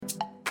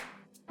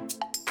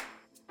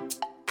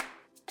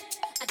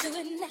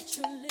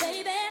naturally.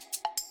 Baby,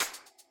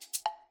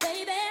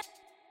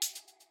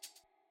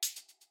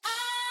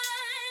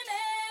 I'm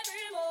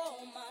every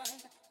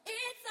woman.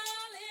 It's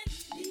all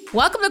in me.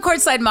 Welcome to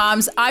Courtside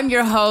Moms. I'm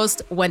your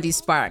host, Wendy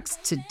Sparks.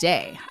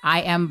 Today,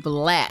 I am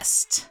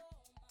blessed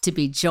to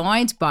be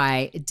joined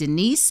by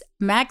Denise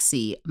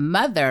Maxey,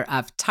 mother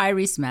of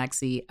Tyrese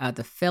Maxey of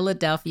the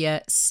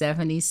Philadelphia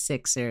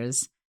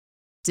 76ers.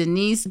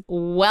 Denise,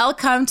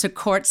 welcome to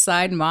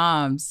Courtside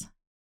Moms.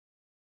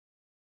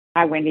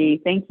 Hi, Wendy.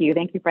 Thank you.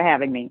 Thank you for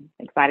having me.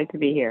 Excited to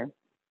be here.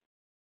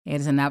 It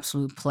is an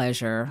absolute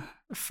pleasure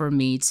for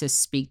me to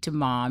speak to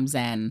moms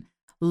and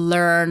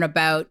learn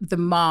about the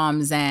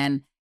moms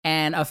and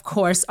of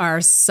course our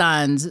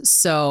sons.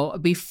 So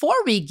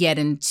before we get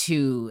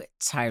into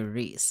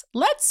Tyrese,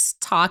 let's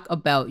talk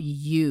about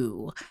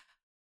you.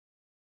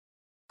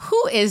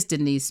 Who is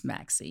Denise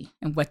Maxey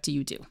and what do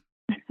you do?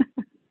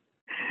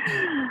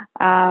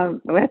 Well,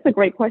 that's a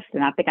great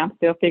question. I think I'm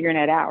still figuring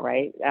it out,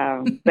 right?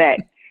 But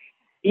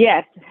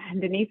yes,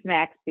 Denise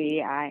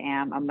Maxey. I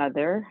am a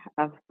mother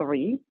of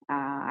three.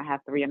 I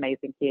have three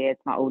amazing kids.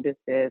 My oldest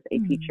is a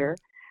teacher.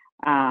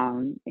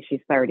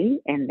 She's 30.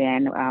 And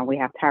then we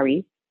have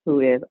Tyrese, who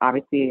is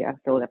obviously a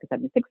Philadelphia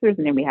 76ers.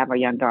 And then we have our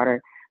young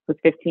daughter who's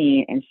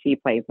 15 and she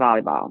plays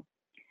volleyball.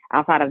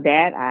 Outside of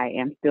that, I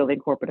am still in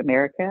corporate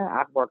America.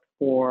 I've worked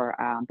for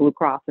Blue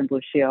Cross and Blue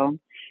Shield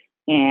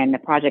in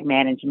project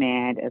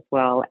management as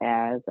well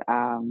as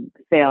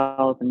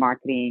sales and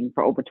marketing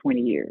for over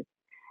 20 years.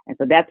 And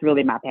so that's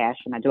really my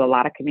passion. I do a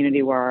lot of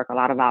community work, a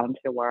lot of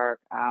volunteer work,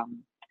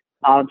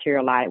 volunteer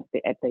a lot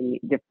at the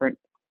different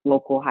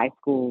local high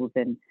schools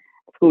and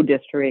school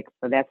districts.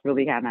 So that's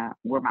really kind of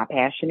where my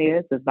passion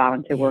is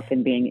volunteer work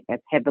and being as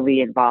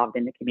heavily involved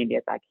in the community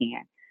as I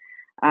can.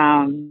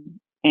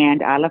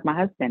 And I love my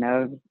husband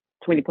of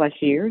 20 plus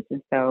years.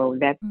 And so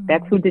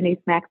that's who Denise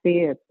Maxey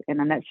is in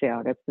a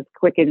nutshell. That's as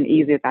quick and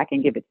easy as I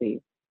can give it to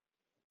you.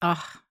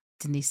 Oh,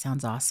 Denise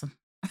sounds awesome.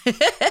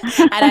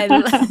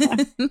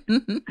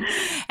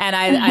 and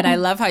I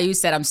love how you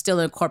said I'm still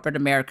in corporate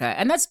America.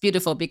 And that's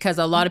beautiful because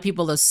a lot of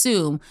people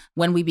assume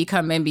when we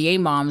become MBA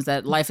moms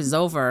that life is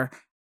over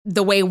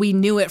the way we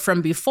knew it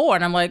from before.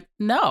 And I'm like,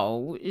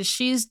 no,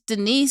 she's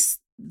Denise,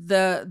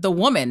 the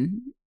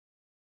woman.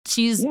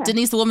 She's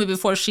Denise, the woman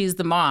before she's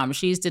the mom.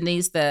 She's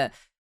Denise, that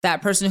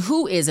person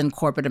who is in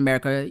corporate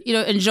America,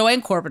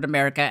 enjoying corporate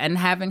America and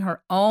having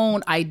her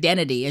own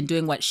identity and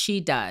doing what she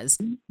does.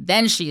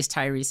 Then she's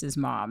Tyrese's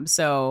mom.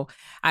 So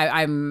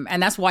and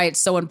that's why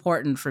it's so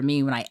important for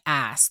me when I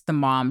ask the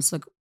moms,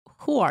 like,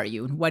 who are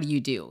you and what do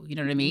you do? You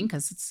know what I mean?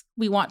 Because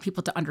we want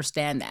people to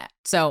understand that.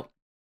 So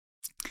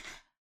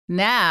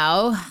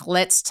now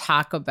let's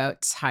talk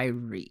about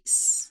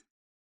Tyrese.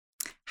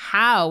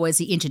 How was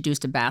he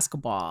introduced to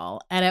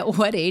basketball and at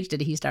what age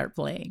did he start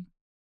playing?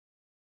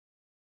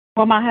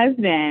 Well, my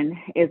husband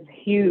is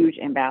huge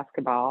in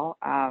basketball.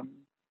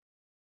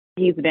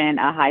 He's been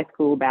a high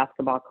school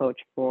basketball coach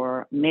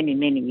for many,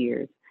 many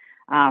years.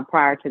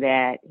 Prior to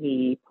that,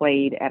 he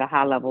played at a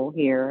high level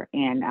here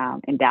in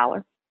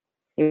Dallas.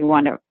 He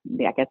won,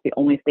 the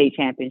only state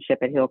championship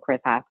at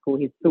Hillcrest High School.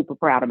 He's super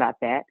proud about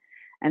that.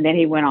 And then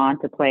he went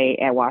on to play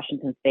at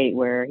Washington State,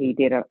 where he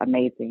did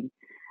amazing.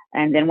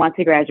 And then once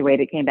he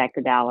graduated, came back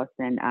to Dallas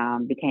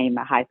and became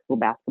a high school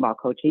basketball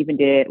coach. He even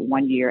did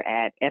 1 year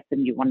at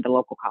SMU, one of the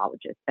local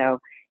colleges. So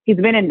he's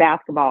been in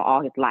basketball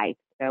all his life.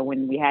 So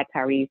when we had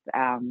Tyrese,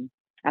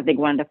 I think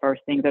one of the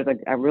first things, there's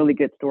a really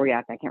good story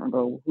out there. I can't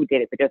remember who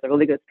did it, but there's a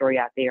really good story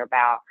out there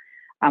about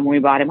when we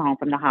brought him home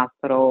from the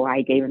hospital,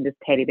 I gave him this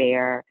teddy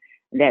bear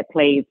that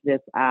plays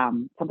this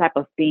some type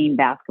of theme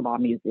basketball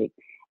music.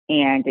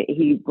 And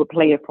he would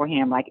play it for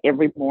him like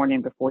every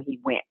morning before he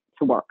went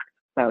to work.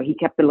 So he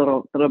kept the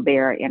little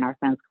bear in our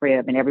son's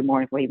crib, and every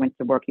morning before he went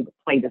to work, he would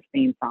play this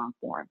theme song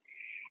for him.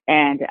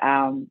 And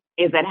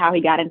is that how he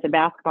got into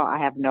basketball? I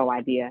have no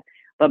idea.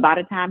 But by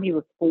the time he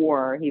was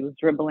 4, he was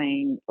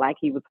dribbling like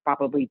he was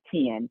probably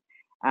 10,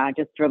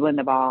 just dribbling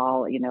the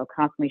ball,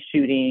 constantly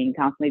shooting,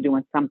 constantly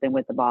doing something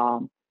with the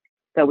ball.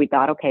 So we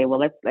thought, okay, well,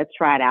 let's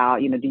try it out.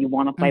 Do you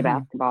want to play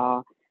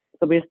basketball?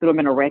 So we just threw him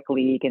in a rec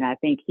league, and I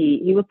think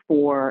he was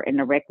 4, and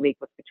the rec league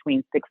was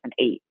between 6 and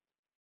 8.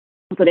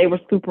 So they were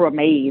super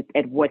amazed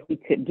at what he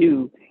could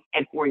do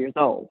at 4 years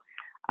old.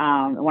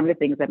 One of the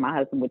things that my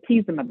husband would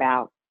tease him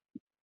about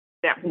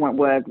at that point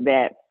was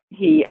that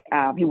he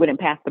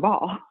wouldn't pass the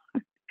ball.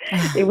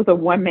 It was a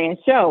one-man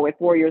show at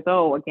 4 years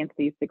old against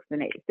these 6 to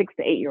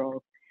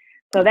 8-year-olds.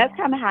 So that's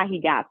kind of how he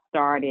got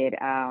started.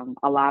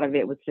 A lot of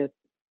it was just,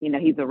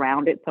 he's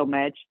around it so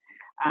much.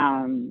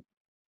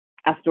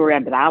 A story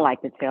that I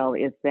like to tell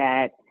is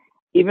that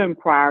even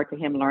prior to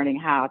him learning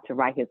how to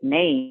write his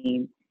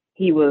name,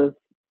 he was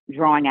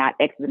drawing out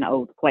X's and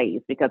O's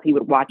plays because he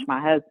would watch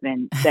my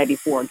husband study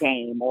for a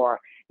game, or,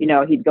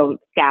 he'd go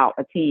scout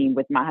a team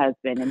with my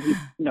husband, and he's,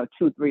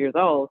 2, 3 years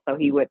old. So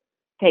he would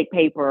take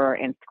paper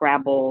and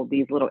scrabble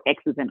these little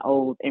X's and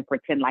O's and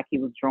pretend like he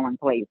was drawing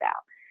plays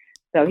out.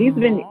 So he's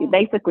been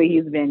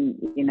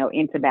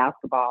into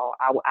basketball,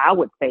 I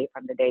would say,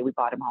 from the day we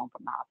brought him home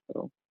from the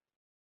hospital,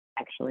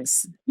 actually.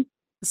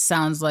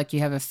 Sounds like you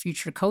have a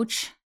future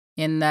coach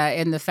in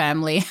the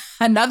family.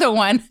 Another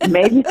one.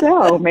 Maybe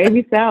so.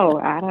 Maybe so.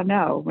 I don't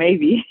know.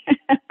 Maybe.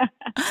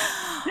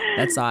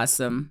 That's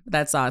awesome.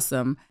 That's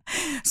awesome.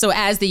 So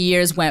as the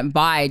years went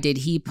by, did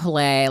he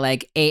play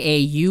like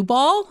AAU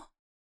ball?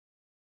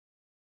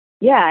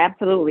 Yeah,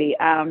 absolutely.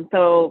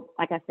 So,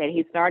 like I said,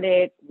 he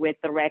started with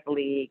the rec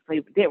league. So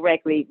he did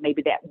rec league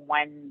maybe that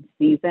one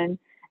season,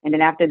 and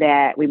then after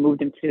that, we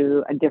moved him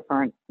to a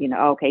different.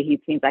 Okay, he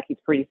seems like he's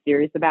pretty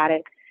serious about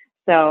it.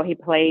 So he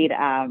played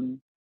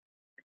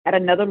at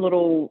another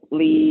little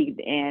league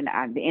in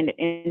the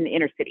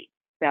inner city.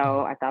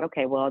 So I thought,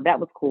 okay, well, that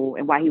was cool.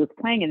 And while he was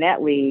playing in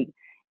that league,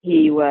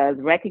 he was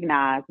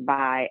recognized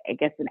by, I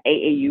guess, an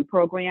AAU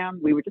program.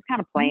 We were just kind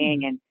of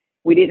playing, Mm. and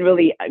we didn't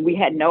really, we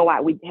had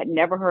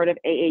never heard of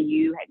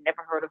AAU, had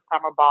never heard of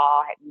summer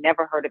ball, had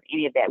never heard of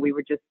any of that. We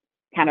were just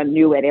kind of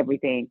new at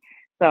everything.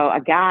 So a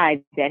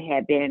guy that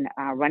had been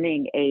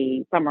running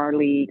a summer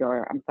league,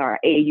 or I'm sorry,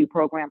 AAU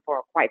program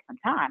for quite some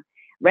time,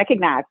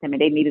 recognized him,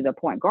 and they needed a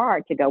point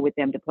guard to go with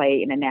them to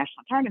play in a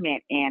national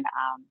tournament in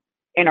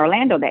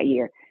Orlando that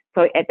year.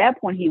 So at that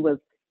point, he was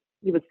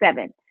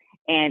 7,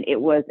 and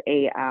it was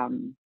a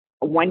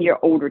 1 year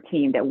older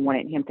team that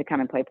wanted him to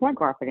come and play point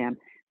guard for them.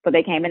 So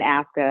they came and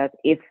asked us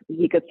if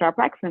he could start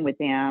practicing with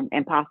them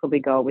and possibly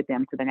go with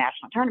them to the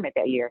national tournament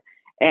that year.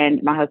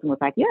 And my husband was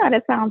like, "Yeah,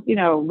 that sounds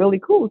really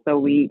cool."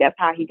 So that's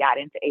how he got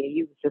into AAU.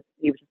 He was just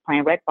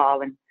playing rec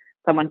ball, and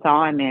someone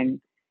saw him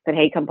and said,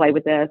 "Hey, come play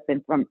with us."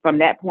 And from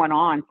that point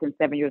on, since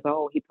 7 years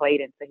old, he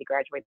played until he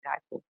graduated high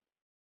school.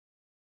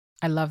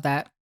 I love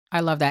that. I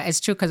love that. It's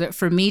true because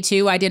for me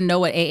too, I didn't know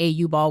what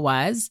AAU ball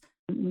was.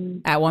 Mm-hmm.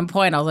 At one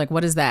point, I was like,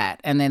 what is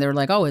that? And then they were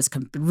like, oh, it's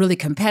really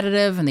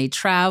competitive and they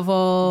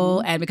travel.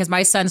 Mm-hmm. And because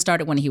my son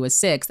started when he was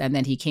 6 and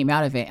then he came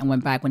out of it and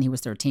went back when he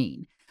was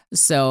 13.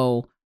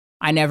 So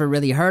I never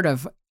really heard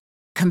of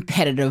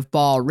competitive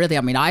ball, really.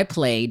 I mean, I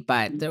played,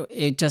 but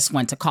it just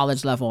went to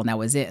college level and that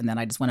was it. And then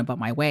I just went about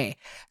my way.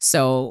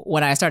 So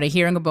when I started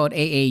hearing about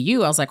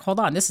AAU, I was like, hold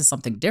on, this is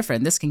something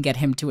different. This can get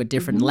him to a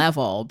different Mm-hmm.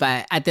 level.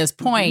 But at this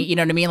point, Mm-hmm. you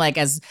know what I mean? Like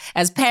as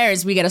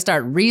parents, we got to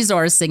start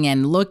resourcing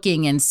and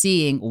looking and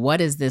seeing what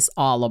is this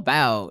all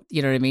about?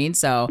 You know what I mean?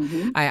 So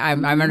Mm-hmm.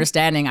 I'm Mm-hmm.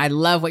 understanding. I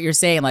love what you're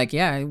saying. Like,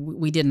 yeah,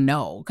 we didn't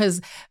know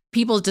because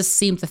people just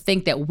seem to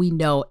think that we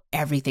know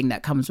everything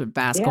that comes with Yeah.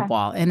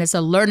 basketball. And it's a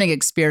learning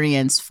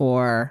experience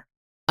for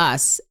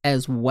us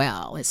as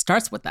well. It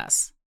starts with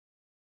us.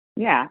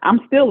 Yeah, I'm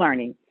still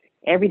learning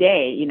every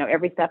day.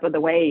 Every step of the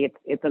way,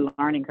 it's a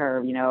learning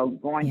curve.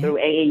 Going Yeah. through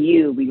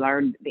AAU, we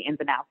learned the ins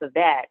and outs of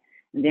that,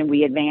 and then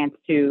we advance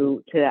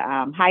to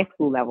high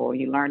school level.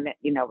 You learn that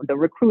the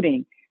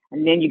recruiting,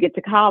 and then you get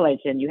to college,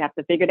 and you have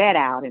to figure that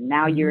out. And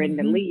now you're in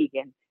the Mm-hmm. league,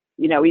 and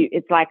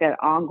it's like an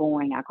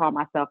ongoing. I call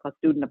myself a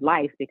student of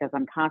life because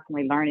I'm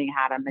constantly learning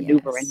how to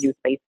maneuver in Yes. new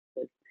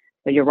spaces.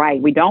 So you're right,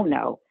 we don't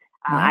know.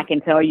 Yeah. I can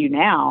tell you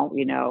now,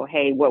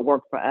 hey, what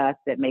worked for us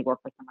that may work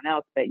for someone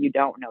else, but you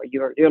don't know.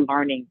 You're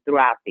learning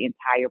throughout the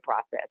entire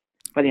process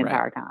for the Right.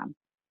 entire time.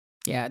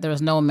 Yeah. There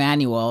was no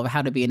manual of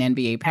how to be an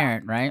NBA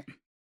parent, right?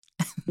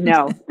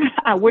 No,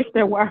 I wish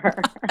there were.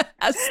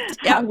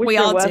 Yeah, I wish we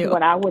there all was do.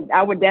 one. I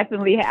would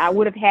definitely. I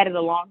would have had it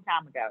a long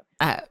time ago.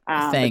 But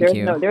Thank there's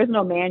you.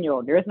 no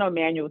manual. There's no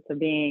manual to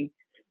being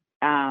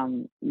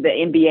the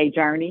NBA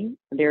journey.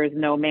 There is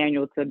no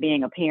manual to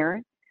being a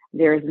parent.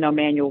 There is no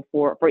manual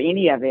for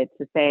any of it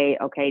to say,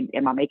 okay,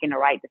 am I making the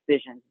right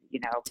decisions?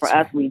 For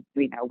That's us,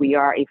 right. we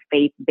are a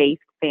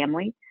faith-based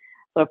family.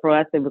 So for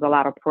us, it was a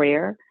lot of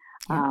prayer,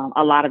 Yeah.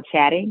 a lot of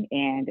chatting,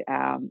 and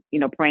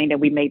praying that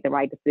we made the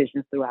right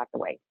decisions throughout the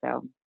way.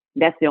 So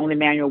that's the only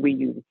manual we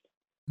use.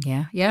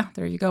 Yeah. Yeah.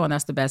 There you go. And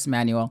that's the best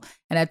manual.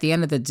 And at the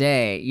end of the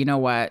day, you know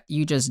what?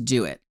 You just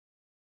do it.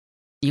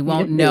 You You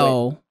won't just do it.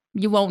 know.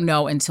 You won't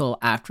know until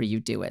after you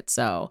do it.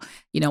 So,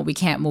 we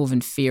can't move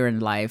in fear in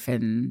life.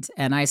 And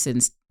I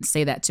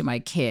say that to my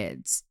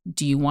kids.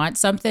 Do you want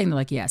something? They're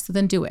like, yes. So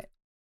then do it.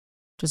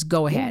 Just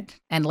go Yeah. ahead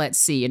and let's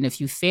see. And if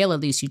you fail,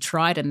 at least you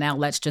tried. And now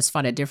let's just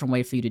find a different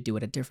way for you to do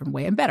it a different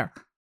way and better.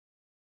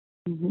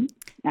 Hmm.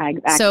 I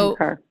So,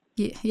 concur.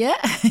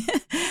 yeah.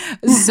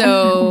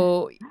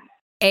 So,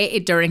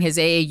 during his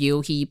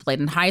AAU, he played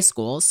in high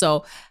school.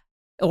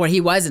 Or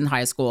he was in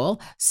high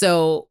school.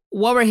 So,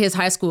 what were his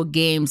high school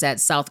games at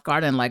South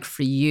Garden like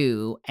for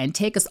you? And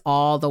take us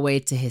all the way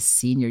to his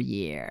senior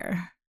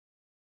year.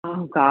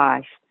 Oh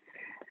gosh.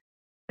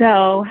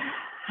 So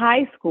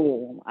high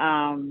school.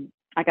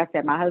 Like I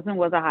said, my husband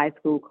was a high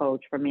school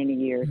coach for many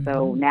years.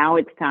 So Mhm. now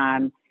it's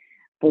time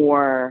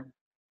for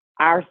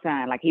our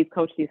son. Like he's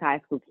coached these high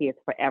school kids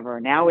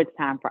forever. Now it's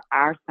time for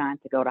our son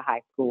to go to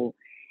high school.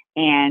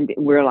 And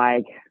we're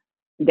like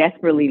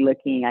desperately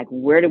looking like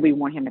where do we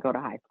want him to go to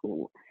high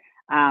school?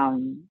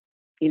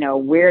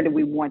 Where do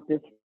we want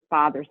this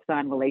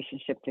father-son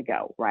relationship to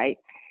go, right?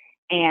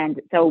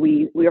 And so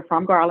we are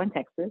from Garland,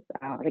 Texas.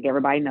 I think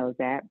everybody knows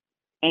that.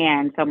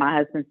 And so my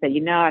husband said,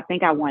 I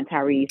think I want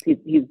Tyrese.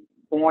 He's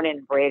born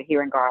and bred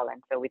here in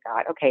Garland. So we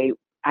thought, okay,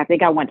 I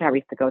think I want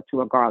Tyrese to go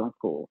to a Garland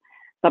school.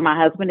 So my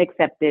husband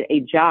accepted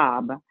a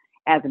job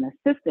as an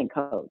assistant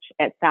coach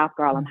at South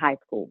Garland High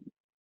School.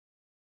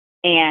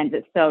 And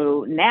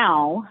so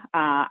now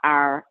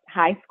our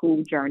high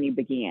school journey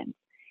begins.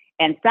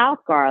 And South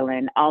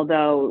Garland,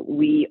 although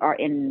we are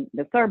in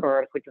the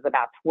suburbs, which is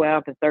about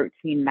 12 to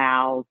 13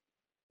 miles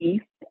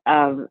east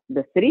of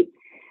the city,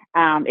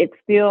 it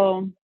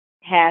still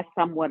has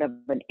somewhat of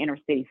an inner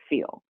city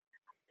feel.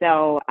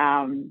 So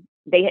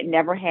they had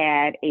never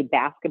had a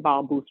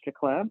basketball booster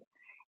club,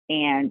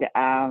 and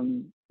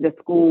the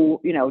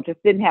school,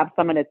 just didn't have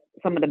some of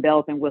the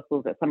bells and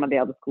whistles that some of the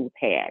other schools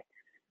had.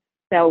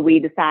 So we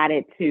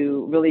decided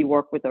to really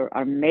work with an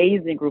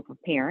amazing group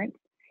of parents,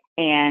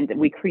 and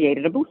we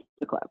created a booster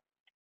club.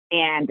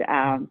 And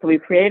so we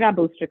created our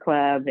booster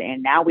club,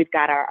 and now we've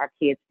got our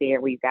kids there.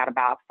 We've got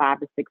about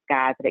 5 to 6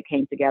 guys that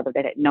came together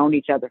that had known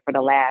each other for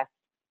the last,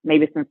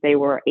 maybe since they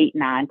were 8,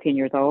 9, 10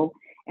 years old,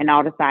 and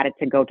all decided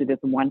to go to this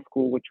one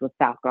school, which was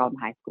South Garland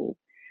High School.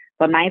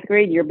 So ninth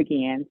grade year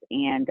begins,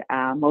 and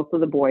most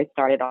of the boys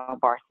started on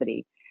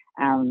varsity.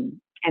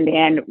 And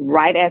then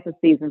right as the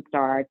season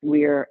starts,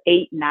 we're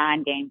 8 or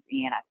 9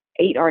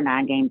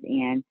 games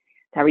in.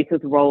 Tyrese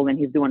is rolling.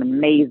 He's doing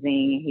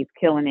amazing. He's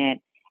killing it.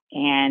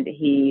 And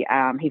he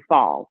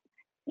falls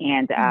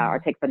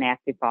or takes a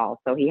nasty fall.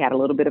 So he had a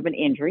little bit of an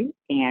injury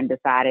and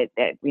decided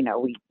that, we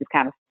just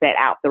kind of set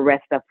out the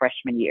rest of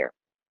freshman year.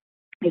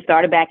 He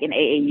started back the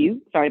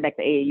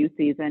AAU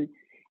season.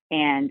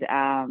 And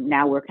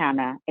now we're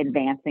kind of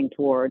advancing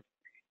towards,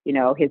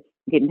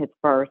 getting his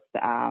first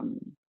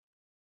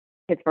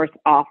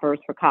offers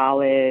for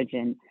college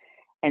and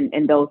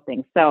those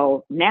things.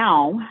 So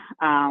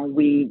now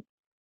we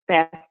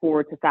fast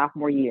forward to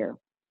sophomore year.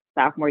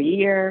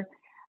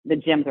 The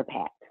gyms are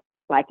packed.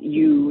 Like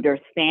there's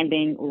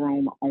standing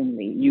room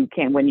only. You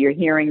can, when you're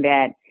hearing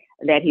that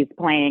he's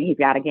playing, he's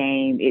got a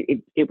game,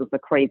 it was a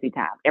crazy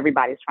time.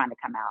 Everybody's trying to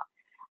come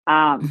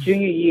out.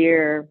 Junior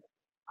year,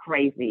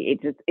 crazy.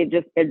 It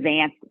just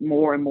advanced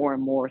more and more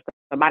and more.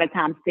 So by the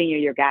time senior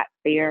year got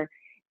there,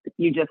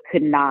 you just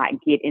could not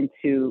get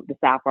into the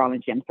South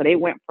Garland gym. So they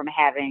went from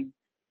having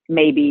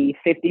maybe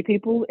 50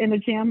 people in the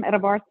gym at a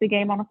varsity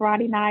game on a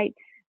Friday night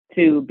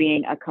to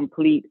being a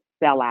complete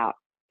sellout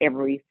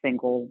every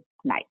single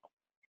night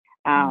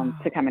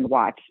to come and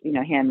watch,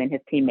 him and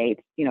his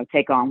teammates,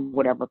 take on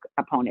whatever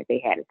opponent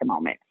they had at the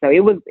moment. So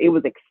it was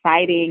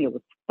exciting. It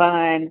was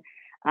fun.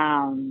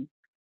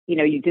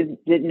 You just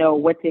didn't know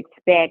what to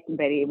expect,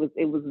 but it was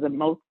the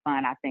most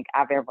fun I think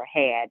I've ever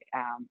had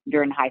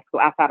during high school,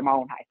 outside of my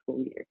own high school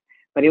years.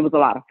 But it was a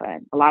lot of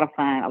fun, a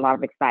lot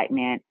of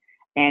excitement.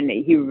 And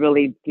he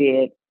really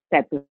did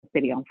set the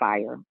city on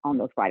fire on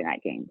those Friday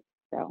night games.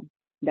 So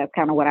that's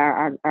kind of what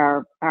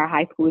our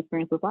high school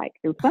experience was like.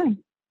 It was fun.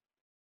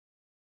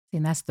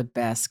 And that's the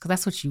best, because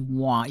that's what you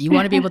want. You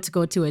want to be able to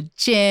go to a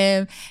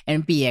gym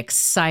and be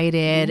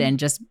excited and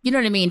just, you know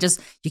what I mean? Just,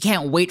 you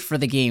can't wait for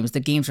the games. The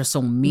games are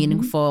so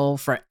meaningful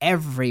for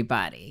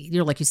everybody.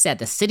 Like you said,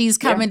 the city's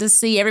coming to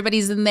see,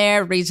 everybody's in there,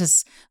 everybody's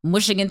just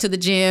mushing into the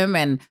gym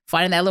and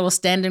finding that little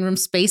standing room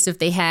space if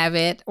they have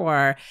it,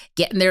 or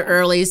getting there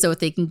early so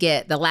they can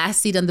get the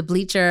last seat on the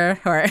bleacher,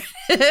 or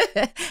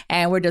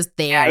and we're just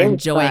there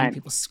enjoying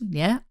people.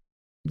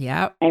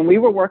 Yeah. And we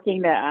were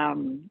working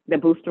the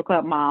booster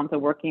club moms are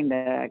working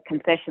the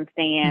concession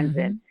stands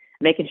and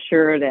making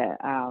sure that,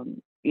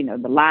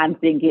 the lines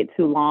didn't get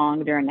too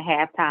long during the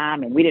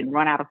halftime, and we didn't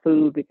run out of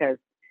food because,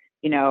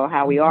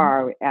 how we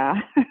are.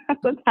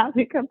 Sometimes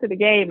we come to the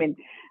game and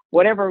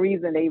whatever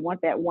reason they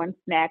want that one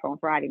snack on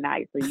Friday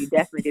night. So you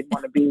definitely didn't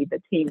want to be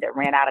the team that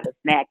ran out of the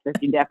snacks, that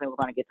you definitely were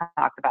going to get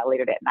talked about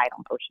later that night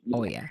on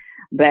social media. Oh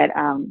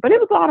yeah. But it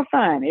was a lot of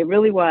fun. It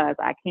really was.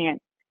 I can't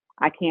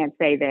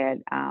say that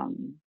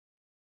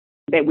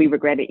that we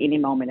regretted any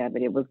moment of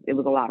it. It was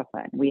a lot of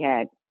fun. We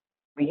had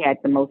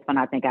the most fun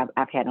I think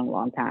I've had in a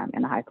long time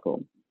in the high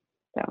school.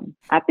 So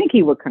I think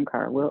he would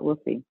concur. We'll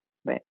see,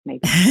 but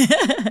maybe.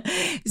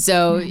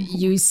 So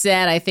you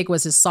said, I think it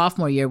was his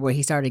sophomore year where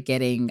he started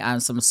getting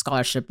some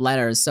scholarship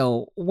letters.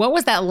 So what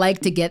was that like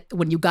to get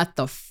when you got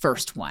the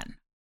first one?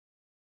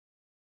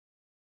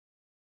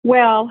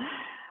 Well,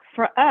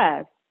 for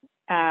us,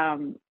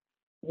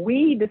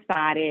 we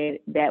decided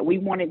that we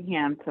wanted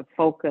him to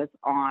focus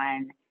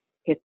on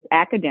his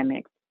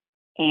academics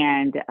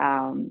and,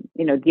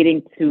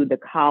 getting to the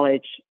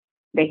college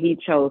that he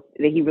chose,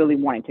 that he really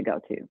wanted to go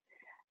to.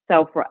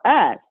 So for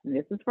us, and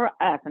this is for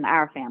us and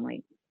our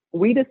family,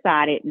 we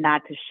decided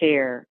not to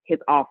share his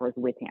offers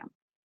with him.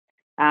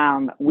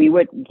 We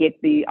would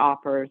get the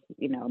offers,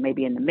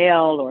 maybe in the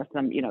mail, or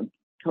some,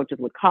 coaches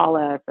would call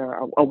us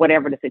or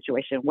whatever the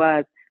situation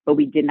was, but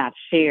we did not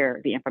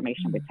share the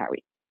information with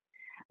Tyrese.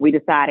 We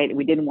decided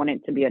we didn't want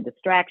it to be a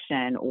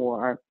distraction,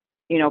 or,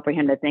 for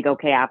him to think,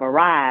 okay, I've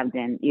arrived,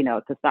 and,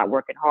 to start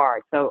working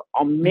hard. So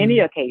on many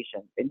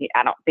occasions, and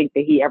I don't think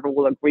that he ever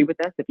will agree with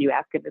us if you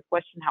ask him this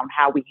question,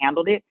 how we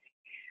handled it,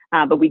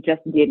 but we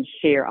just didn't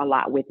share a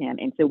lot with him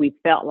until we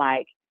felt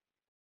like,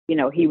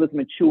 he was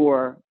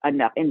mature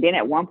enough. And then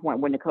at one point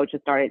when the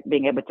coaches started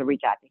being able to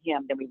reach out to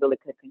him, then we really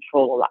could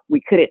control a lot.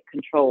 We couldn't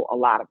control a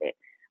lot of it.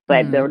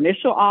 But the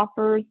initial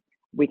offers,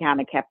 we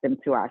kind of kept them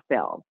to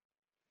ourselves.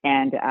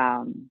 And,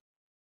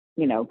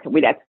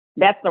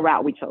 that's the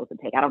route we chose to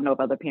take. I don't know if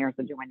other parents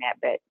are doing that,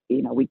 but,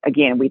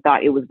 we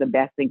thought it was the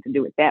best thing to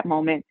do at that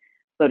moment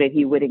so that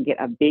he wouldn't get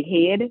a big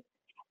head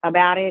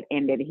about it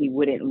and that he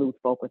wouldn't lose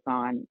focus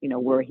on,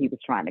 where he was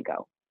trying to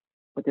go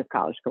with his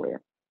college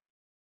career.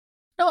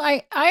 No,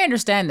 I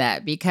understand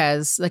that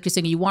because, like you're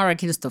saying, you want our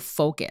kids to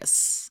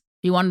focus.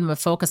 You want them to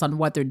focus on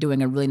what they're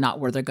doing and really not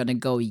where they're going to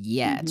go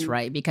yet,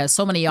 right? Because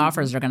so many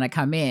offers are going to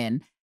come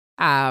in,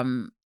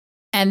 and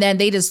then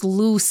they just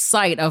lose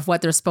sight of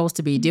what they're supposed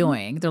to be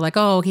doing. They're like,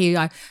 oh,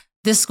 okay,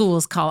 this school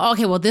is called.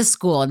 Okay, well, this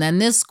school and then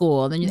this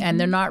school, and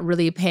they're not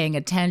really paying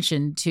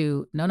attention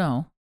to,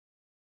 no.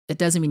 It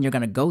doesn't mean you're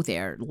going to go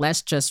there.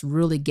 Let's just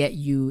really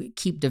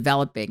keep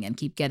developing and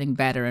keep getting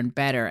better and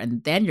better.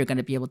 And then you're going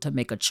to be able to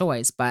make a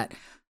choice, but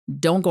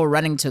don't go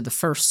running to the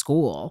first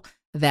school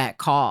that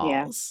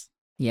calls.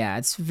 Yeah,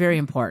 it's very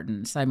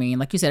important. I mean,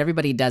 like you said,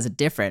 everybody does it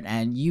different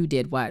and you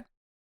did what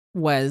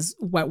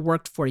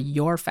worked for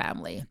your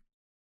family.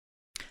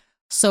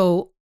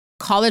 So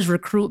college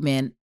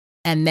recruitment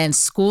and then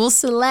school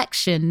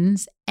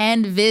selections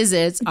and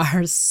visits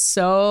are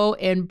so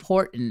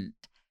important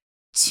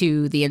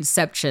to the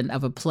inception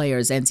of a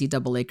player's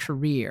NCAA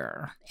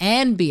career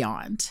and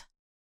beyond.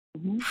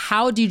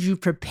 How did you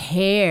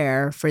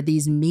prepare for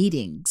these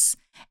meetings?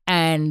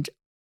 And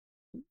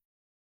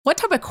what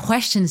type of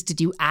questions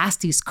did you ask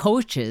these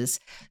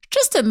coaches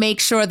just to make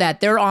sure that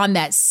they're on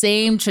that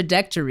same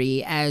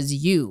trajectory as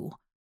you?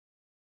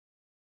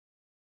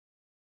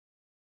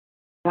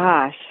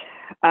 Gosh,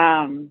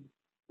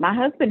 my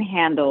husband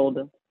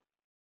handled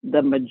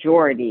the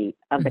majority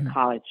of the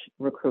college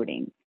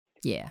recruiting.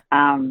 Yeah.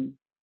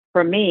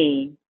 For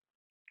me,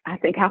 I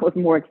think I was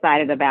more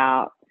excited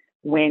about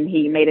when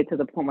he made it to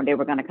the point where they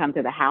were going to come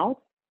to the house.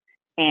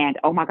 And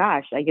oh my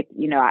gosh, I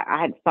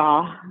had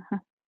saw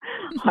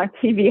on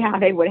TV how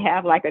they would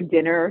have like a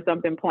dinner or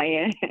something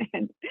planned.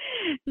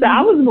 So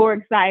I was more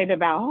excited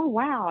about, oh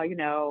wow,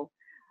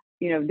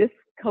 this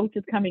coach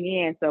is coming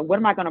in. So what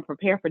am I going to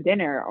prepare for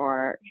dinner,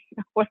 or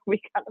what are we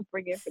going to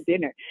bring in for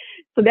dinner?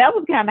 So that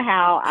was kind of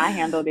how I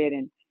handled it.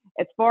 And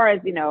as far as,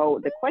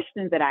 the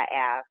questions that I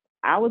asked,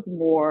 I was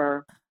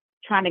more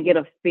trying to get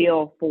a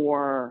feel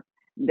for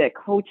the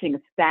coaching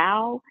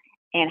style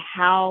and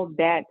how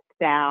that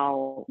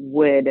style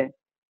would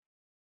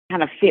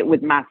kind of fit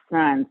with my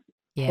son's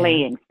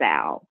playing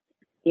style.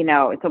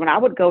 So when I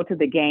would go to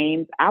the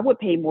games, I would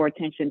pay more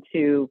attention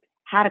to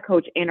how the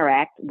coach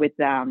interact with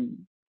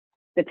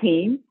the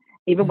team.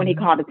 Even when he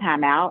called a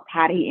timeout,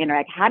 how did he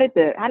interact? How did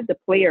the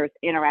players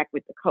interact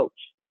with the coach?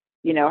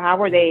 How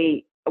were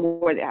they?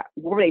 What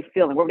were they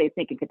feeling? What were they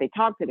thinking? Could they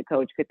talk to the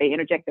coach? Could they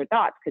interject their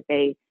thoughts? Could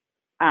they,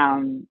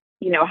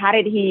 how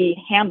did he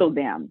handle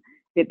them?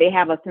 Did they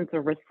have a sense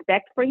of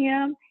respect for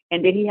him?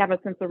 And did he have a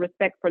sense of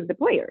respect for the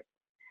players?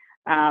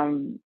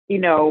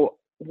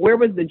 Where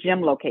was the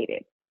gym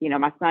located?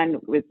 My son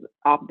was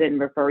often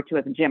referred to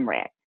as a gym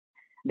rat.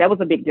 That was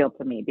a big deal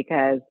to me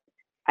because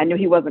I knew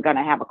he wasn't going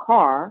to have a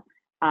car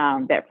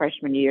that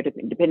freshman year,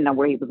 depending on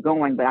where he was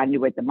going. But I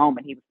knew at the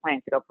moment he was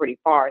planning to go pretty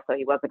far, so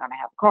he wasn't going to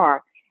have a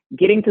car.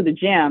 Getting to the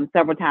gym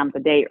several times a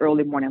day,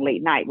 early morning,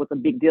 late night, was a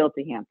big deal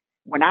to him.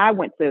 When I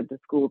went to the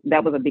school,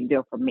 that was a big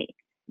deal for me.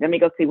 Let me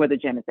go see where the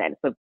gym is at.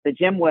 So the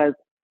gym was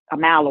a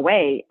mile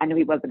away. I knew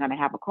he wasn't going to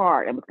have a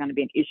car. It was going to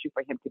be an issue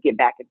for him to get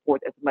back and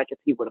forth as much as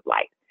he would have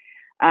liked.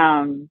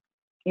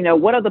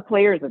 What other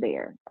players are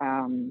there?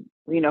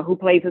 Who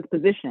plays his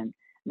position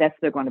that's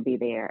still going to be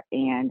there?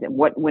 And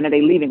when are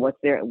they leaving? What's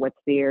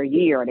their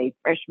year? Are they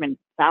freshman,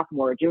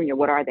 sophomore, junior?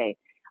 What are they?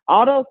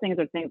 All those things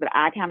are things that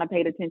I kind of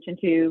paid attention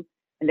to.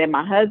 And then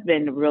my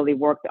husband really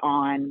worked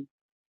on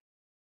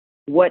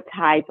what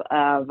type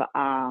of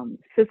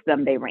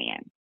system they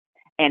ran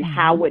and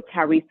how would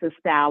Tyrese's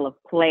style of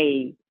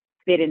play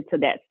fit into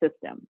that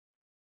system.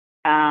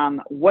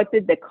 What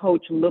did the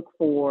coach look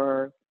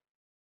for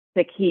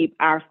to keep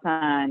our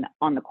son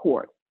on the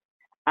court?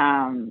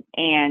 And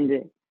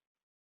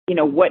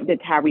what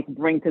did Tyrese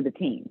bring to the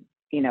team?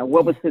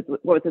 What was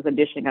his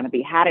addition going to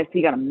be? How is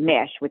he going to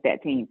mesh with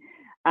that team?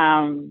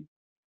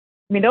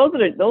 Those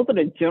are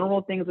the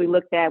general things we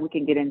looked at. We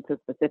can get into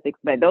specifics,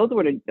 but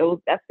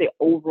that's the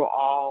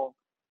overall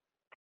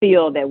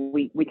feel that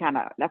we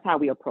that's how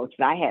we approached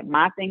it. I had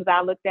my things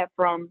I looked at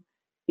from,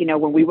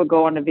 when we would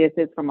go on the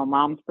visits from a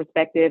mom's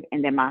perspective,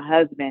 and then my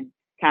husband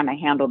kind of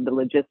handled the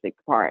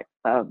logistics part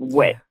of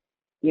what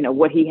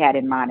he had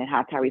in mind and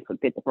how Tyrese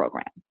would fit the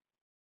program.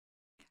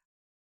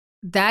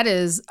 That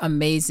is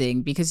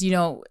amazing because,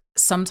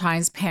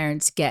 sometimes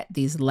parents get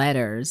these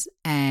letters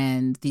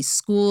and these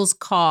schools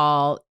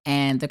call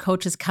and the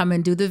coaches come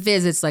and do the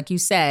visits. Like you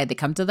said, they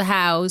come to the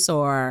house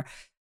or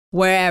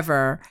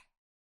wherever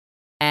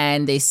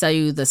and they sell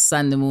you the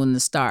sun, the moon,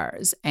 the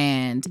stars.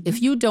 And if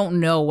you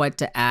don't know what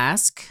to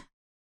ask,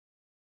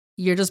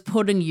 you're just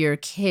putting your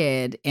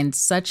kid in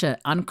such an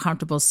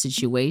uncomfortable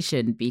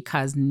situation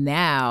because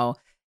now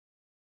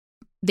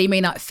they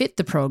may not fit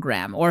the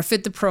program or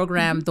fit the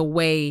program the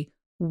way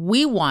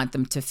we want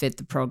them to fit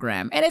the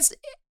program.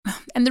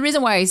 And the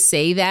reason why I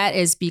say that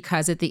is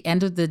because at the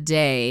end of the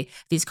day,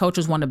 these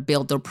coaches want to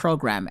build their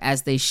program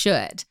as they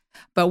should.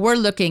 But we're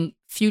looking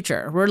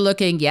future. We're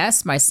looking,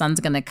 yes, my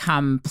son's going to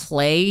come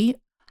play.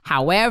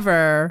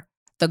 However,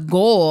 the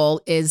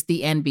goal is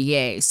the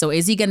NBA. So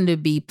is he going to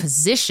be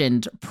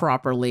positioned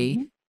properly?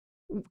 Mm-hmm.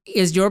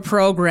 Is your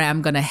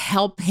program going to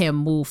help him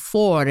move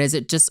forward? Is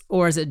it just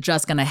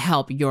going to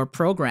help your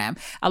program?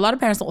 A lot of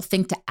parents don't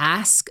think to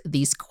ask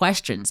these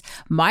questions.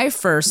 My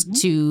first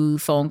two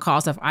phone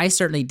calls, I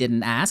certainly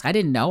didn't ask. I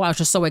didn't know. I was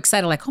just so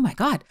excited, like, oh my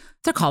God,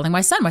 they're calling my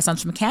son. My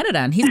son's from Canada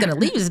and he's going to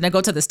leave. He's going to go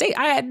to the state.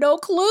 I had no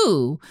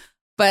clue.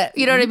 But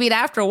you know what I mean?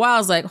 After a while, I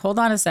was like, hold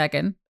on a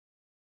second.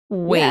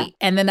 Wait. Yeah.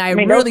 And then I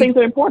those things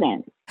are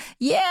important.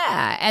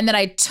 Yeah. And then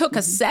I took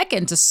a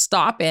second to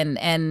stop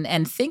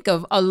and think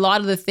of a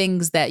lot of the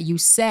things that you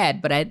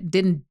said, but it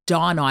didn't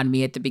dawn on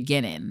me at the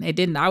beginning.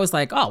 I was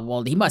like, oh,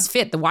 well, he must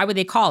fit. Why would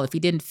they call if he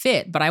didn't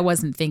fit? But I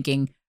wasn't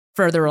thinking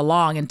further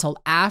along until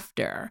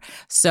after.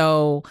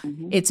 So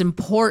it's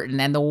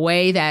important. And the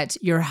way that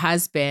your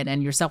husband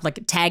and yourself, like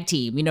a tag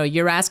team,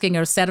 you're asking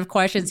a set of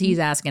questions, he's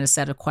asking a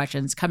set of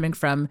questions coming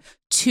from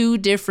two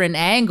different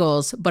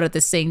angles, but at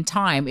the same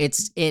time,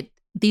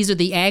 these are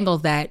the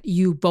angles that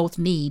you both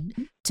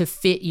need to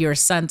fit your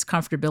son's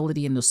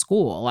comfortability in the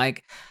school.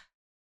 Like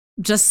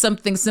just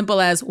something simple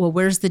as, well,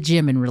 where's the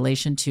gym in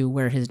relation to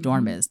where his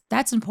dorm is?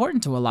 That's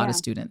important to a lot of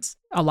students,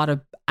 a lot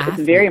of athletes.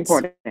 It's very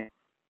important.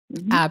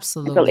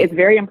 Absolutely. So it's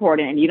very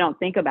important, and you don't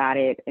think about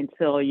it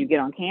until you get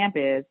on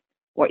campus,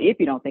 or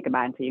if you don't think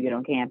about it until you get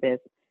on campus,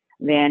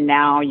 then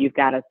now you've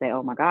got to say,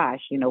 oh my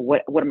gosh,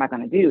 what am I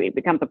going to do? It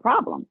becomes a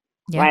problem,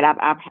 right?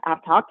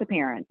 I've talked to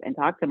parents and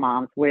talked to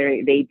moms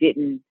where they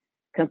didn't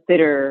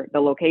consider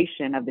the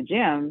location of the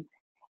gym,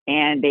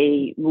 and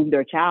they moved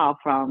their child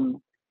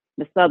from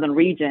the southern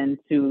region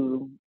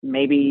to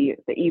maybe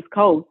the East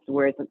Coast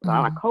where it's a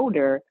lot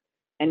colder.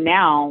 And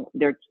now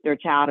their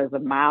child is a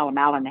mile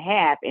and a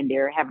half, and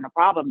they're having a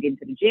problem getting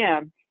to the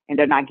gym, and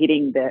they're not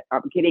getting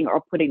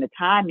or putting the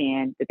time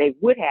in that they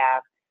would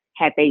have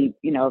had they,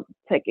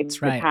 taken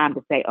the time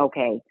to say,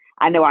 okay,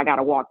 I know I got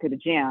to walk to the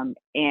gym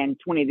in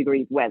 20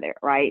 degrees weather,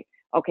 right?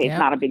 Okay, it's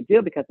not a big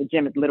deal because the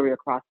gym is literally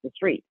across the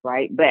street,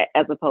 right? But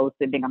as opposed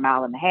to being a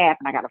mile and a half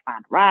and I got to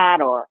find a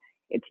ride, or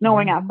it's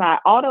snowing outside,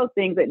 all those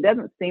things, it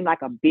doesn't seem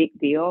like a big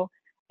deal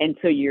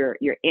until you're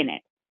in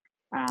it.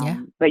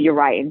 But you're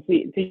right. And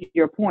to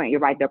your point, you're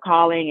right. They're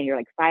calling and you're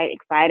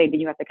excited. Then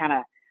you have to kind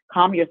of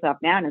calm yourself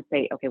down and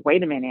say, okay,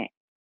 wait a minute.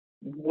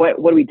 What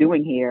are we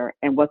doing here?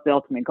 And what's the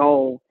ultimate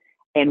goal?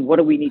 And what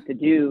do we need to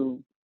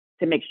do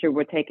to make sure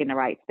we're taking the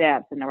right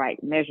steps and the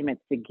right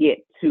measurements to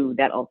get to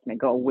that ultimate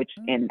goal, which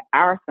in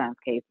our son's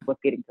case was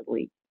getting to the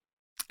league.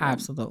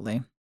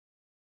 Absolutely.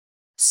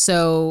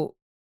 So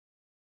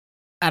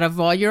out of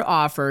all your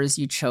offers,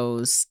 you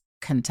chose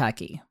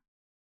Kentucky.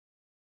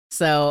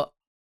 So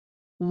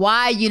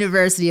why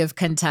University of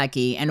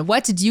Kentucky? And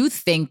what did you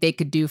think they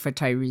could do for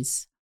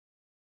Tyrese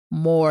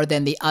more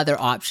than the other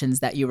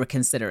options that you were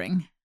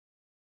considering?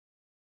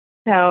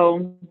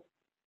 So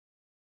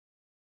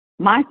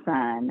my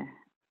son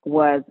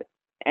was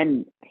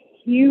a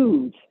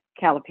huge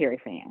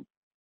Calipari fan.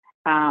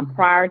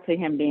 Prior to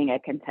him being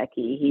at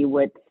Kentucky, he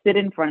would sit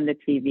in front of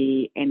the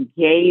TV and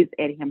gaze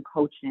at him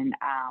coaching.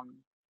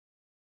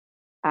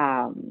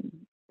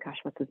 Gosh,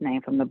 what's his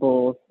name from the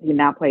Bulls? He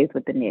now plays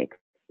with the Knicks.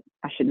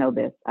 I should know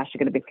this. I should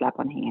get a big slap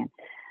on the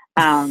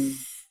hand.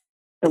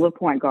 The little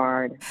point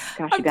guard.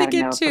 Gosh, you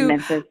gotta know from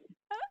Memphis.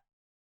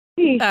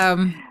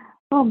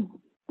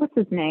 What's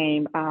his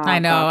name? I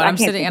know. I'm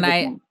sitting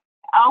and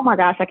oh my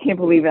gosh, I can't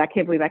believe it. I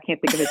can't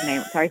think of his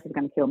name. Tyrese is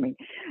going to kill me.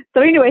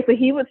 So anyway, so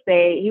he would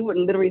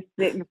literally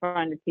sit in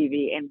front of the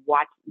TV and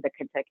watch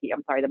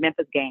the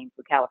Memphis games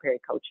with Calipari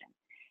coaching.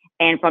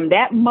 And from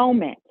that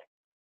moment,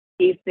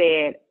 he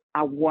said,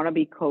 I want to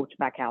be coached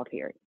by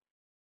Calipari.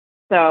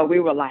 So we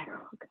were like,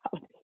 oh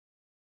God.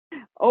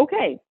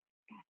 Okay.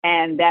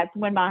 And that's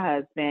when my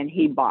husband,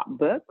 he bought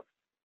books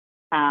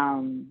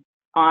on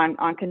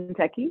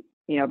Kentucky.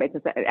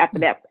 Basically after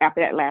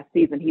that last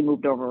season,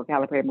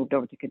 Calipari moved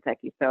over to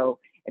Kentucky. So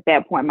at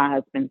that point, my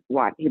husband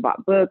he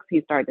bought books.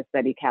 He started to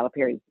study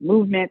Calipari's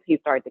movements. He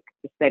started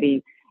to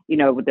study,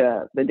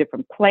 the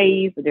different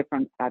plays, the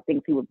different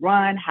things he would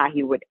run, how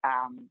he would,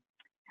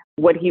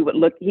 what he would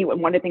look.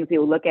 One of the things he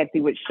would look at, he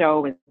would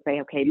show and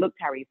say, okay, look,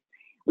 Tyrese,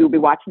 we would be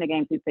watching the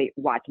games. He'd say,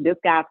 watch, this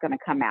guy's going to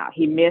come out.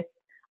 He missed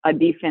a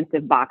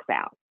defensive box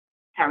out.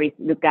 Tyrese,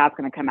 this guy's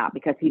going to come out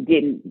because he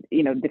didn't,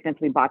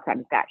 defensively box out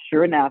this guy.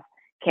 Sure enough,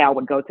 Cal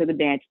would go to the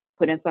bench,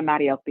 put in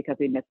somebody else because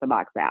he missed the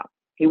box out.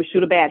 He would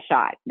shoot a bad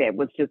shot that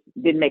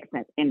didn't make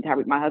sense. And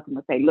my husband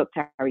would say, look,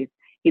 Tyrese,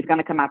 he's going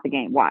to come out the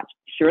game. Watch.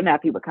 Sure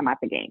enough, he would come out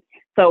the game.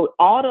 So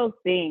all those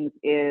things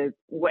is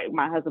what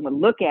my husband would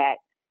look at,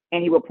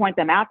 and he would point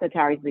them out to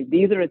Tyrese.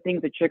 These are the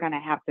things that you're going to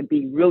have to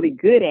be really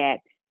good at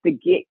to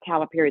get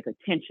Calipari's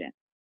attention.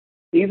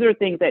 These are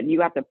things that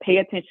you have to pay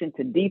attention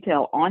to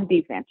detail on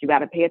defense. You got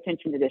to pay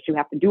attention to this. You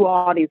have to do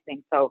all these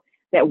things so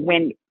that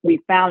when we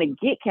finally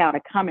get Cal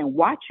to come and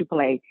watch you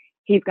play,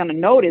 he's going to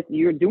notice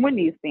you're doing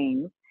these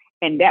things,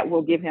 and that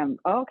will give him,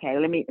 okay,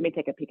 let me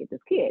take a peek at this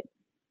kid.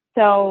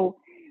 So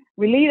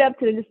we lead up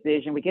to the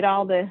decision. We get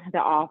all the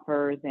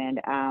offers, and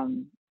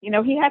he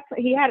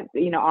had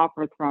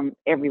offers from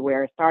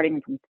everywhere,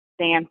 starting from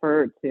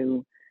Stanford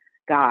to,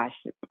 gosh,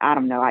 I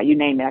don't know, you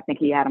name it. I think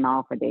he had an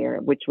offer there,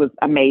 which was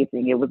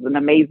amazing. It was an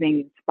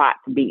amazing spot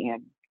to be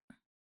in.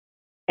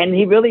 And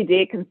he really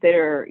did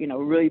consider,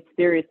 really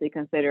seriously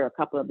consider a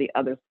couple of the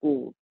other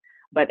schools.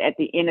 But at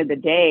the end of the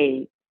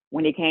day,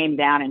 when he came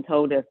down and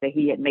told us that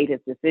he had made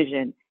his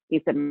decision,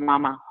 he said,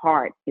 Mom, my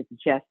heart is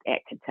just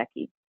at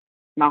Kentucky.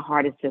 My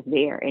heart is just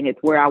there, and it's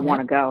where I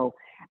want to go.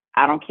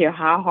 I don't care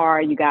how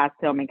hard you guys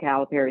tell me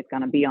Calipari is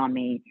going to be on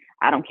me.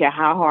 I don't care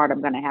how hard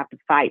I'm going to have to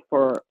fight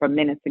for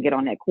minutes to get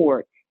on that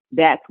court.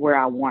 That's where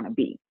I want to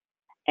be.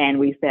 And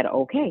we said,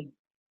 okay,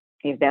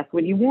 if that's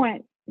what you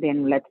want,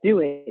 then let's do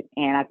it.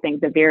 And I think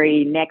the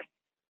very next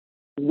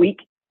week,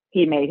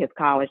 he made his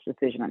college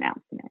decision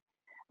announcement.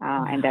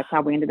 And that's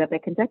how we ended up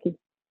at Kentucky.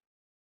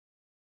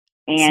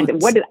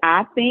 And what did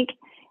I think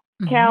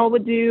Cal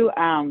would do?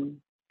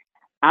 I'm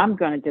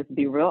going to just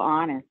be real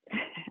honest.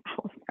 I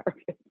was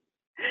nervous.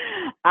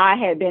 I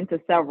had been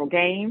to several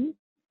games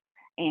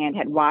and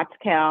had watched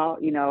Cal,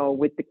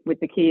 with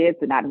the kids,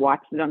 and I'd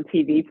watched it on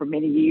TV for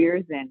many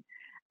years.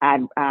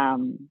 And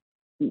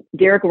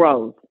Derrick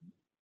Rose.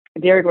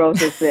 Derrick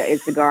Rose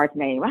is the guard's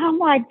name. I'm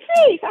like,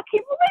 geez, I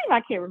can't believe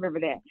I can't remember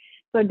that.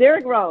 So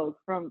Derrick Rose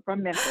from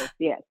Memphis.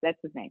 Yes, that's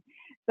his name.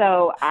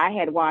 So I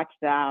had watched,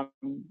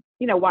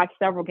 watched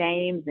several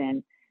games,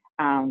 and,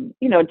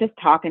 just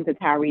talking to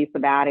Tyrese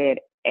about it.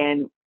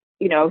 And,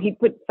 he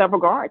put several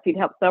guards. He'd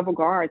help several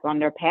guards on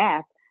their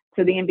path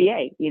to the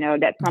NBA.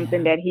 That's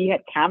something that he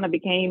had kind of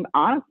became,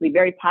 honestly,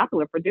 very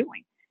popular for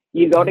doing.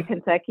 You go to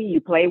Kentucky,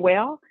 you play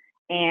well,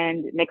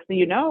 and next thing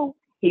you know,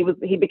 he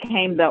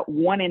became the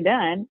one and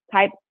done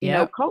type,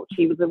 coach.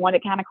 He was the one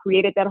that kind of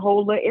created that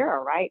whole little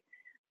era, right?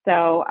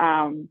 So,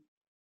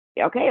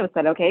 it was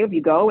said, okay, if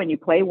you go and you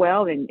play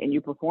well and you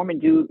perform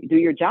and do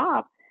your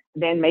job,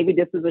 then maybe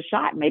this is a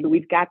shot. Maybe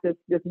we've got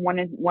this one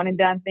and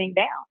done thing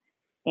down.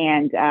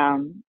 And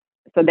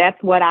so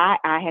that's what I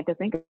had to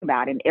think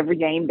about. In every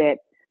game that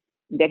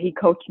he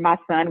coached my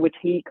son, which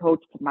he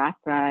coached my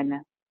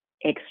son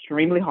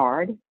extremely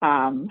hard.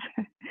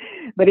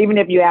 But even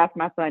if you ask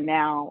my son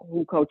now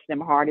who coached him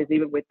hardest,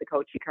 even with the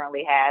coach he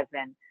currently has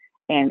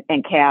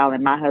and Cal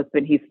and my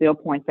husband, he still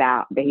points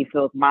out that he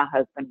feels my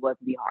husband was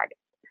the hardest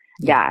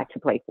guy to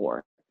play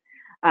for.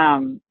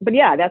 But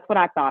yeah, that's what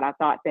I thought. I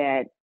thought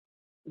that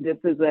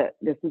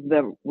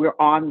we're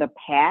on the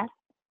path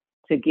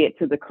to get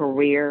to the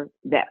career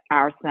that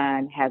our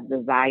son has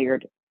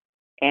desired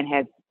and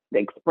has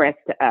expressed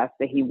to us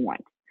that he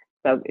wants.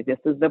 So if this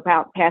is the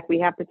path we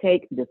have to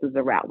take, this is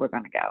the route we're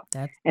going to go.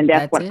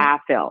 That's what I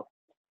felt.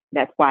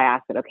 That's why I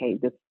said, okay,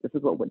 this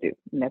is what we'll do.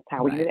 And that's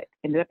how we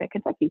ended up at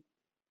Kentucky.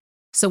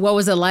 So what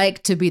was it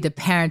like to be the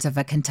parent of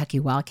a Kentucky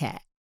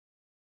Wildcat?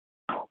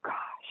 Oh,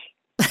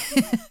 gosh.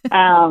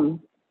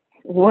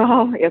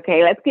 Well,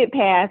 okay, let's get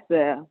past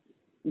the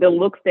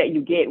looks that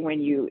you get when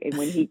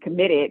he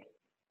committed,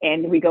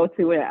 and we go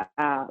to an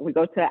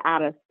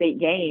out of state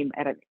game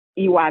at an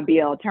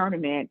EYBL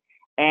tournament,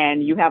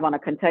 and you have on a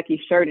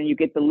Kentucky shirt, and you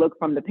get the look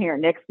from the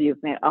parent next to you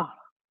saying, "Oh,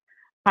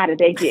 how did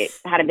they get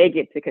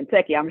to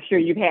Kentucky?" I'm sure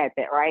you've had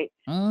that, right?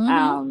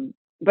 Mm-hmm.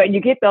 But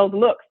you get those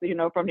looks,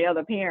 from the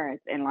other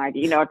parents, and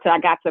till I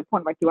got to the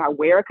point like, do I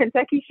wear a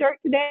Kentucky shirt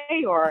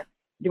today, or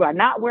do I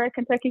not wear a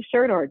Kentucky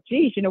shirt, or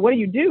geez, what do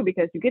you do?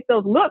 Because you get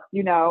those looks,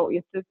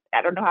 it's just,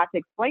 I don't know how to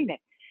explain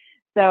it.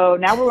 So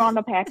now we're on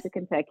the path to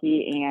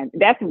Kentucky, and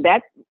that's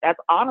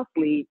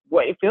honestly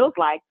what it feels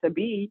like to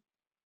be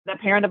the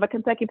parent of a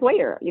Kentucky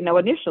player.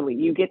 Initially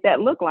you get that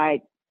look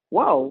like,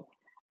 whoa,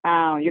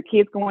 your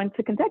kid's going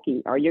to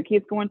Kentucky, or your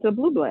kid's going to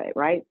Blue Blood,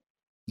 right?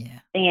 Yeah.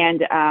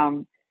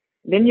 And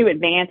then you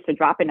advance to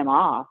dropping them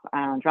off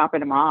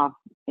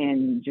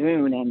in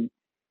June, and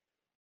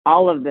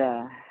all of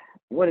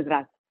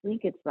I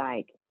think it's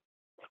like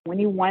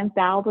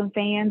 21,000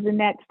 fans in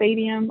that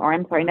stadium, or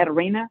I'm sorry, in that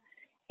arena.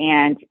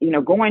 And,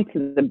 going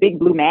to the Big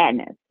Blue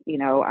Madness,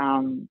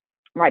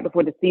 right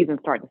before the season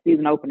starts, the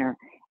season opener,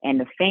 and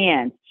the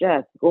fans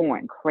just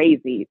going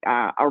crazy,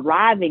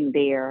 arriving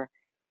there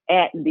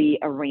at the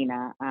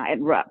arena, at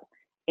Rupp,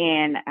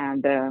 and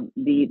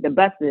the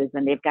buses,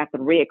 and they've got the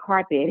red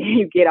carpet, and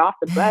you get off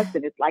the bus,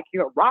 and it's like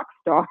you're a rock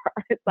star.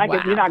 It's like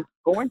if you're not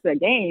going to a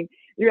game,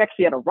 you're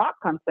actually at a rock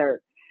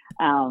concert.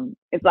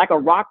 It's like a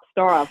rock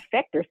star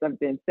effect or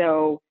something.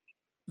 So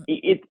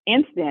it's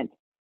instant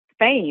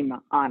fame,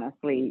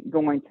 honestly,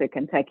 going to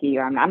Kentucky.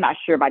 I'm not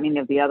sure about any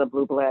of the other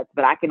Blue Bloods,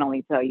 but I can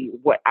only tell you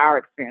what our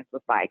experience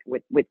was like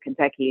with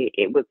Kentucky.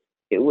 It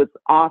was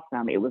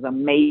awesome. It was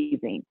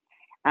amazing.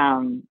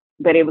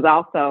 But it was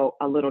also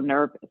a little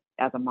nervous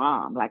as a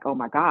mom, like, oh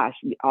my gosh,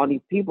 all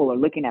these people are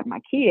looking at my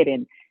kid,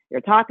 and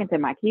they're talking to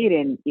my kid,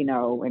 and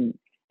and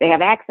they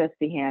have access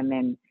to him,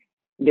 and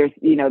there's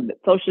the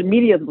social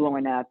media is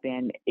blowing up,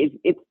 and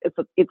it's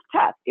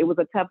tough. It was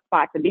a tough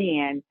spot to be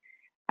in,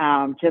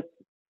 just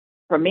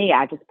for me,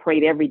 I just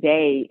prayed every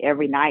day,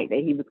 every night that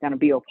he was going to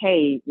be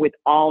okay with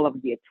all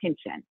of the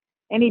attention.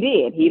 And he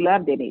did. He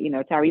loved it. You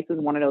know, Tyrese is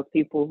one of those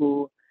people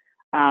who,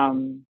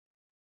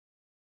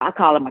 I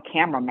call him a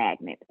camera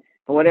magnet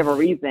for whatever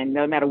reason.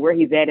 No matter where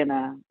he's at in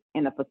a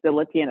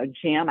facility, in a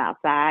gym,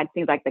 outside,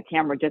 seems like the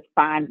camera just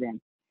finds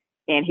him,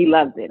 and he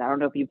loves it. I don't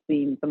know if you've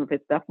seen some of his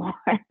stuff on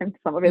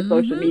some of his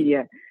social Mm-hmm.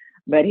 media,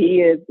 but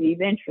he's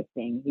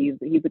interesting.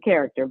 He's a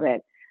character,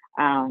 but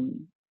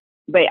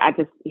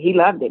he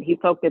loved it. He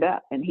soaked it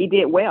up, and he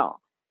did well.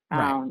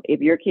 Right.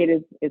 If your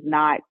kid is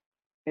not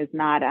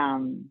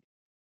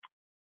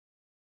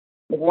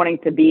wanting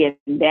to be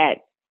in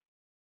that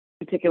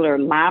particular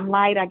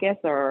limelight, I guess,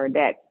 or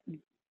that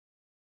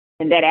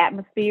in that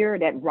atmosphere,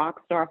 that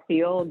rock star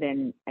feel,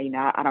 then I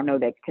don't know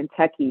that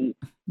Kentucky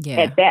Yeah.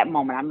 at that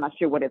moment. I'm not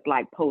sure what it's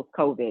like post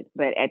COVID,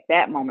 but at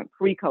that moment,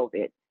 pre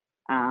COVID,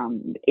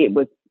 it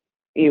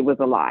was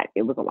a lot.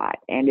 It was a lot,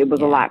 and it was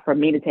a Yeah. lot for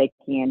me to take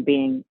in,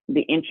 being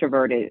the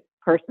introverted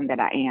person that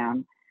I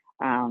am.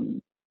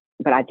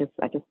 But I just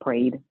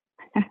prayed,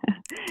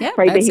 Yeah,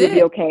 prayed that that's he would be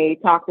it. okay.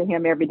 Talked to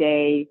him every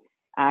day.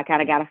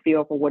 Kind of got a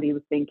feel for what he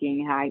was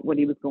thinking, what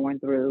he was going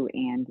through,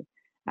 and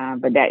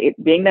but that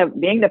being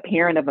the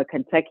parent of a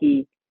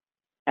Kentucky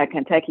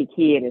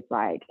kid is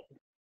like,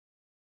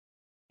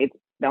 it's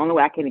the only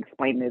way I can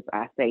explain this.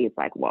 I say it's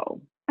like,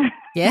 whoa.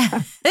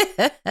 Yeah.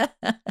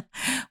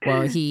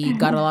 Well, he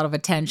got a lot of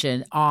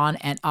attention on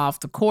and off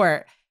the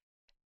court.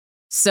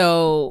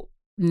 So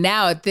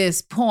now at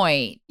this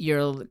point,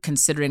 you're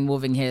considering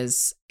moving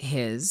his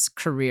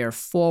career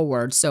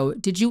forward. So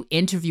did you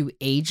interview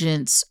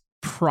agents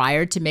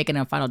prior to making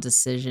a final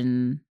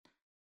decision?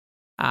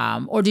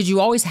 Or did you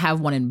always have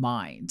one in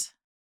mind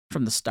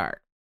from the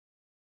start?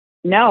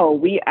 No,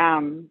 we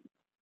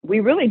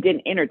really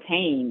didn't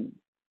entertain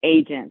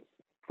agents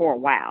for a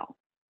while.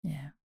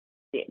 Yeah.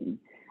 Didn't.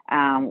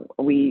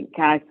 We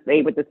kind of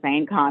stayed with the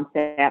same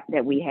concept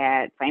that we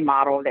had, same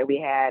model that we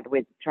had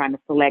with trying to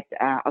select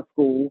a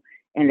school,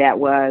 and that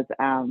was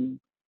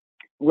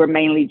we're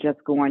mainly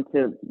just going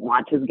to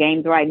watch his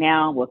games right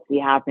now. We'll see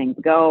how things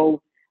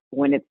go.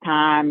 When it's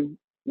time,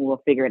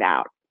 we'll figure it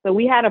out. So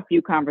we had a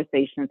few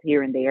conversations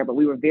here and there, but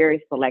we were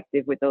very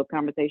selective with those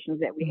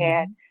conversations that we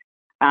had.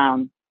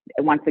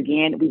 Once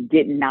again, we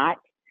did not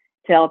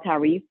tell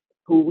Tyrese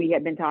who we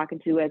had been talking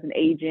to as an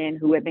agent,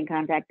 who had been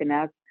contacting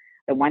us.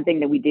 The one thing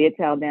that we did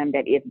tell them,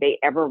 that if they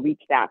ever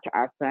reached out to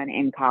our son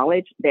in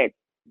college, they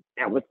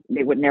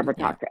would never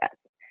talk to us.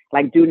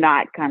 Like, do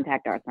not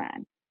contact our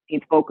son.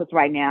 He's focused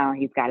right now.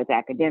 He's got his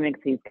academics.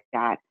 He's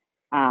got,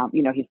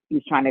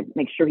 he's trying to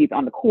make sure he's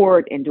on the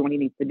court and doing what he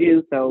needs to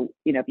do. So,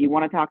 if you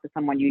want to talk to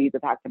someone, you need to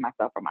talk to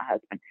myself or my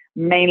husband,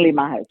 mainly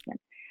my husband.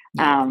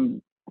 Yeah.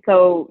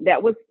 So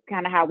that was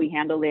kind of how we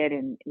handled it.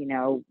 And,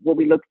 what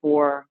we looked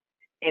for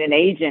in an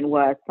agent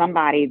was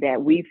somebody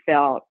that we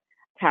felt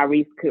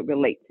Tyrese could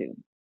relate to.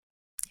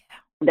 Yeah.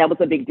 That was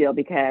a big deal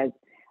because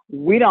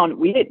we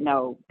didn't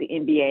know the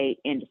NBA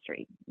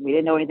industry. We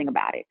didn't know anything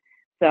about it.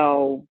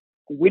 So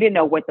we didn't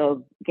know what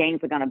those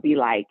games are going to be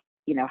like.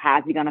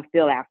 How's he going to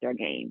feel after a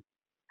game?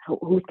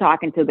 Who's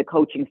talking to the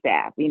coaching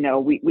staff? We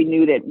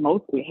knew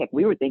that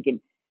we were thinking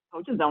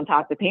coaches don't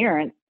talk to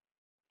parents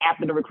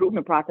after the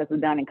recruitment process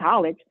is done in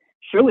college.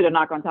 Surely they're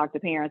not going to talk to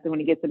parents when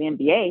it gets to the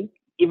NBA,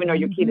 even though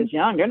your kid is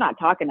young, they're not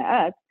talking to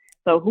us.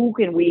 So who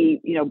can we,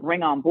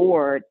 bring on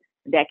board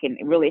that can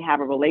really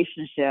have a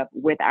relationship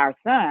with our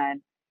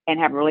son and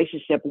have a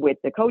relationship with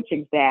the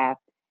coaching staff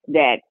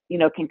that,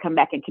 can come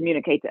back and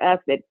communicate to us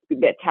that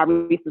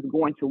Tyrese is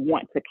going to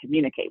want to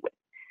communicate with.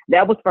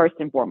 That was first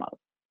and foremost.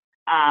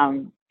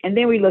 And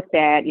then we looked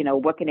at,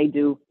 what can they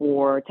do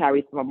for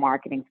Tyrese from a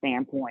marketing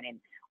standpoint, and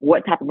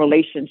what type of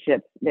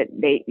relationships that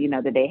they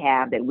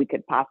have that we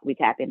could possibly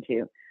tap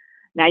into.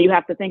 Now you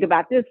have to think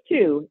about this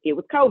too. It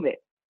was COVID.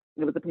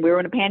 We were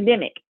in a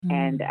pandemic.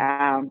 And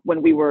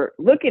when we were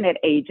looking at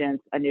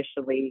agents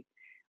initially,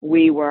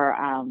 we were,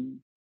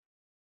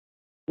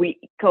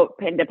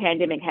 the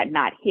pandemic had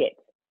not hit.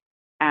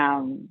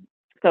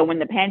 So when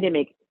the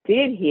pandemic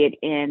did hit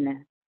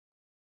in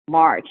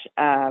March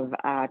of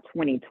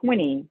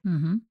 2020,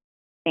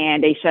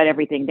 and they shut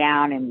everything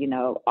down, and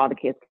all the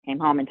kids came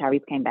home, and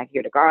Tyrese came back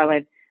here to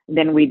Garland.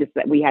 Then we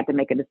had to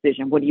make a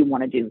decision. What do you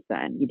want to do,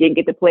 son? You didn't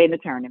get to play in the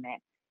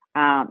tournament.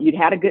 You'd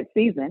had a good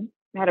season.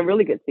 You had a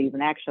really good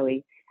season,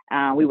 actually.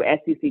 We were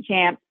SEC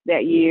champs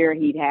that year.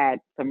 He'd had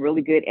some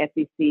really good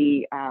SEC.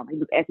 He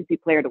was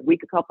SEC Player of the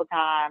Week a couple of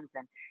times,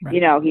 and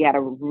he had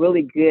a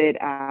really good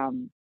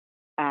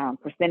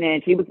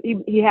percentage.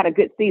 He had a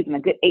good season, a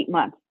good 8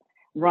 months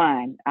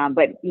run.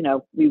 But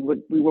we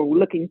were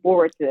looking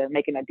forward to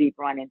making a deep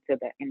run into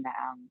the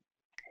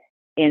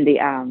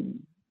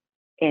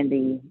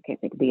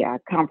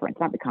conference,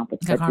 not the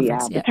conference, but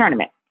the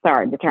tournament.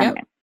 Sorry, the tournament.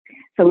 Yep.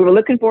 So we were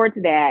looking forward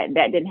to that.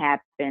 That didn't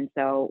happen.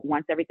 So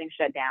once everything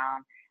shut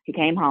down, he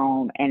came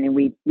home, and then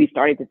we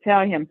started to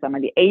tell him some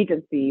of the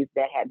agencies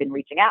that had been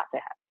reaching out to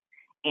us.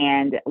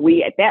 And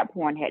we, at that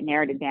point, had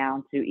narrowed it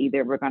down to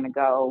either we're going to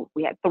go,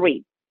 we had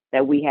three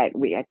that we had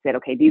said,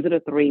 okay, these are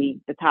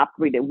the top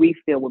three that we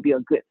feel would be a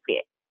good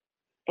fit.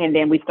 And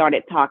then we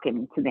started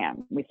talking to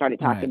them. We started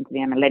talking to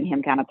them and letting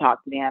him kind of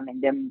talk to them,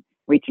 and them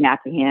reaching out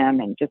to him,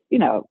 and just,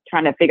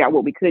 trying to figure out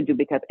what we could do,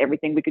 because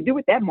everything we could do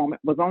at that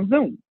moment was on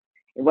Zoom.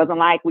 It wasn't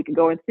like we could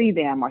go and see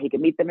them or he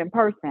could meet them in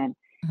person.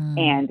 Mm.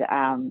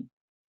 And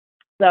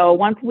so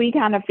once we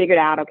kind of figured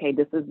out, okay,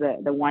 this is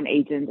the one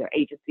agent or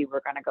agency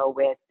we're going to go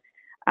with,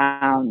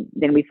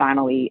 then we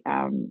finally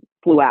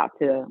flew out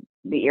to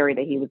the area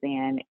that he was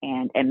in,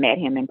 and met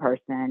him in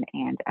person,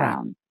 and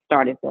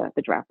started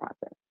the draft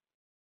process.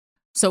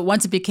 So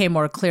once it became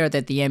more clear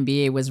that the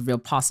NBA was a real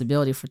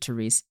possibility for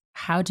Tyrese,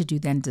 how did you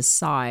then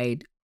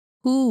decide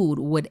who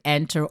would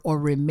enter or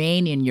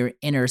remain in your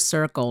inner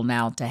circle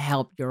now to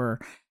help your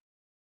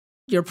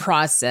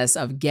process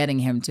of getting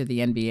him to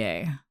the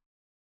NBA?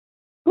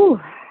 Whew.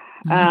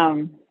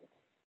 Mhm.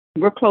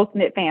 We're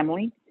close-knit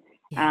family.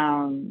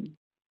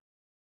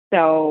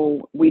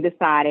 So we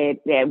decided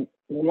that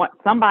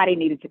somebody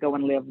needed to go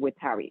and live with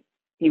Tyrese.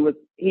 He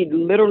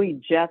literally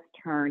just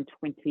turned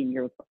 20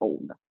 years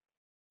old.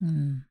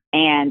 Mm.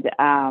 And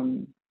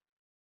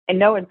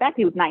no, in fact,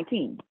 he was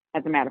 19.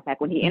 As a matter of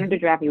fact, when he entered the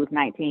draft, he was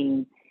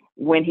 19.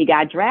 When he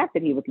got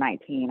drafted, he was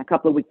 19. A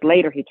couple of weeks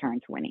later, he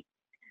turned 20.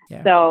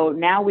 Yeah. So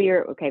now we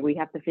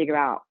have to figure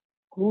out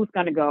who's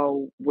going to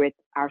go with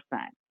our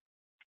son.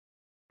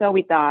 So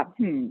we thought,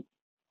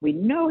 we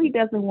know he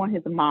doesn't want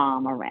his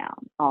mom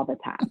around all the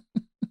time.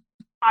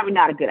 Probably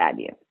not a good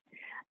idea.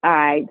 All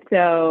right.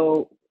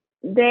 So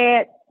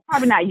Dad,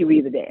 probably not you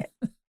either, Dad.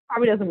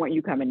 Probably doesn't want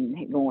you coming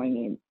and going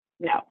in.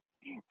 No.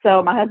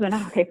 So my husband,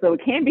 okay, so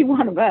it can't be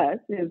one of us.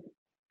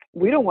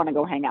 We don't want to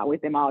go hang out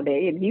with him all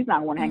day, and he's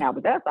not want to hang out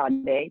with us all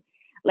day.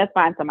 Let's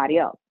find somebody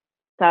else.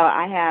 So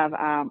I have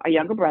a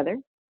younger brother.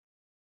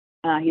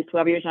 He's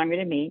 12 years younger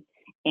than me,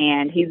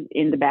 and he's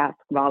into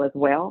basketball as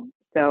well.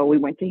 So we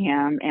went to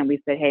him and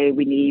we said, hey,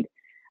 we need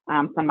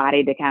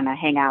somebody to kind of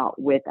hang out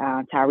with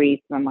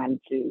Tyrese, someone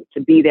to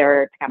be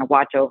there to kind of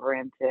watch over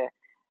him, to,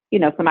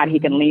 somebody he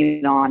can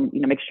lean on,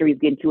 make sure he's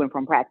getting to and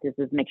from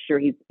practices, make sure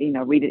he's,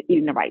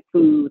 eating the right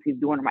foods, he's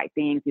doing the right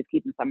things, he's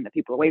keeping some of the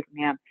people away from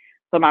him.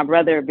 So my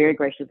brother very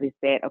graciously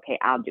said, okay,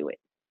 I'll do it.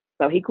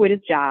 So he quit his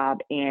job,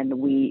 and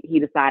he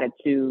decided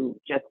to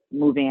just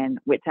move in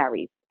with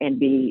Tyrese and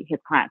be his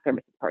client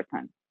services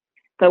person.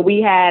 So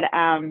we had,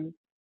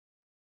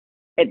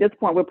 at this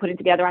point, we're putting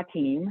together our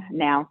team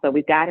now. So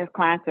we've got his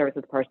client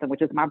services person,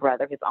 which is my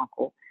brother, his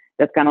uncle,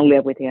 that's going to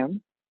live with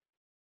him.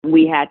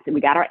 We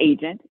got our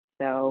agent.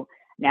 So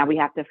now we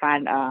have to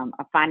find a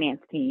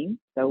finance team.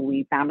 So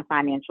we found a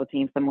financial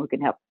team, someone who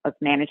can help us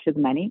manage his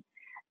money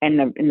in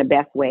the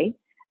best way.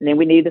 And then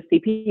we need a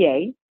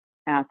CPA,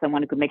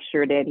 someone who could make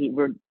sure that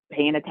we're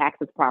paying the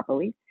taxes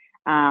properly.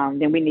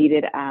 Then we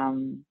needed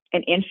an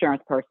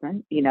insurance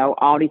person,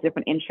 all these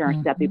different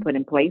insurance steps we put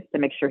in place to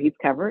make sure he's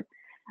covered.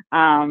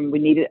 We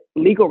needed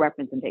legal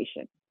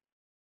representation.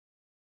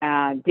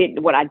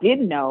 What I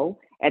didn't know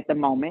at the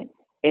moment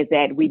is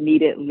that we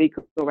needed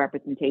legal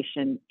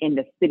representation in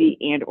the city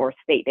and or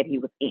state that he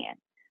was in.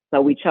 So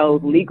we chose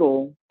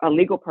a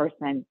legal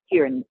person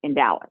here in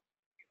Dallas.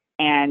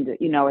 And,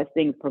 as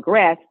things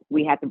progressed,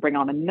 we had to bring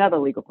on another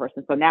legal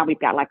person. So now we've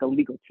got like a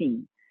legal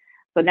team.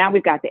 So now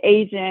we've got the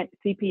agent,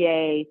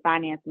 CPA,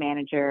 finance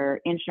manager,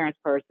 insurance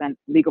person,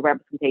 legal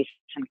representation,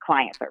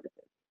 client services.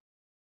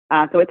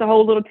 So it's a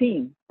whole little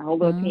team.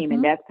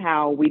 And that's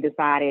how we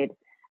decided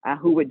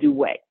who would do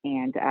what.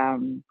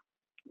 And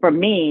for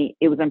me,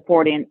 it was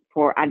important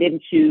I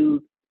didn't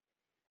choose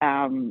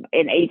an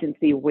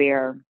agency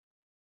where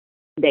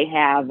they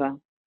have,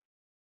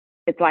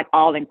 it's like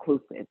all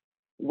inclusive,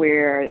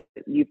 where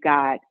you've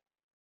got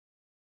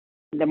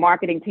the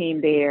marketing team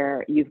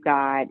there, you've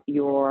got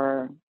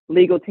your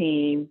legal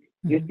team,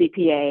 your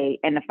CPA,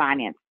 and the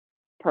finance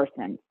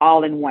person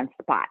all in one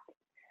spot.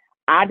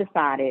 I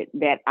decided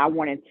that I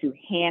wanted to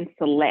hand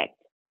select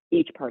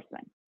each person.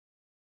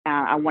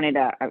 I wanted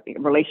a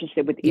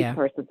relationship with each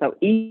person. So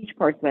each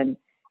person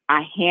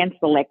I hand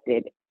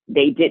selected,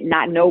 they did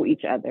not know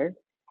each other.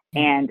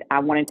 And I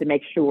wanted to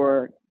make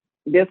sure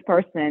this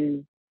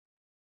person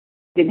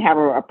didn't have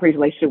a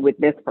pre-relationship with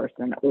this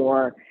person,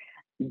 or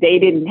they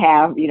didn't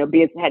have,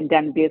 hadn't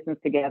done business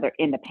together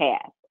in the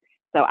past.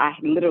 So I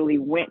literally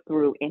went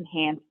through and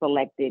hand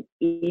selected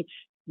each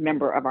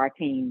member of our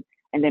team,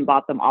 and then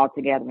brought them all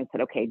together and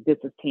said, okay, this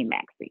is Team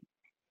Maxie.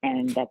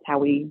 And that's how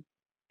we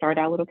started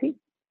our little team.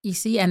 You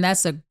see, and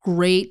that's a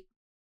great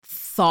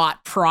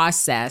thought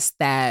process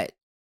that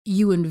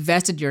you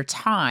invested your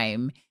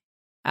time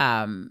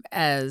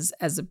as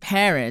a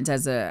parent,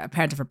 of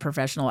a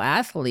professional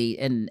athlete,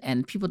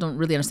 and people don't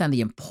really understand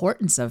the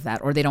importance of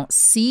that, or they don't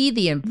see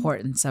the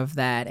importance of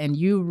that. And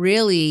you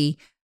really,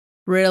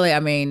 I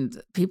mean,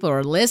 people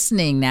are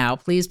listening now.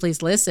 Please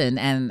listen.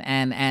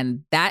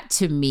 And that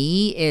to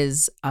me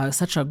is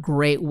such a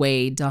great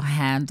way to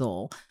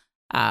handle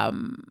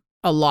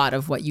a lot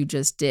of what you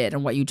just did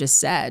and what you just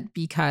said,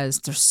 because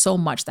there's so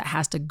much that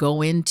has to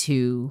go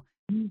into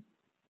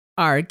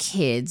our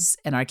kids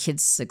and our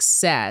kids'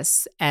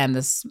 success. And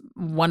this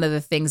one of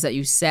the things that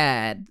you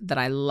said that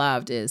I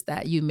loved is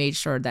that you made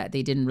sure that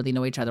they didn't really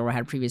know each other or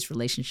had previous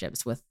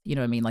relationships with, you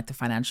know what I mean, like the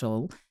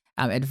financial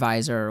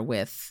advisor,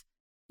 with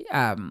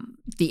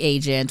the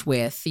agent,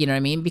 with, you know what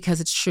I mean,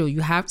 because it's true.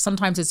 You have,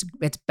 sometimes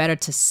it's better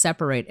to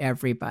separate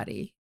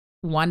everybody.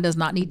 One does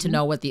not need to Mm-hmm.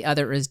 know what the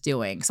other is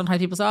doing. Sometimes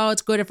people say, oh,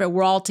 it's good if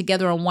we're all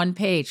together on one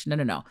page. No,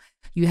 no, no.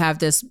 You have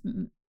this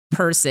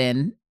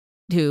person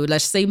who,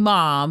 let's say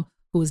mom,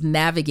 who's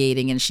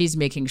navigating, and she's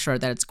making sure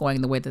that it's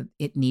going the way that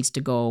it needs to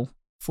go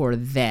for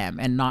them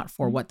and not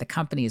for what the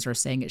companies are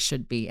saying it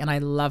should be. And I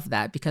love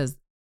that, because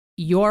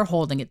you're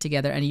holding it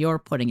together and you're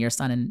putting your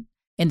son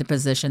in the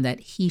position that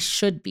he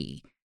should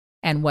be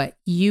and what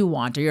you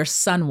want or your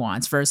son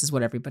wants versus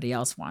what everybody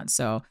else wants.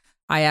 So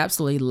I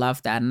absolutely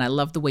love that. And I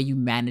love the way you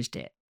managed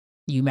it.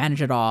 You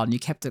managed it all and you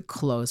kept it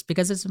close,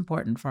 because it's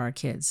important for our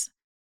kids.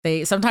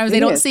 Sometimes they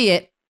It don't is. see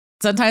it.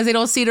 Sometimes they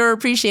don't see it or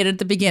appreciate it at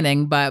the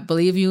beginning, but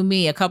believe you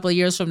me, a couple of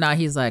years from now,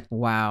 he's like,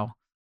 wow.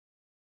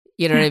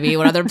 You know what I mean?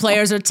 When other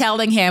players are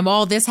telling him,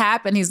 oh, this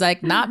happened, he's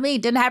like, not me,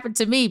 didn't happen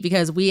to me,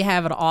 because we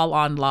have it all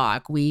on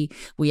lock. We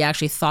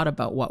actually thought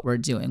about what we're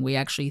doing. We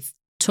actually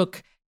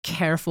took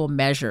careful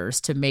measures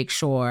to make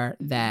sure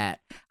that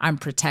I'm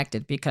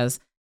protected, because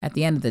at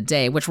the end of the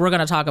day, which we're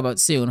going to talk about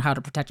soon, how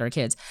to protect our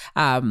kids,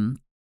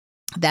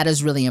 that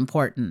is really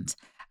important.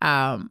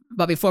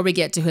 But before we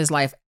get to his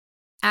life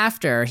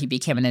after he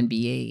became an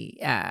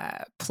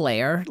NBA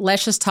player,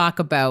 let's just talk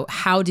about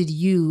how did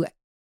you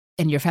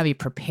and your family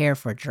prepare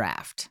for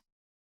draft?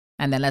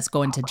 And then let's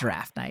go into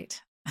draft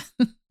night.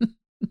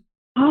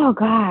 Oh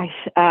gosh,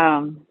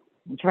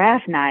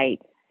 draft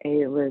night.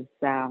 It was.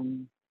 I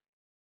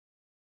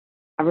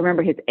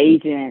remember his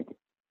agent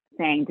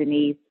saying,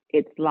 "Denise,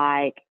 it's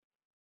like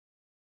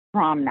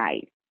prom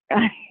night."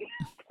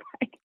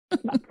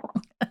 It's not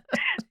prom.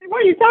 What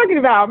are you talking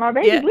about? My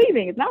baby's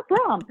leaving. It's not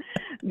prom.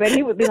 But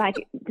he would be like,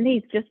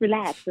 Denise, just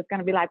relax. It's going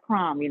to be like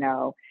prom, you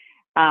know.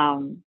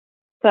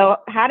 So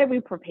how did we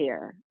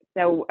prepare?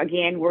 So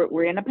again,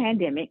 we're in a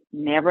pandemic,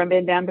 never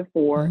been done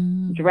before.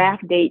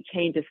 Draft date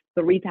changes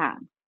 3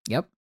 times.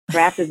 Yep.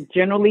 Draft is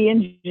generally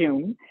in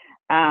June.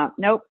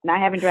 Nope, not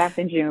having draft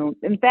in June.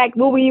 In fact,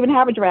 will we even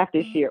have a draft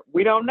this year?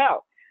 We don't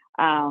know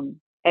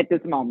at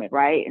this moment,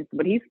 right?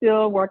 But he's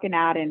still working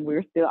out, and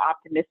we're still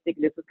optimistic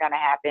this is going to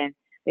happen.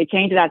 They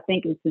changed it, I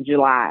think, into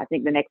July. I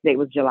think the next date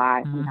was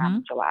July, sometime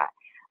in July.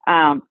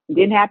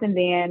 Didn't happen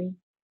then.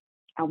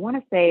 I want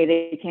to say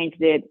they changed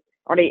it,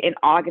 or in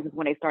August is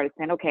when they started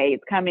saying, okay,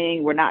 it's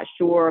coming. We're not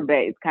sure, but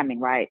it's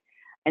coming, right?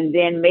 And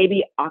then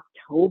maybe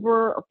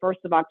October or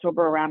 1st of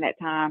October, around that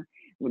time,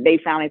 they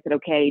finally said,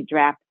 okay,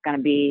 draft is going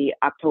to be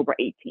October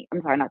 18th.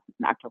 I'm sorry, not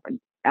October,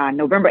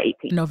 November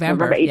 18th.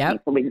 November 18th.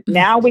 Yep. So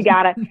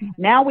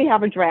now we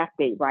have a draft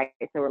date, right?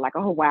 So we're like,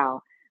 oh,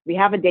 wow, we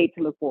have a date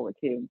to look forward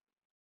to.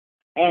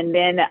 And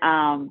then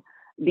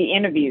the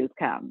interviews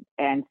come.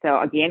 And so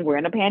again, we're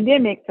in a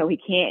pandemic, so he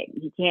can't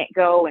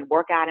go and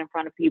work out in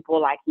front of people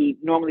like he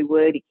normally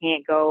would. He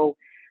can't go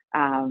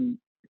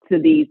to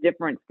these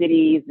different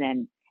cities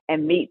and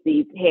meet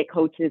these head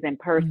coaches in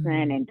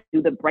person and do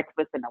the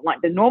breakfast and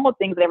the normal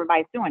things that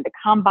everybody's doing. The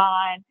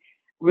combine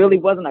really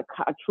wasn't a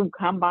true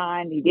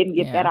combine. He didn't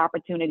get that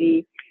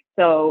opportunity.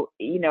 So,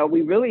 you know,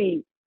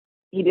 he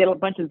did a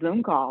bunch of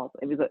Zoom calls.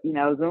 It was,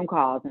 Zoom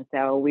calls. And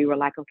so we were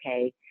like,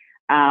 okay,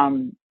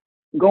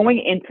 going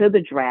into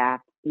the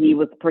draft, he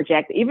was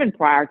projected, even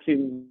prior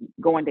to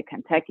going to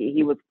Kentucky,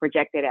 he was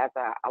projected as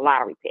a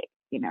lottery pick,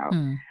 you know.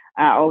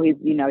 He's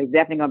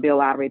definitely going to be a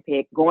lottery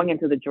pick. Going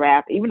into the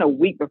draft, even a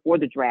week before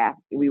the draft,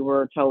 we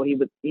were told he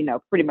would,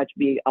 pretty much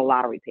be a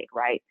lottery pick,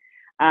 right?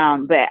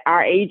 But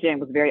our agent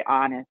was very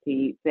honest.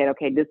 He said,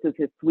 okay, this is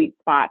his sweet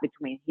spot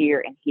between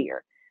here and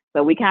here.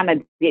 So we kind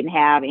of didn't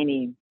have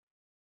any,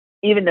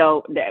 even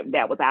though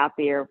that was out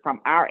there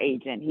from our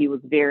agent, he was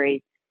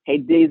very, hey,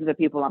 these are the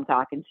people I'm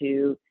talking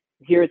to.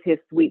 Here's his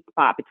sweet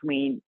spot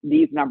between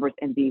these numbers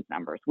and these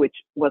numbers, which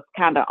was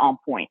kind of on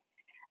point.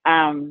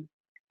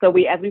 So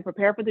as we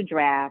prepare for the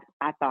draft,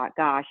 I thought,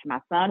 gosh,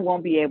 my son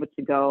won't be able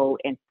to go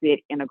and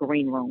sit in a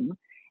green room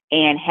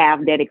and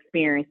have that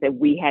experience that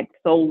we had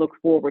so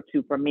looked forward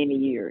to for many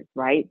years,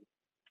 right?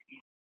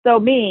 So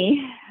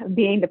me,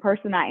 being the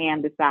person I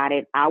am,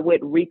 decided I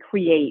would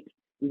recreate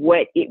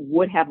what it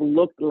would have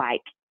looked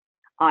like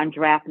on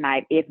draft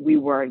night if we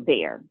were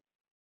there.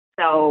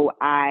 So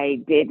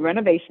I did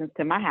renovations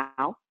to my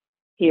house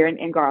here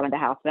in Garland, the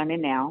house that I'm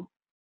in now.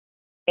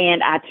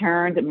 And I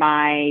turned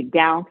my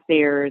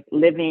downstairs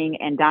living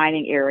and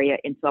dining area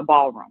into a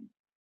ballroom.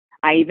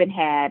 I even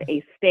had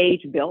a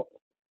stage built,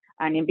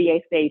 an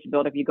NBA stage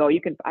built. If you go,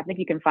 I think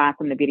you can find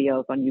some of the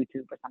videos on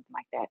YouTube or something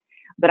like that.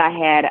 But I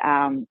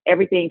had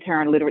everything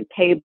turned, literally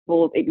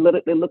tables. It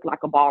looked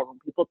like a ballroom.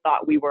 People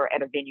thought we were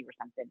at a venue or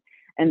something.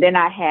 And then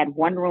I had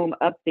one room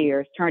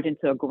upstairs turned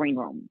into a green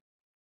room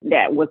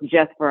that was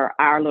just for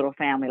our little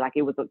family. Like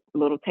it was a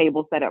little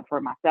table set up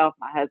for myself,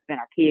 my husband,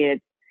 our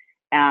kids,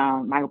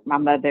 my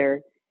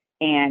mother.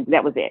 and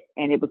that was it.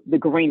 And it was the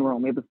green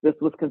room. This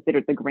was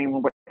considered the green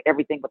room where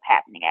everything was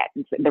happening at,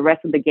 and so the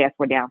rest of the guests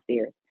were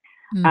downstairs.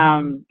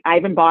 Mm-hmm. I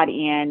even bought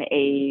in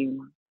a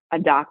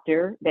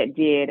doctor that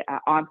did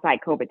on-site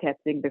COVID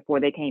testing before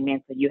they came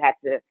in. So you had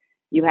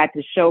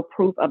to show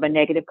proof of a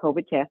negative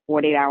COVID test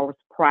 48 hours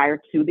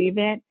prior to the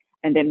event,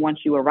 and then once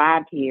you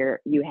arrived here,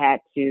 you had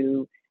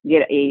to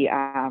get a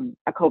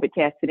COVID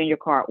test, sit in your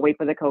car, wait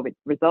for the COVID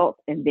results,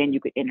 and then you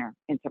could enter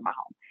into my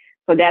home.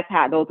 So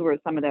those were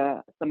some of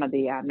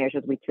the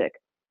measures we took.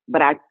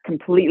 But I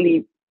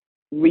completely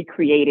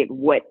recreated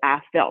what I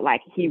felt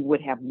like he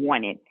would have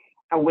wanted,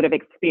 I would have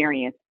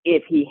experienced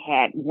if he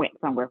had went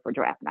somewhere for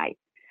draft night.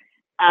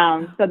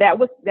 So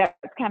that's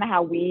kind of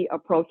how we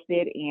approached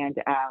it, and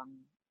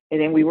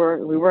then we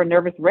were a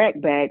nervous wreck.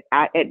 But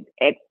at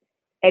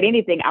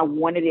anything, I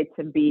wanted it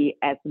to be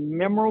as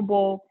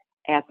memorable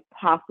as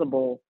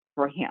possible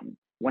for him.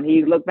 When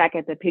he looked back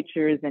at the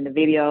pictures and the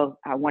videos,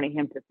 I wanted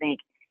him to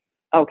think,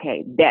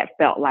 okay, that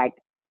felt like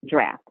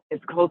draft, as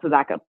close as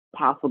I could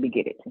possibly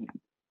get it to him.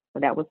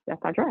 So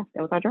that's our draft.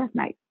 That was our draft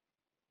night.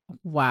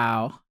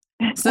 Wow.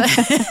 So,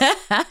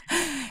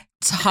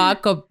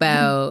 talk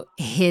about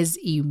his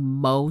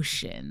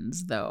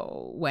emotions,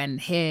 though, when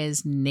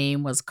his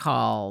name was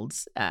called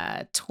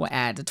at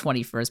the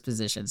 21st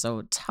position.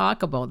 So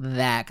talk about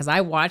that, because I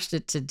watched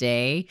it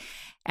today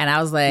and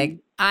I was like,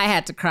 I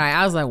had to cry.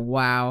 I was like,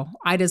 wow.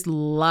 I just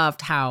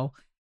loved how,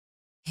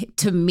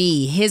 to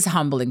me, his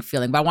humbling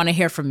feeling. But I want to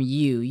hear from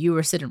you. You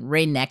were sitting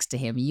right next to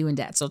him, you and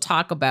Dad. So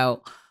talk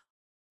about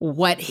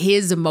what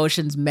his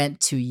emotions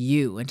meant to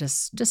you and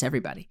just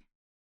everybody.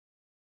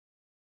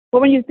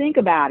 Well, when you think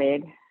about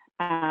it,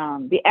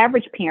 the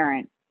average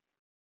parent,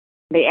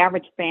 the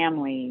average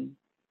family,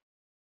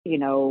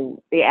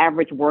 the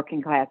average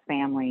working class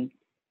family,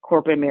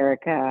 corporate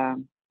America,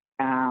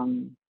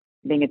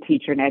 being a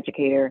teacher and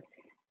educator,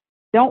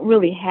 don't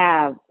really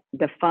have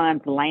the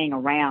funds laying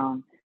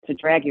around to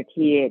drag your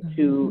kid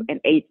to an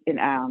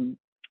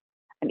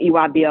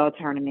EYBL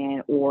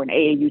tournament or an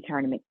AAU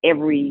tournament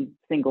every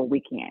single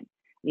weekend.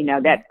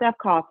 That stuff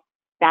costs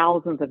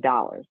thousands of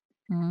dollars.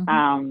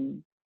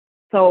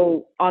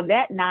 So on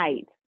that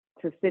night,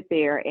 to sit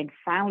there and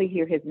finally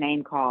hear his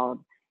name called,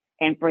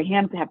 and for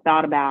him to have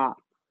thought about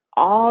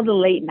all the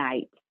late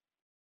nights,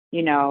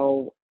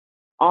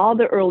 all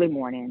the early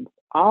mornings,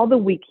 all the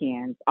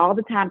weekends, all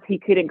the times he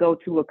couldn't go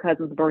to a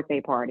cousin's birthday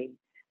party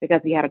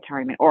because he had a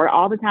tournament, or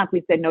all the times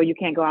we said, no, you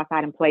can't go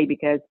outside and play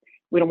because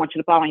we don't want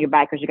you to fall on your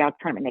back because you got a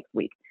tournament next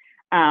week.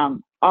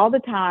 All the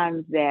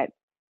times that,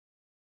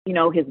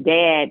 his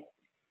dad,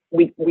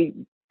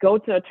 we go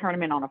to a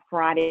tournament on a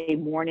Friday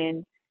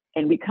morning,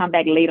 and we come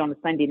back late on a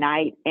Sunday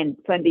night, and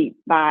Sunday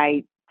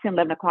by 10,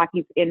 11 o'clock,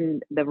 he's in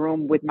the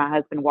room with my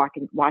husband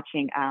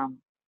watching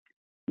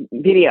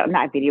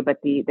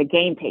the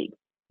game tape,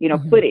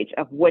 footage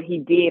of what he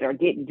did or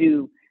didn't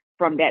do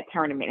from that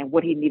tournament and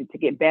what he needed to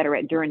get better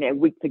at during that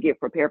week to get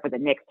prepared for the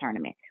next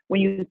tournament.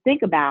 When you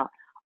think about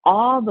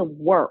all the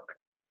work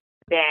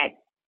that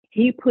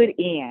he put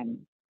in,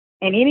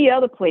 and any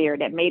other player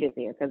that made it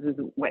there, because there's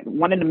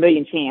one in a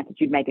million chance that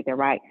you'd make it there,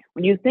 right?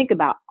 When you think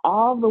about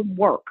all the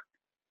work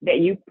that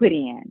you put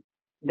in,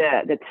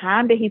 the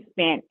time that he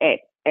spent at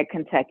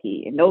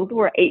Kentucky, and those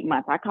were 8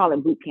 months. I call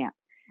it boot camp.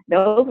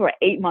 Those were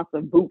 8 months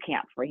of boot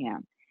camp for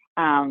him.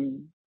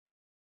 And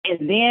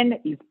then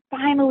you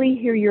finally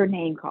hear your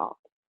name called.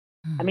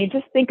 I mean,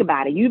 just think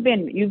about it. You've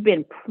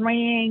been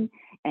praying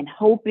and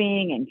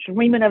hoping and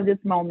dreaming of this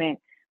moment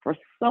for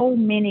so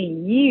many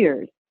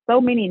years, so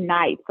many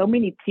nights, so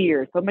many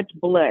tears, so much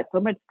blood, so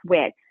much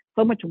sweat,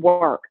 so much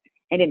work.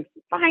 And then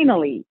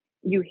finally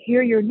you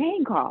hear your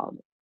name called.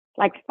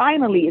 Like,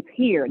 finally it's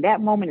here.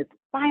 That moment is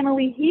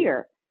finally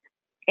here.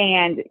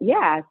 And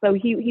yeah, so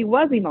he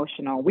was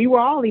emotional. We were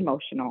all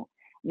emotional.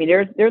 I mean,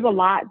 there's a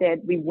lot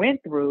that we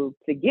went through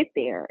to get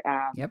there.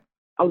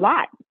 A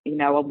lot,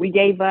 we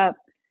gave up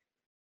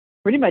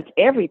pretty much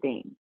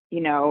everything.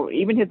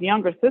 Even his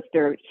younger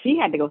sister, she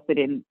had to go sit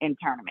in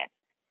tournaments.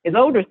 His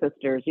older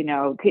sisters,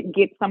 couldn't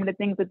get some of the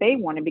things that they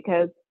wanted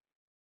because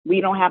we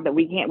don't have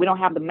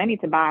the money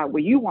to buy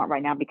what you want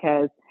right now,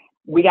 because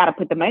we got to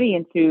put the money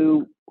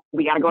into,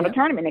 we got to go to a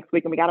tournament next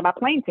week, and we got to buy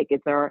plane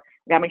tickets, or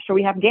we got to make sure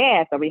we have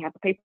gas, or we have to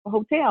pay for a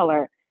hotel,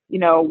 or,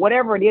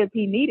 whatever it is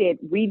he needed.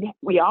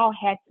 We all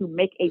had to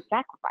make a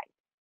sacrifice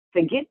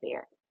to get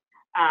there.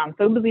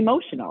 So it was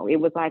emotional. It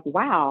was like,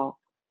 wow,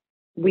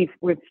 we've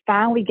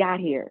finally got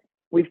here.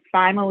 We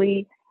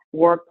finally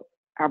worked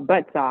our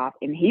butts off,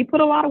 and he put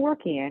a lot of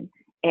work in,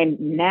 and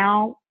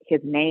now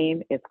his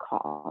name is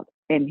called,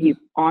 and he's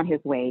on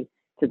his way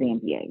to the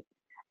NBA.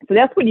 So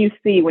that's what you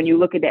see when you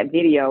look at that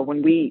video,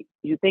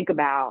 you think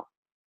about,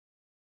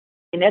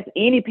 and that's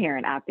any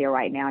parent out there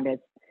right now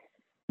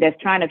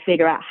that's trying to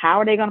figure out how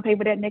are they going to pay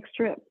for that next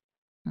trip?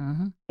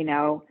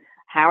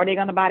 How are they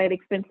going to buy that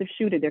expensive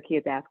shoe that their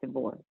kid's asking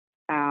for?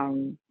 How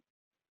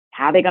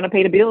are they going to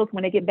pay the bills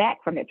when they get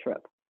back from that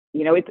trip?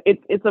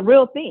 It's a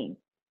real thing.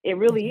 It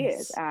really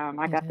is.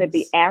 Like I said,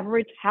 the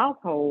average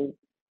household,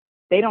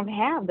 they don't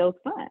have those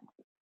funds.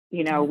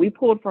 Yeah. We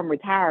pulled from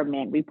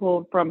retirement, we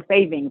pulled from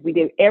savings, we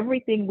did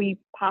everything we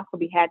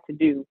possibly had to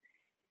do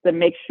to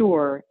make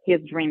sure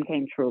his dream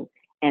came true.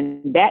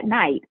 And that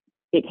night,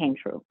 it came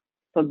true.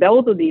 So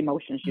those are the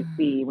emotions you Mm.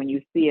 see when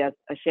you see us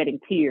shedding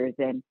tears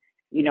and,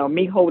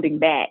 me holding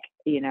back,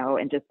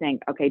 and just saying,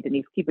 okay,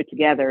 Denise, keep it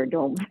together.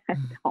 Don't, Mm.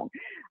 don't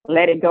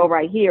let it go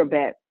right here.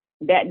 But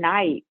that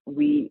night,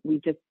 we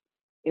just,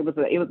 it was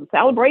a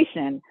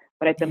celebration.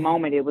 But at the Yeah.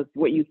 moment, it was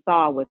what you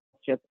saw was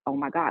just, oh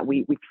my God,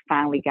 we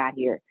finally got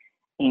here.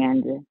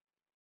 And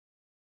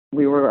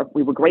we were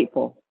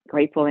grateful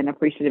and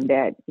appreciative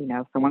that,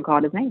 someone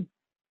called his name.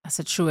 That's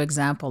a true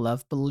example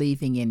of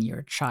believing in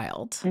your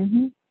child.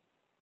 Hmm.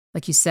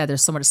 Like you said,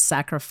 there's so much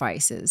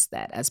sacrifices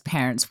that as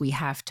parents we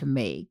have to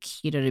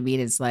make. You know what I mean?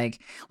 It's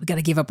like we got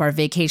to give up our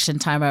vacation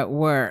time at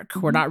work.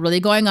 We're Hmm. not really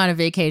going on a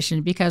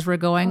vacation because we're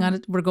going Oh,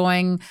 we're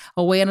going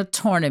away on a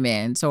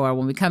tournament. Or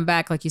when we come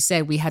back, like you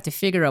said, we have to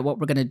figure out what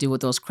we're going to do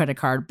with those credit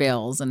card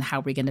bills and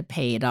how we're going to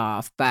pay it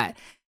off. But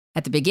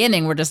at the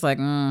beginning, we're just like,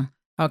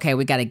 okay,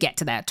 we got to get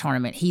to that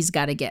tournament. He's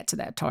got to get to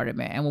that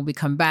tournament. And when we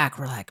come back,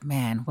 we're like,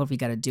 man, what do we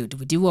got to do? Do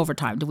we do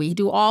overtime? Do we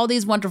do all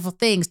these wonderful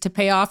things to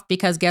pay off?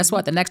 Because guess mhm.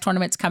 what? The next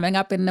tournament's coming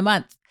up in a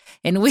month.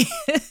 And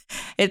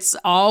it's You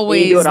do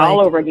always it all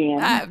like, over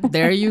again.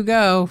 there you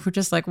go. We're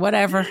just like,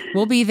 whatever.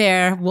 We'll be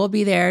there. We'll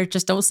be there.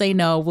 Just don't say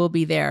no. We'll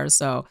be there.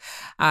 So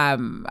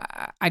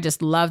I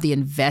just love the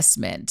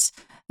investment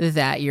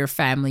that your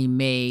family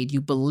made.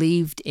 You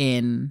believed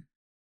in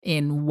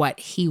what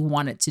he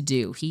wanted to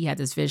do. He had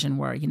this vision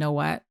where, you know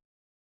what?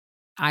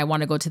 I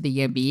want to go to the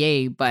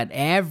NBA, but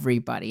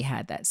everybody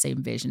had that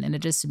same vision. And it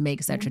just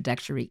makes that Mhm.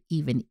 trajectory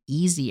even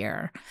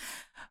easier.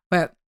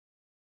 But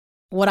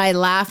what I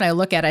laugh and I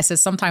look at, I said,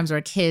 sometimes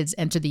our kids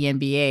enter the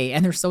NBA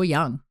and they're so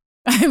young.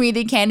 I mean,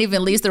 they can't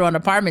even lease their own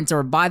apartments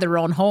or buy their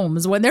own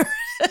homes when they're.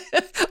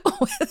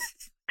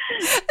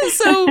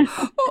 So,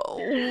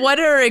 what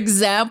are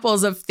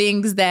examples of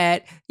things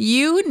that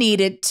you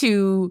needed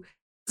to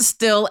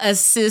still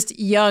assist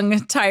young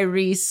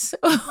Tyrese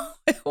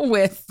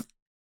with?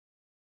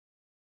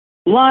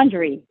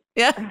 Laundry.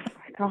 Yeah. Oh my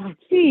God,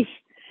 sheesh.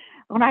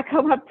 When I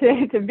come up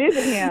to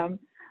visit him,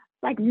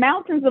 like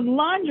mountains of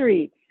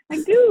laundry.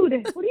 Like,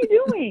 dude, what are you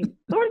doing?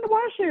 Throw it in the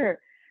washer.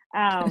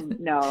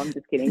 No, I'm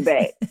just kidding.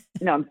 But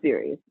no, I'm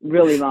serious.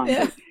 Really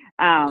Yeah.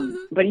 laundry.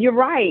 But you're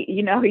right.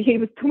 He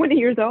was 20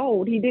 years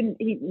old. He didn't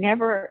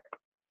have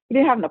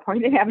an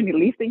apartment. He didn't have any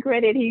leasing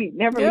credit. He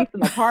never Yep. leased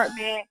an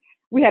apartment.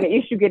 We had an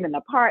issue getting an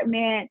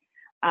apartment.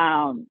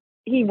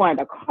 He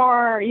wanted a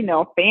car,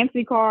 a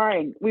fancy car.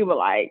 And we were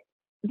like,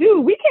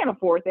 dude, we can't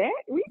afford that.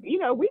 We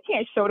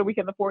can't show that we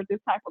can afford this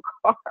type of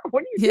car.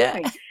 What are you Yeah.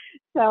 doing?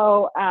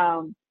 So,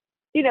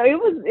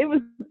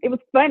 it was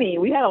funny.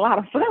 We had a lot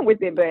of fun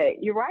with it,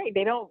 but you're right.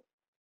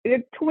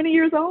 They're 20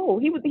 years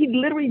old. He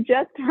literally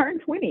just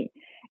turned 20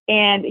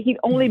 and he'd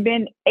only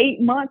been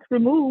 8 months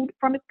removed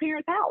from his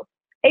parents' house,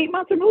 8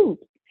 months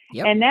removed.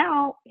 Yep. And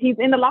now he's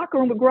in the locker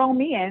room with grown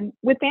men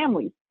with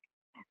families.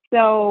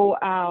 So,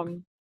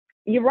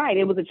 you're right.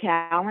 It was a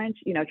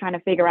challenge, trying to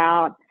figure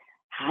out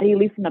how do you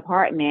lease an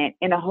apartment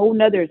in a whole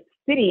nother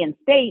city and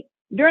state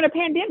during a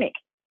pandemic.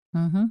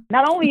 Mm-hmm.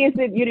 Not only is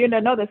it you're in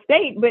another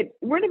state, but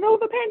we're in the middle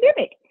of a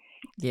pandemic.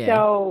 Yeah.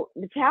 So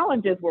the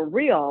challenges were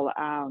real.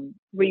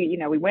 We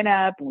went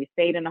up and we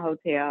stayed in a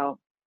hotel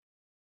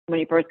when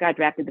he first got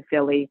drafted to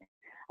Philly.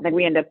 I think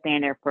we ended up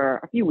staying there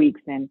for a few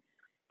weeks and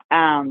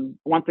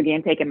once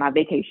again taking my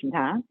vacation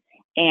time.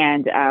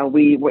 And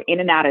we were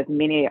in and out as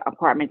many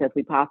apartments as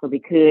we possibly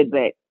could,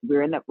 but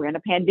we're in a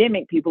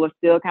pandemic. People are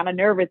still kind of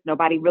nervous.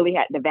 Nobody really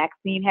the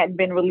vaccine hadn't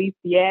been released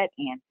yet,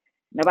 and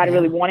nobody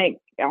really wanted.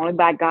 Only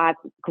by God's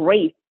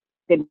grace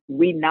did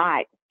we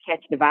not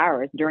catch the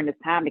virus during this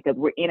time because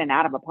we're in and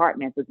out of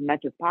apartments as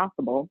much as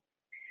possible.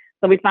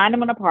 So we find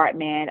him an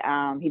apartment.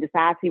 He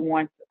decides he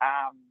wants.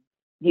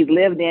 He's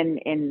lived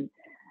in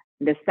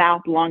the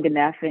South long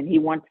enough, and he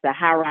wants a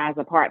high-rise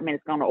apartment.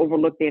 It's going to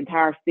overlook the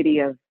entire city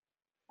of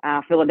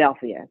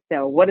Philadelphia.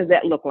 So what does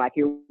that look like?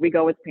 Here we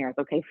go with parents.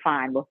 Okay,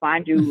 fine. We'll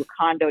find you a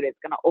condo that's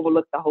going to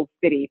overlook the whole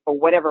city for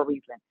whatever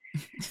reason.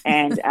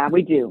 And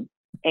we do.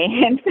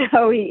 And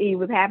so he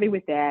was happy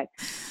with that.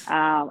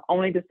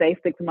 Only to say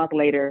 6 months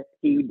later,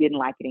 he didn't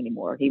like it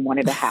anymore. He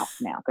wanted a house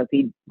now because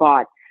he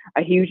bought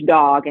a huge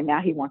dog and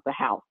now he wants a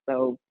house.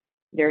 So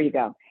there you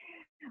go.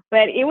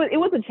 But it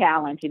was a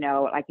challenge,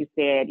 like you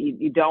said,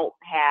 he doesn't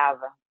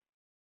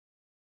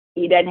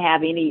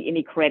have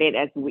any credit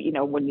as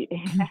when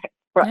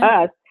for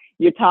us,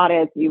 you're taught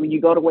as when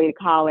you go away to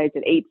college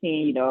at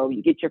 18,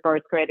 you get your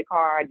first credit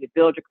card, you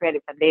build your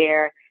credit from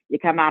there, you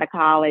come out of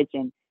college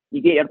and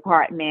you get an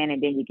apartment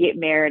and then you get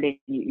married and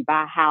you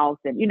buy a house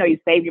and, you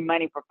save your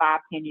money for 5-10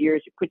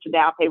 years, you put your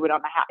down payment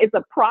on the house. It's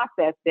a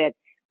process that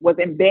was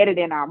embedded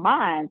in our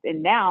minds.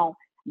 And now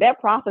that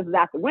process is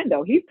out the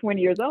window. He's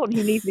 20 years old.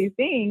 He needs these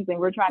things. And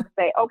we're trying to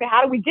say, okay,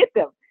 how do we get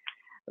them?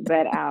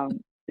 But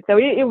so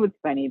it was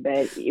funny,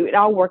 but it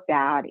all worked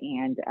out.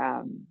 And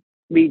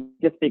we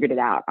just figured it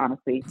out,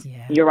 honestly.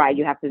 Yeah. You're right.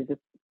 You have to just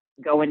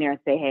go in there and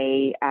say,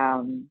 hey,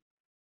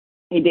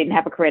 He didn't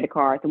have a credit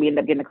card, so we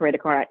ended up getting a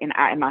credit card in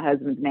my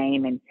husband's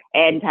name and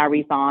adding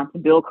Tyrese on to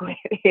build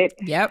credit.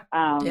 Yep.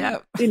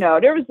 Yep.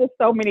 There was just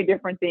so many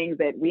different things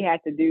that we had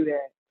to do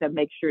to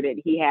make sure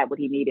that he had what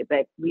he needed,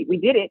 but we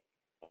did it.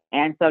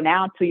 And so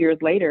now 2 years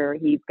later,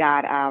 he's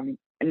got an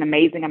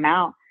amazing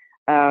amount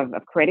of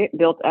credit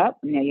built up.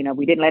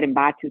 We didn't let him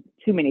buy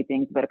too many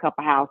things, but a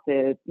couple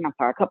houses,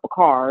 a couple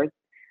cars,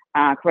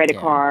 credit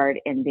card,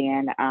 and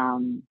then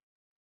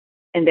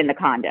the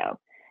condo.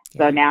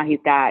 So now he's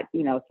got,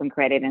 some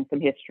credit and some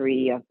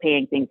history of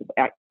paying things,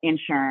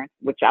 insurance,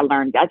 which I just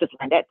learned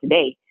that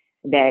today,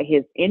 that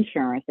his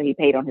insurance that he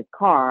paid on his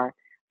car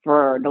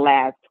for the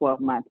last 12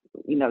 months,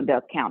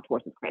 does count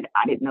towards his credit.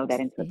 I didn't know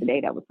that until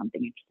today. That was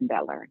something interesting that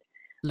I learned.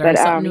 Learn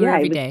something new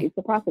every day. It's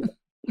a process.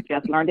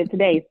 Just learned it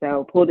today.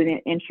 So pulled an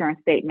insurance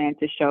statement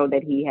to show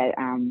that he had,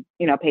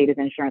 paid his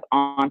insurance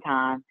on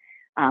time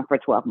for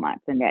 12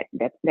 months. And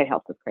that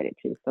helps with credit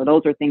too. So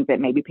those are things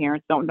that maybe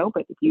parents don't know,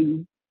 but if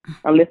you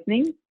are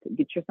listening,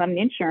 get your son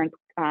insurance,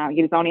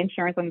 get his own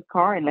insurance on his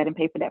car and let him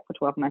pay for that for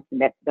 12 months.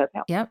 And that does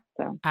help. Yep.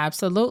 So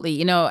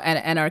absolutely. And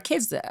our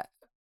kids,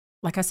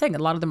 like I said, a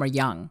lot of them are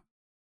young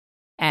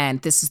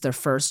and this is their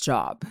first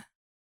job.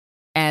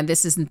 And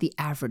this isn't the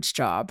average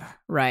job,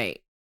 right?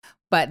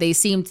 But they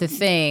seem to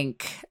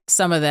think,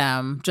 some of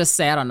them just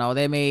say, I don't know,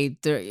 they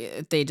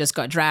just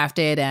got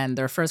drafted and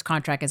their first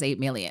contract is $8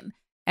 million.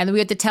 And we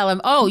have to tell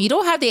them, oh, you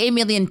don't have the $8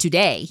 million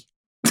today.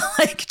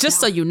 Like, just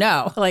so you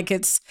know, like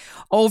it's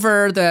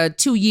over the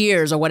 2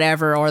 years or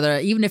whatever, or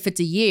even if it's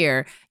a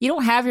year, you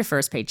don't have your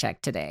first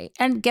paycheck today.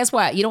 And guess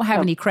what? You don't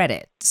have any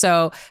credit.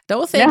 So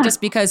don't think just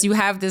because you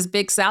have this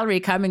big salary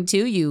coming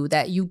to you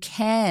that you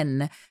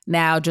can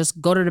now just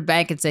go to the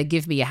bank and say,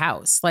 give me a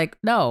house. Like,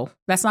 no,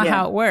 that's not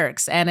how it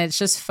works. And it's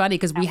just funny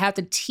because we have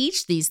to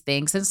teach these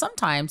things. And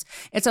sometimes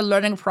it's a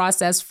learning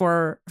process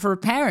for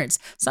parents.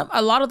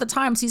 A lot of the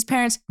times these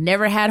parents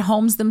never had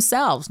homes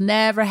themselves,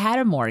 never had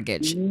a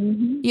mortgage.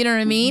 Mm-hmm. You know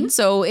what I mean?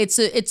 So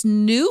it's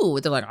new.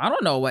 They're like, I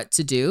don't know what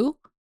to do.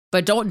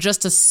 But don't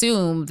just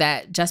assume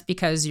that just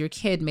because your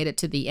kid made it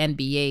to the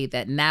NBA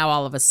that now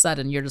all of a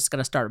sudden you're just going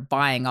to start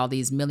buying all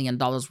these $1 million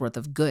worth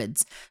of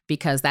goods,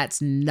 because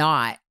that's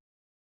not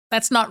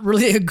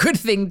really a good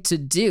thing to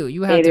do.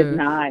 You have it to. Is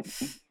not.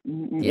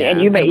 Yeah, and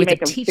you make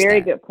a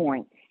very good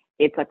point.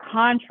 It's a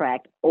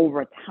contract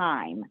over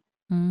time.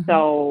 Mm-hmm.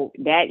 So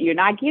that you're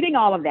not getting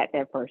all of that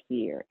first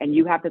year. And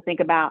you have to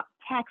think about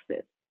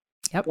taxes.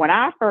 Yep. When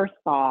I first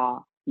saw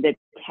the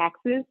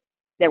taxes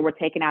that were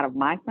taken out of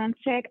my son's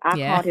check, I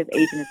called his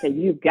agent and said,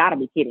 you've got to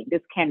be kidding.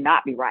 This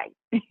cannot be right.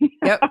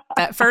 Yep.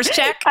 That first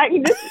check. I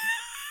was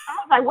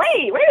like,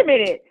 wait a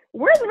minute.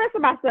 Where's the rest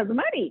of my son's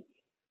money?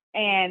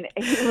 And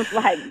he was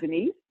like,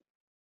 Denise,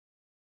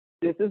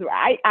 this is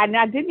right. And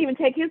I didn't even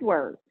take his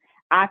word.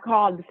 I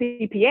called the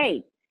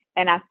CPA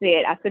and I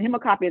sent him a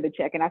copy of the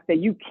check and I said,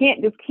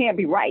 this can't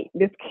be right.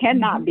 This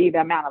cannot be the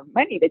amount of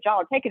money that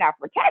y'all are taking out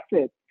for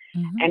taxes.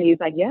 Mm-hmm. And he's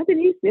like, yeah,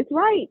 Denise, it's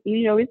right.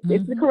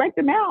 It's the correct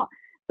amount.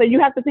 So you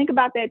have to think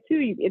about that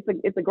too.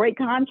 It's a great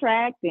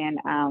contract, and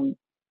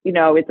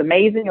it's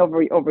amazing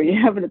over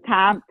the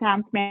time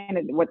span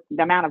and what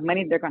the amount of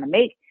money they're going to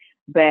make.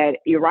 But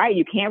you're right,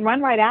 you can't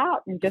run right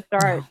out and just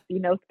start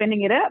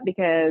spending it up,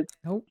 because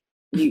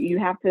you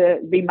have to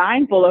be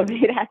mindful of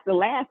it. Has to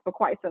last for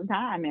quite some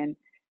time, and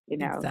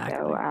exactly.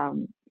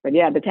 So but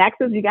yeah, the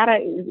taxes you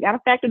gotta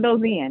factor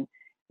those in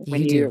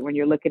when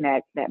you're looking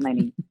at that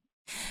money.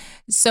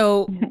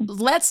 So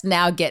let's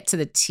now get to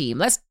the team.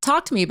 Let's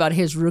talk to me about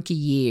his rookie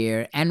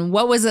year, and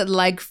what was it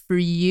like for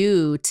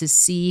you to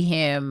see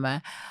him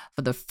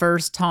for the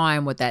first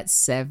time with that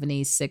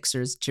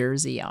 76ers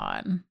jersey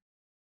on?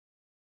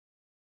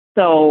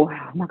 So,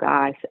 oh my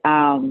gosh,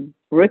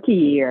 rookie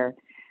year.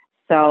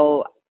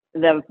 So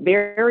the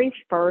very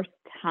first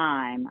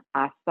time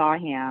I saw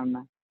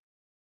him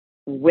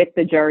with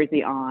the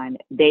jersey on,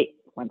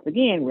 once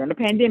again, we're in a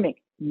pandemic.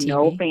 TV.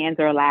 No fans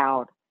are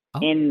allowed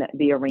in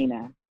the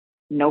arena.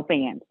 No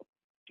fans.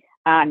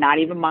 Not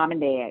even mom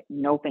and dad.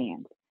 No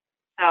fans.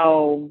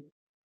 So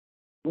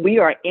we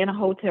are in a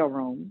hotel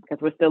room because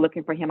we're still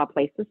looking for him a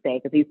place to stay,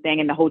 because he's staying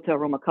in the hotel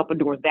room a couple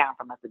doors down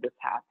from us at this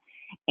time.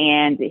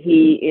 And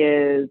he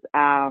is,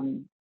 I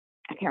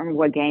can't remember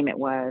what game it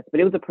was, but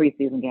it was a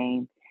preseason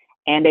game.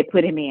 And they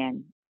put him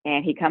in,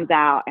 and he comes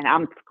out, and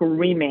I'm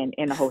screaming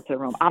in the hotel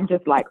room. I'm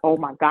just like, oh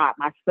my God,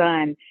 my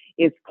son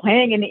is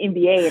playing in the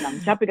NBA, and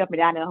I'm jumping up and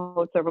down in the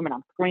hotel room, and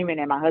I'm screaming.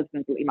 And my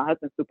husband's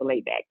super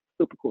laid back,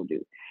 super cool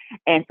dude.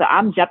 And so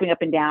I'm jumping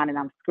up and down, and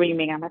I'm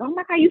screaming. I'm like, oh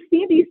my God, you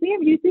see him? Do you see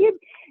him? Do you see him?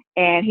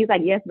 And he's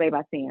like, yes, babe,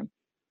 I see him.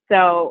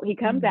 So he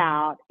comes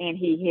out, and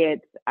he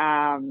hits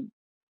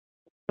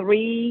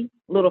 3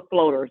 little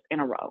floaters in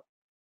a row.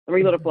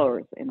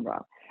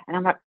 And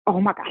I'm like,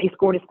 oh my God, he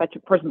scored his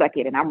first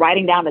bucket. And I'm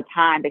writing down the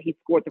time that he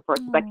scored the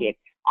first bucket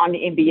on the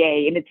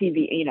NBA, in the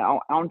TV,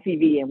 on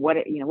TV, and what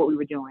we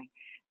were doing.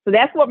 So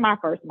that's what my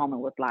first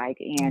moment was like.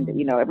 And,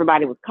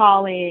 everybody was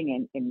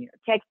calling and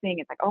texting.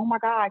 It's like, oh my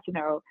gosh,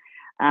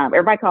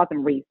 everybody calls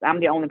him Reese.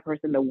 I'm the only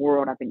person in the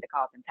world, I think, that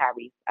calls him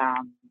Tyrese.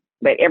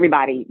 But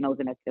everybody knows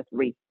him as just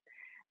Reese.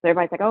 So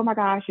everybody's like, oh my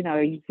gosh,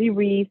 you see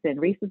Reese and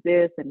Reese is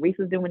this and Reese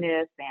is doing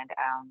this. And,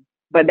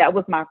 but that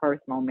was my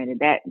first moment in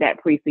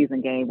that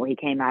preseason game where he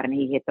came out and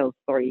he hit those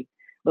 3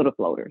 little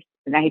floaters.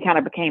 And then he kind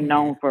of became Yeah.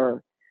 known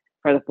for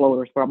the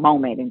floaters for a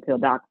moment until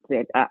Doc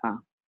said,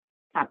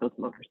 not those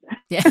floaters.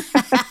 Yeah.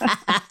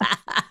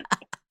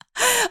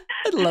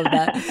 I love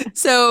that.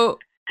 So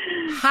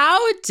how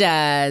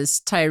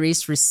does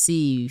Tyrese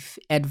receive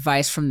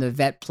advice from the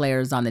vet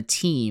players on the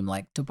team,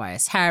 like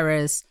Tobias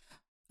Harris,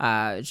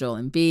 Joel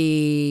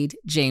Embiid,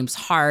 James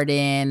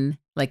Harden?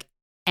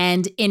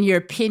 And in your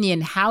opinion,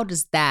 how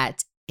does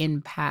that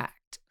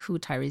impact who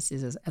Tyrese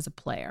is as a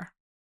player?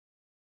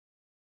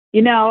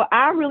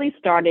 I really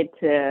started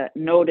to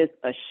notice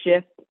a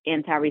shift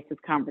in Tyrese's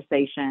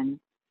conversation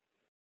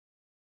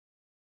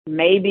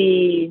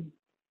maybe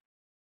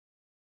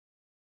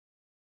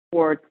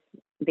towards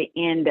the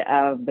end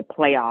of the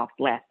playoffs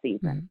last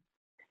season.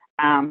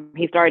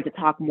 He started to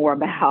talk more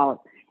about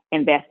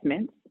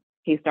investments.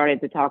 He started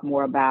to talk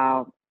more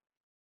about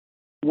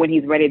when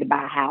he's ready to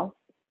buy a house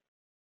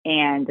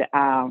and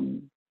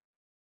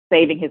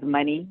saving his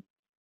money.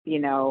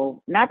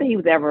 Not that he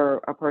was ever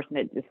a person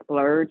that just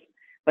splurged,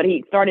 but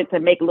he started to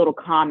make little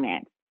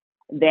comments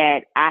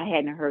that I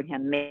hadn't heard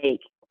him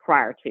make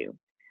prior to.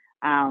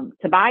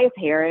 Tobias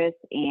Harris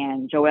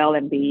and Joel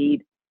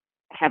Embiid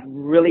have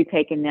really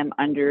taken them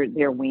under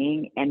their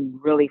wing and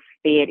really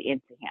fed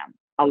into him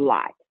a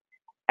lot.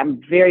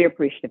 I'm very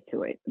appreciative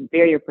to it.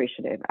 Very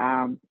appreciative.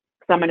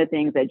 Some of the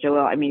things that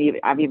Joel,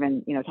 I've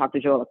even, talked to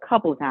Joel a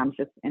couple of times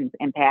just in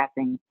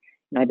passing,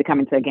 to come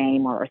into a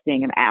game or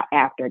seeing him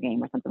after a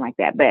game or something like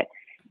that. But,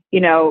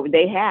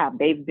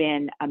 they've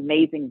been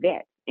amazing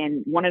vets.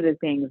 And one of the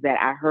things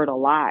that I heard a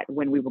lot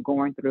when we were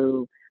going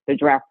through the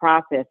draft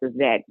process is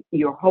that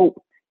your hope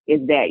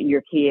is that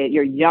your kid,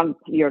 your young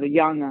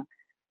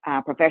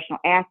professional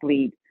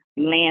athlete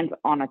lands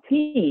on a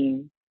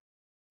team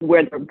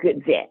where they're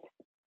good vets.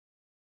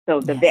 So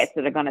the vets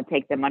that are going to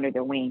take them under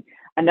their wing.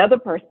 Another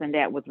person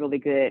that was really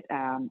good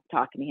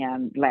talking to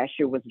him last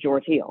year was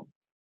George Hill.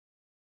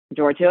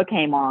 George Hill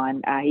came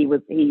on. He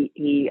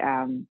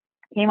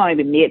came on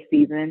maybe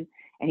mid-season,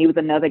 and he was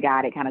another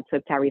guy that kind of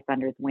took Tyrese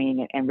under his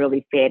wing and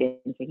really fed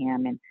into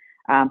him and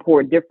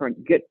poured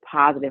different good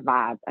positive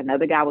vibes.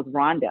 Another guy was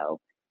Rondo.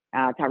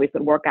 Tyrese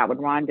would work out with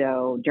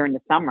Rondo during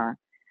the summer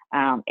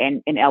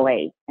in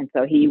LA. And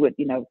so he would,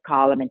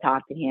 call him and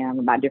talk to him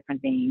about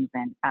different things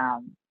and,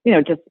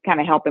 just kind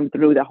of help him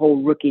through the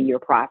whole rookie year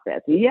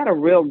process. He had a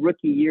real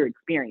rookie year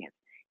experience.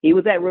 He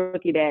was that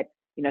rookie that,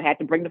 had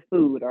to bring the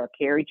food or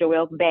carry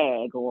Joel's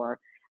bag or,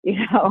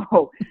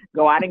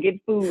 go out and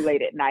get food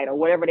late at night or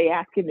whatever they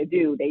asked him to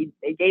do.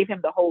 They gave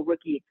him the whole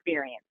rookie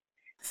experience.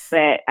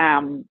 But,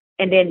 and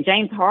then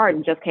James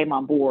Harden just came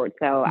on board.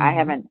 So I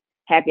haven't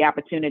had the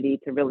opportunity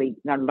to really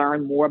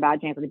learn more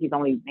about James. I think he's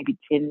only maybe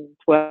 10,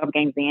 12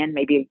 games in,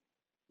 maybe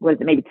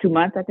 2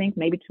 months, I think,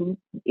 maybe 2.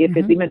 If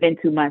it's even been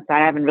 2 months, I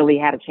haven't really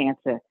had a chance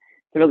to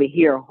really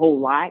hear a whole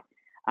lot.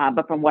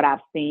 But from what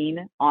I've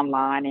seen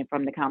online and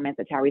from the comments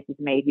that Tyrese has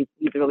made,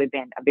 he's really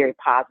been a very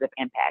positive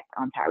impact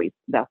on Tyrese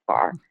thus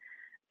far.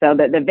 So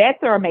the vets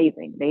are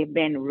amazing. They've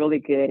been really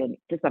good. And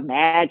just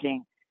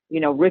imagine,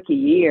 rookie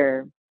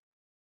year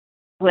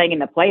playing in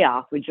the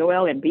playoffs with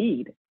Joel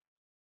Embiid.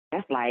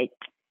 That's like,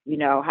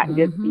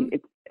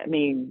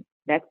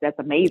 that's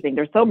amazing.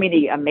 There's so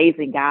many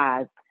amazing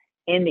guys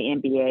in the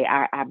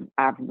NBA.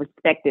 I've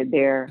respected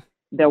their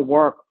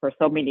work for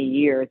so many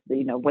years,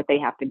 what they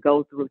have to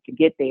go through to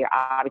get there,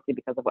 obviously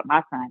because of what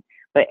my son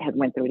has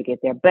went through to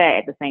get there. But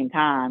at the same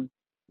time,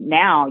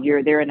 now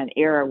they're in an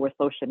era where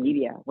social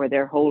media, where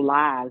their whole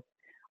lives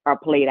are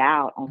played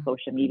out on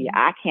social media.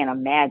 I can't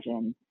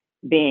imagine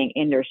being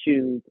in their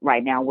shoes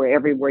right now, where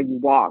everywhere you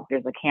walk,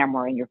 there's a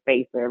camera in your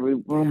face, or every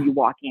room you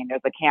walk in,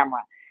 there's a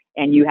camera,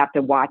 and you have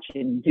to watch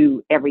and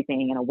do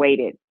everything in a way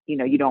that,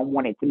 you don't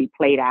want it to be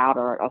played out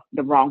or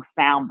the wrong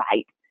sound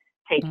bite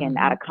taken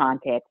out of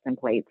context and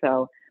played.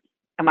 So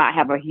I might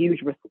have a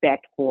huge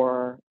respect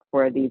for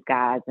these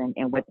guys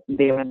and what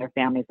they and their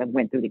families have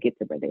went through to get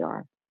to where they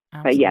are.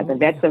 Absolutely. But yeah, the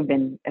vets have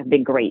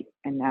been great,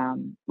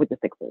 and with the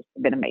Sixers,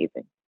 have been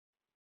amazing.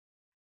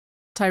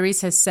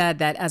 Tyrese has said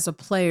that as a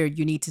player,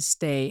 you need to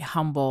stay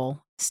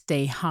humble,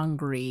 stay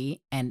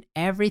hungry, and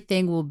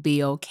everything will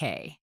be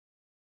okay.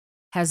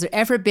 Has there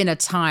ever been a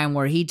time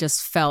where he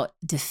just felt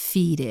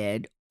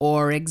defeated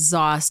or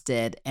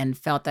exhausted and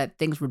felt that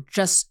things were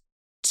just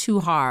too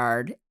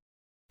hard?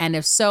 And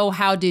if so,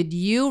 how did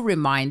you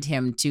remind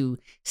him to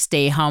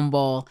stay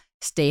humble,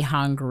 stay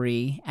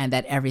hungry, and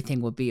that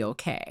everything will be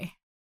okay?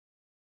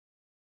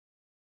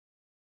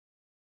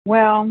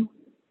 Well,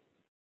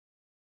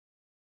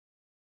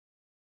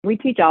 we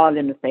teach all of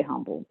them to stay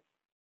humble.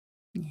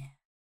 Yeah.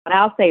 But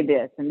I'll say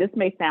this, and this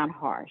may sound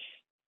harsh,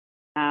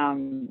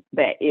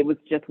 but it was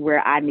just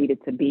where I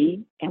needed to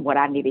be and what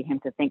I needed him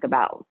to think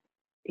about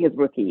his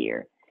rookie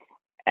year.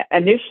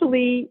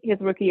 Initially, his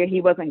rookie year, he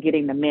wasn't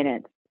getting the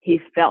minutes he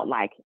felt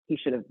like he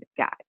should have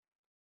got.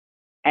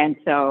 And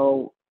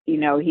so,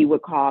 he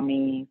would call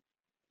me,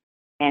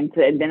 and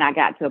then I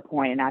got to a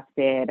point and I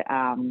said,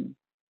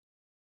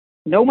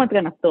 no one's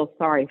going to feel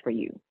sorry for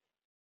you.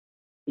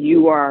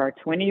 You are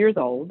 20 years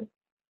old,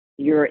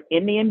 you're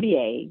in the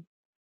NBA,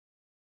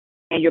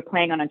 and you're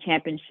playing on a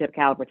championship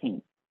caliber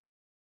team.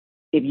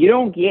 If you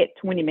don't get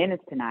 20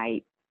 minutes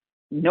tonight,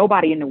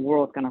 nobody in the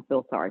world is going to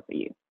feel sorry for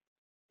you.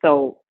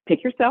 So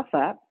pick yourself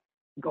up,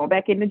 go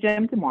back in the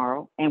gym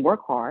tomorrow and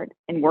work hard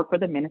and work for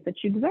the minutes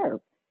that you deserve.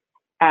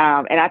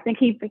 And I think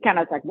he kind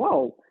of was like,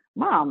 whoa,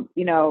 Mom,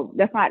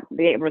 that's not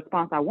the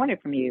response I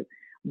wanted from you,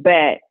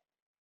 but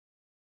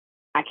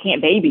I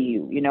can't baby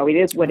you. It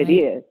is what it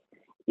is.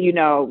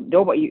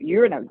 Nobody,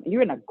 you're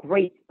in a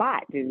great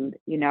spot, dude.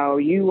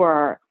 You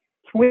are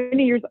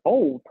 20 years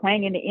old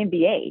playing in the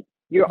NBA.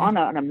 You're on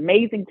an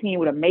amazing team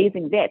with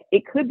amazing vets.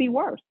 It could be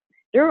worse.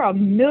 There are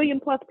 1 million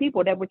plus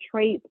people that would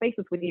trade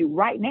spaces with you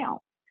right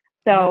now.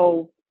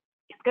 So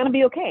it's going to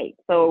be okay.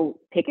 So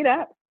pick it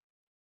up,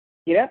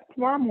 get up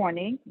tomorrow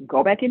morning,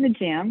 go back in the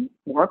gym,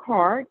 work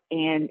hard,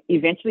 and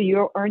eventually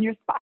you'll earn your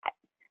spot.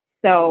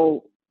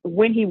 So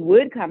when he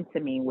would come to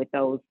me with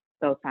those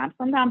times,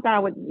 sometimes I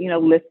would,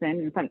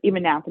 listen. And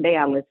even now today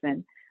I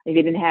listen. If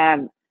he didn't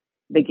have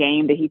the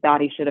game that he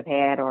thought he should have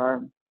had,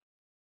 or,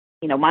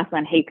 my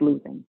son hates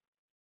losing.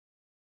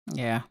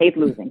 Yeah. Hates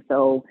losing.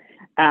 So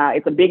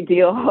it's a big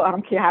deal. I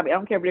don't care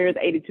if there's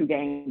 82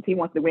 games. He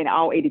wants to win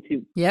all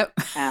 82. Yep.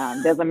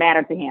 Doesn't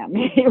matter to him.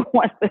 He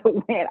wants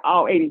to win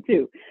all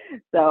 82.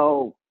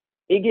 So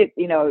he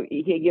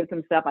gives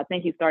himself, I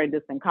think he started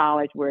this in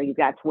college, where you've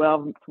got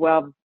 12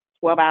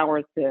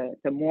 hours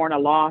to mourn a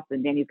loss,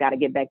 and then he's got to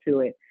get back to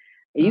it.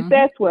 He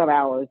says 12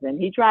 hours, and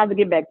he tries to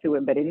get back to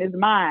it, but in his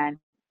mind,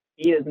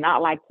 he does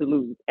not like to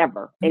lose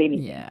ever at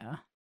anything. Yeah.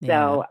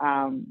 So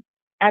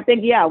I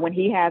think, when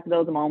he has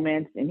those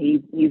moments and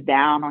he's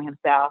down on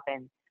himself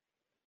and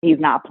he's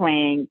not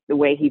playing the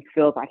way he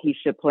feels like he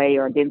should play,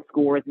 or didn't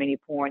score as many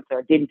points,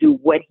 or didn't do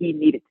what he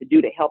needed to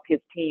do to help his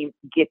team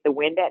get the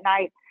win that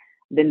night,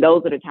 then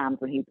those are the times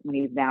when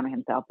he's down on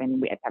himself.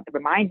 And we have to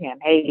remind him,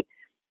 hey,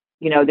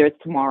 there's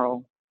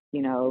tomorrow.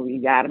 You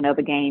got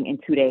another game in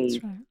 2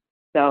 days. Right.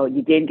 So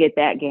you didn't get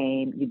that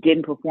game. You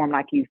didn't perform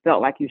like you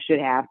felt like you should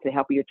have to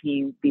help your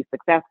team be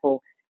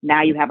successful.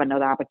 Now you have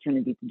another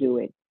opportunity to do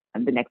it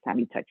the next time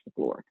you touch the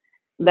floor.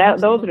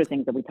 Those are the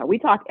things that we talk. We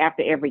talk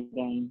after every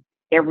game,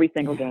 every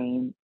single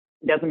game.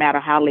 Doesn't matter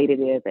how late it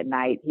is at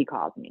night, he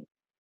calls me.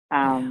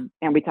 And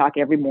we talk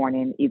every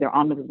morning, either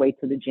on his way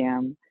to the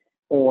gym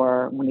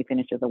or when he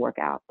finishes a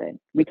workout. But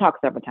we talk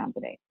several times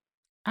a day.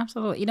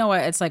 Absolutely. You know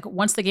what? It's like,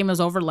 once the game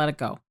is over, let it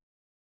go.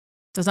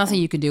 There's nothing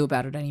you can do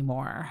about it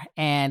anymore.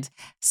 And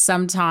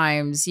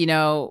sometimes, you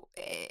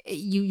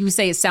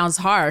say it sounds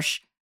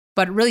harsh,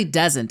 but it really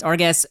doesn't. Or I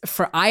guess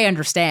I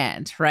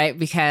understand, right?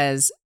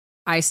 Because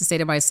I used to say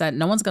to my son,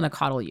 no one's going to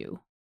coddle you.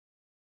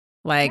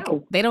 Like,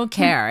 they don't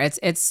care.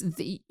 It's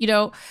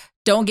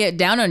don't get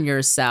down on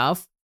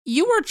yourself.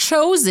 You were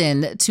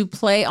chosen to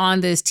play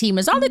on this team.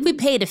 It's not like we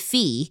paid a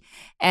fee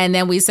and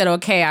then we said,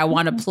 okay, I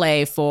want to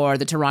play for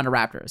the Toronto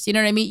Raptors. You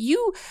know what I mean?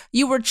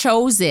 You were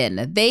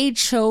chosen. They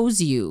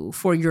chose you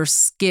for your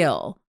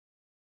skill.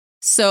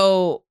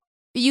 So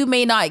you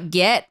may not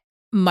get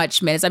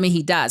much minutes. I mean,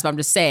 he does, but I'm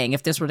just saying,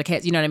 if this were the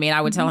case, you know what I mean?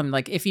 I would tell him,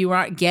 like, if you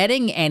aren't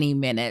getting any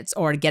minutes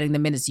or getting the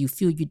minutes you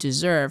feel you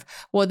deserve,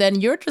 well, then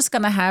you're just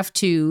going to have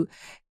to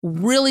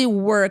really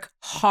work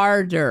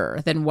harder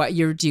than what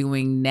you're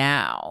doing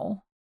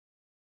now.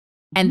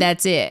 And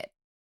that's it.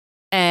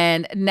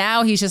 And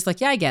now he's just like,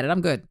 yeah, I get it.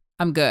 I'm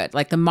good.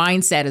 Like, the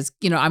mindset is,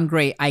 I'm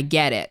great. I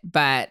get it.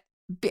 But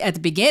at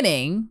the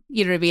beginning,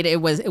 you know what I mean?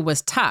 It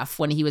was tough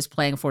when he was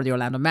playing for the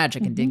Orlando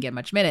Magic and didn't get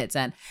much minutes.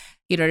 And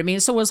you know what I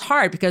mean? So it was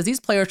hard because these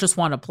players just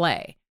want to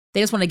play. They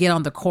just want to get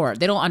on the court.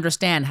 They don't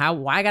understand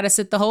why I got to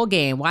sit the whole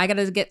game. Why I got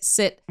to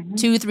sit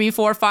 2, 3,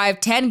 4, 5,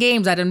 10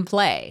 games I didn't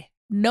play.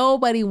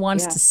 Nobody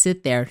wants to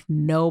sit there.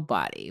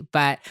 Nobody.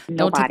 But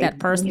don't take that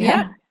personally.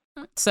 Yeah.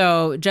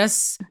 So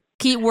just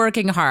keep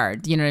working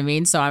hard. You know what I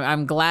mean? So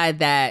I'm glad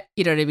that,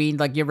 you know what I mean?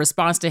 Like, your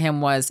response to him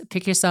was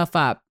pick yourself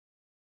up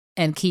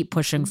and keep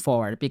pushing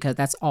forward, because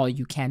that's all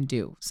you can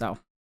do. So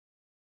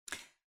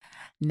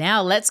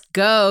now let's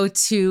go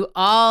to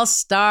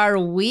All-Star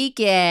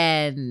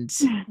Weekend.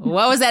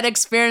 What was that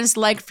experience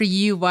like for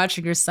you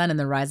watching your son in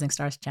the Rising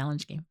Stars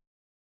Challenge game?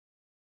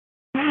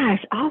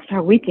 Gosh,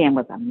 All-Star Weekend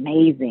was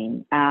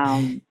amazing.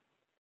 All-Star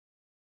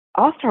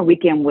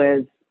Weekend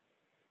was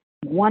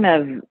one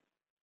of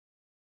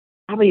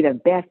probably the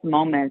best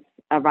moments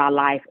of our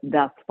life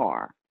thus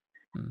far.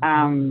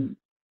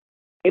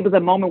 It was a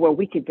moment where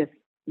we could just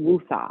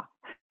woosah,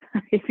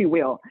 if you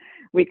will.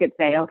 We could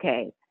say,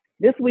 okay,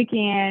 this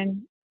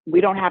weekend,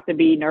 we don't have to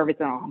be nervous.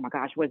 Oh my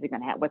gosh, what's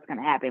going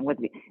to happen?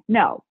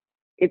 No,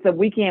 it's a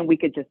weekend we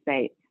could just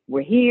say,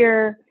 we're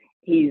here.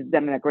 He's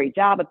done a great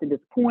job up to this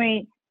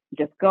point.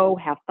 Just go,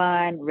 have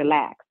fun,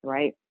 relax,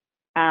 right?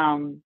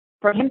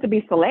 For him to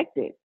be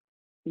selected,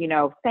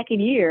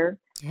 second year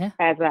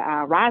as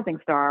a rising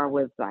star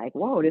was like,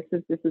 whoa, this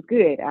is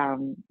good.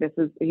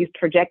 He's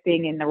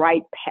trajecting in the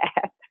right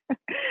path.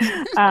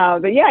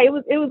 But yeah, it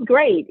was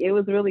great. It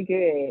was really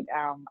good.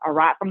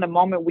 From the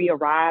moment we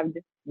arrived,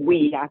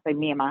 I say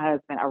me and my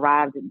husband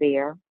arrived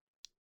there.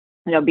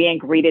 being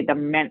greeted the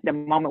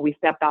moment we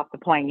stepped off the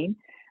plane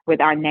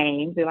with our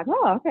names. They're like,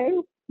 oh, okay,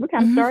 we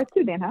kind of stars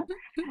too then, huh?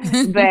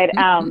 But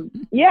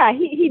yeah,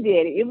 he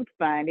did. It was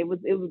fun.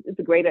 It's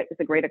a great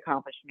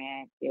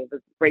accomplishment. It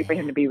was great for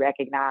him to be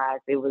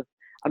recognized. It was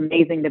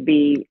amazing to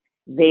be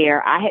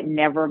there. I had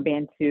never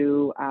been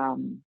to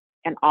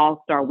an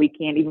All-Star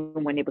weekend,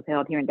 even when it was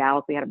held here in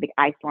Dallas. We had a big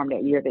ice storm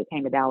that year that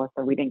came to Dallas,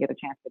 so we didn't get a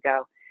chance to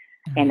go.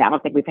 And I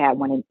don't think we've had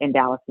one in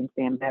Dallas since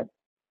then. But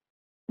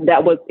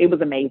it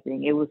was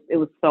amazing. It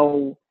was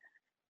so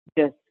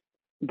just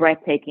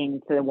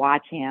breathtaking to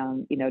watch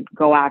him,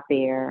 go out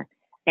there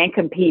and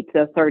compete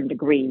to a certain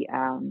degree.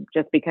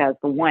 Just because,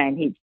 for one,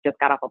 he just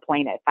got off a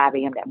plane at 5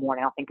 a.m. that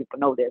morning. I don't think people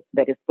know this,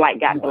 but his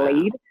flight got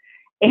delayed.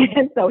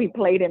 And so he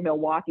played in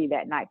Milwaukee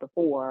that night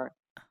before.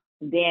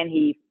 Then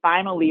he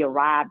finally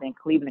arrived in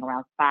Cleveland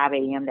around 5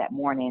 a.m. that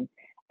morning.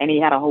 And he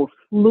had a whole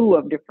slew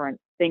of different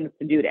things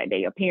to do that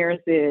day,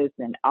 appearances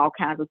and all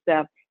kinds of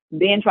stuff.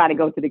 Then try to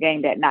go to the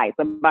game that night.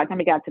 So by the time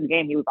he got to the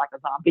game, he was like a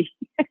zombie.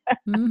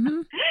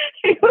 Mm-hmm.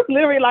 He was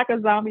literally like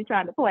a zombie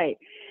trying to play.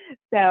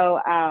 So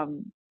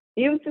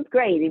it was just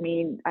great. I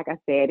mean, like I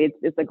said,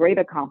 it's a great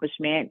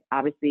accomplishment.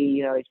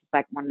 Obviously, it's just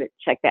like wanted to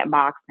check that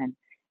box, and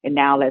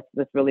now let's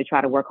really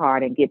try to work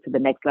hard and get to the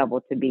next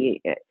level to be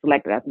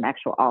selected as an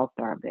actual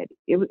All-Star. But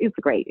it was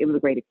great. It was a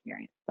great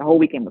experience. The whole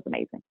weekend was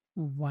amazing.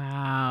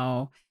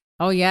 Wow.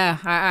 Oh yeah,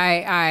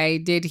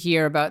 I did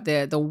hear about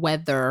the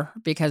weather,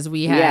 because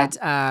we had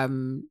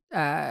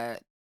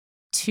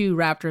two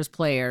Raptors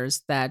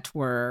players that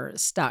were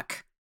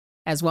stuck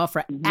as well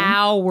for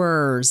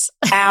hours.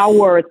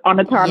 Hours on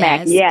the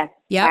tarmac. Yes.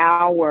 Yep.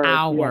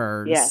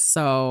 Hours. Yes.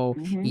 So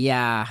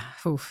yeah.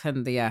 Oof,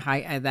 and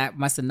that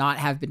must not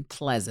have been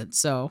pleasant.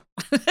 So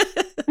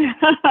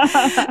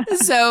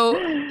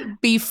so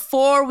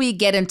before we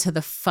get into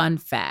the fun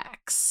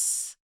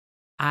facts,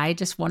 I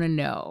just want to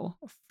know,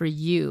 for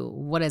you,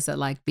 what is it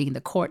like being the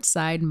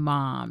courtside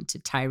mom to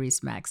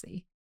Tyrese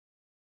Maxey?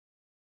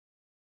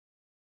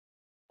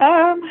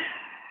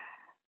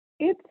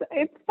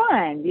 It's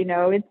fun.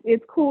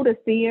 It's cool to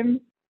see him.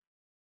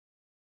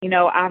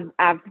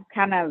 I've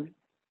kind of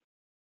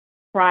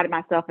prided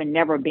myself in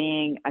never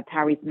being a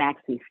Tyrese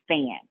Maxey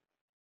fan.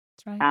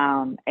 That's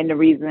right. And the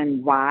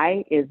reason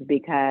why is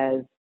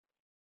because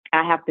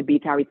I have to be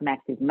Tyrese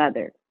Maxey's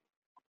mother,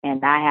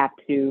 and I have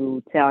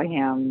to tell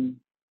him,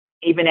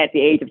 even at the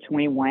age of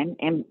 21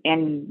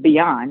 and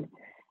beyond,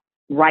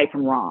 right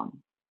from wrong.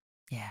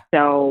 Yeah.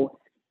 So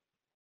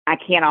I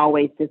can't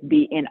always just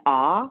be in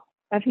awe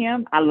of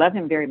him. I love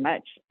him very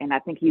much, and I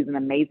think he's an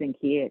amazing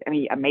kid. I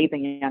mean,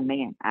 amazing young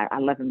man. I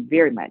love him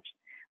very much.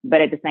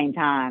 But at the same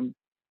time,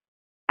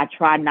 I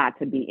try not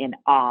to be in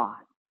awe.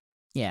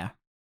 Yeah.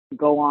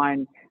 Go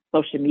on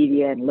social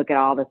media and look at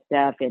all the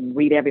stuff and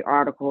read every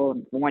article.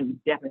 And one, you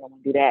definitely don't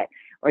want to do that.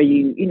 Or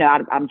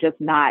I'm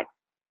just not.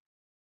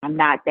 I'm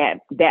not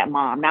that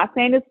mom. I'm not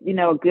saying it's,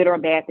 a good or a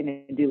bad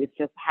thing to do. It's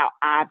just how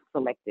I've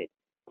selected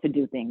to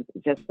do things,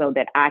 just so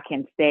that I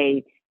can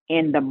stay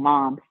in the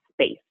mom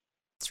space.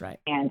 That's right.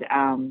 And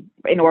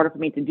in order for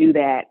me to do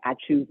that, I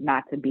choose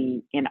not to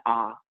be in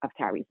awe of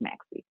Tyrese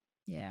Maxey.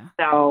 Yeah.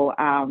 So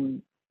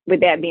with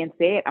that being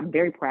said, I'm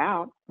very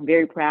proud. I'm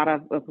very proud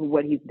of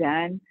what he's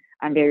done.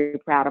 I'm very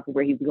proud of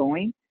where he's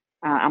going.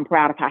 I'm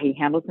proud of how he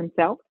handles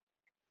himself.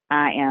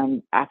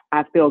 I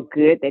feel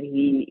good that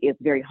he is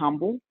very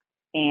humble.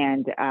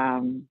 And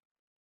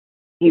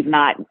he's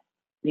not,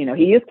 he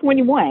is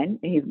 21,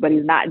 but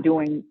he's not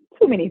doing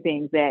too many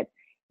things that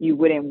you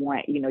wouldn't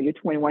want, your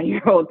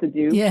 21-year-old to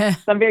do. Yeah.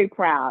 So I'm very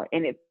proud,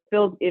 and it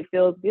feels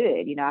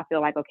good. I feel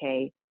like,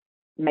 okay,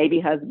 maybe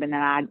hubby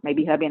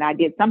and I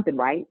did something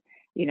right,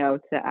 to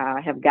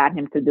have gotten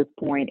him to this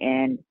point,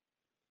 and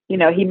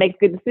he makes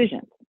good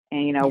decisions.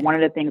 And one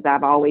of the things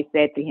I've always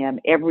said to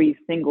him every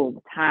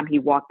single time he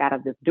walked out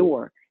of this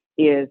door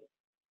is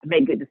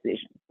make good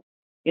decisions.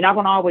 You're not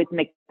going to always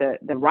make the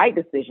right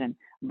decision,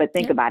 but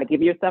think about it.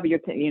 Give yourself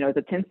it's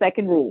a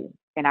 10-second rule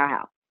in our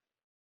house.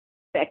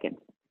 Seconds.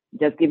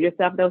 Just give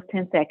yourself those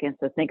 10 seconds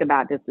to think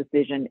about this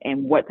decision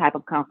and what type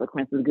of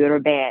consequences, good or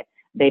bad,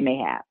 they may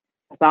have.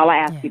 That's all I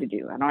ask you to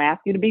do. I don't ask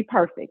you to be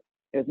perfect.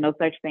 There's no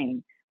such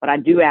thing. But I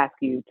do ask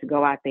you to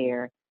go out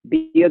there,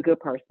 be a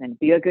good person,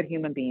 be a good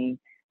human being,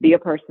 be a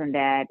person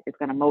that is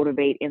going to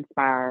motivate,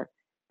 inspire,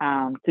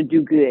 to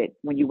do good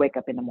when you wake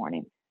up in the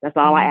morning. That's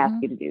all I ask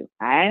you to do.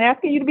 I ain't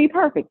asking you to be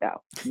perfect,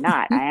 though.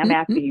 Not. I am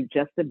asking you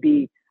just to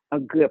be a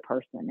good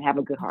person, have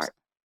a good heart.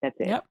 That's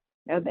it. Yep.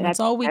 That's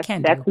all we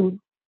can do.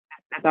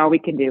 That's all we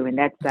can do, and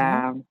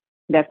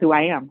that's who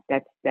I am.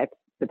 That's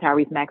the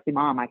Tyrese Maxey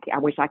mom. I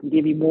wish I could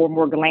give you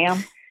more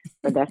glam,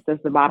 but that's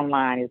just the bottom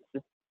line. It's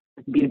just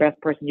be the best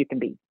person you can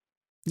be.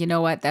 You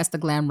know what? That's the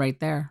glam right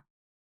there.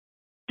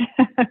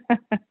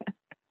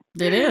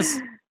 It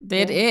is.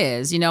 It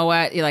is. You know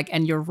what?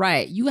 And you're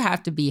right. You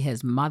have to be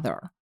his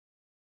mother.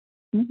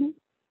 Mm-hmm.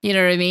 You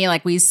know what I mean?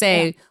 Like we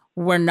say,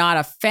 we're not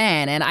a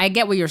fan. And I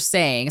get what you're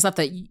saying. It's not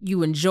that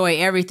you enjoy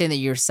everything that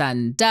your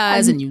son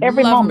does and you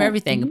love him,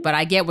 everything. Mm-hmm. But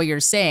I get what you're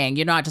saying.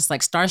 You're not just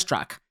like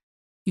starstruck.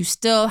 You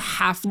still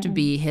have to Mm-mm.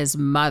 be his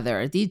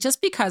mother.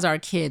 Just because our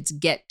kids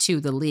get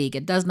to the league,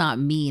 it does not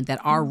mean that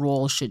our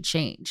role should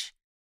change.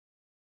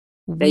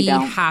 They We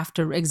don't. have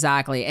to,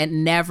 exactly. It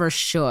never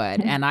should.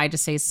 Mhm. And I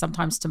just say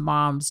sometimes to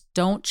moms,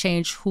 don't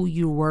change who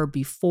you were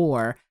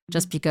before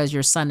just because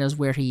your son is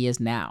where he is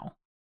now.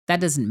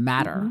 That doesn't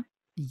matter. Mhm.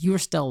 You're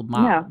still Yeah,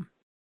 mom.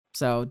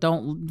 So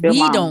still we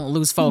mom. don't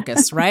lose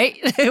focus, right?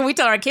 We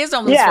tell our kids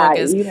don't lose Yeah,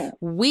 focus. you know.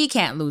 We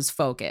can't lose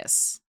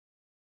focus.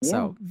 Yeah.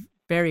 So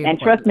very And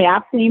trust important. me,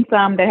 I've seen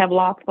some that have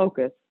lost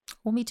focus.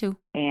 Well, me too.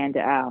 And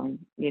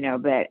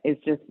but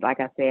it's just like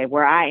I said,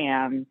 where I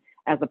am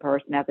as a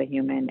person, as a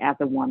human, as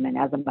a woman,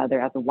 as a mother,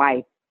 as a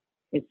wife,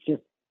 it's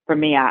just for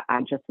me, I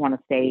just want to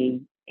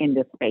stay in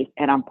this space,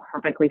 and I'm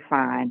perfectly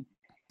fine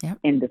Yep.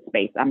 in this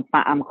space. I'm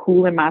fine. I'm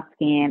cool in my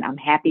skin. I'm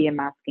happy in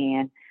my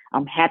skin.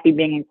 I'm happy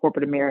being in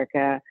corporate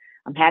America.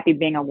 I'm happy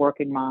being a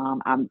working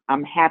mom.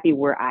 I'm happy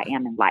where I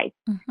am in life.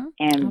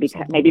 And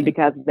because Absolutely.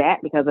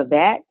 because of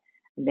that,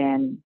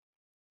 then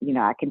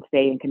I can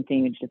stay and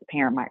continue to just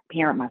parent my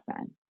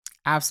son.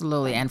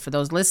 Absolutely. So, And for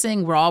those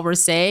listening, we're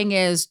saying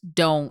is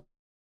don't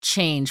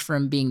change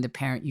from being the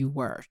parent you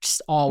were.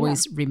 Just yeah,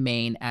 always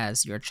remain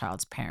as your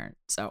child's parent.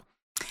 So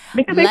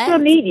because they still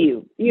let's need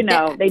you.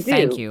 They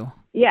thank do. you.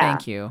 Yeah,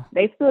 Thank you.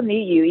 they still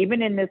need you,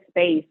 even in this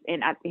space.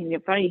 And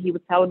it's funny, he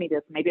was telling me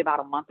this maybe about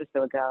a month or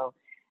so ago.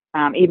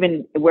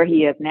 Even where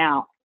he is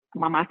now,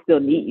 Mom, I still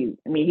need you.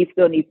 I mean, he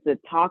still needs to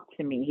talk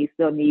to me. He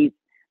still needs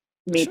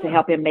me to Sure.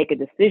 help him make a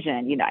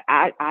decision.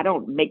 I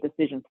don't make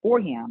decisions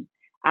for him.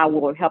 I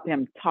will help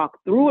him talk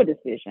through a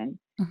decision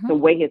to Mhm.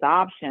 weigh his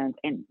options.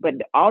 But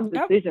all the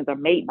Yep. decisions are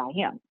made by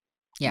him.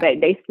 Yeah.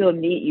 They still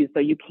need you, so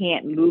you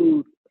can't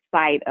lose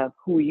sight of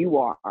who you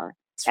are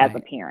That's as a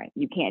right. parent.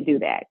 You can't do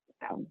that.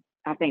 So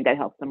I think that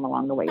helps them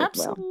along the way as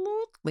well.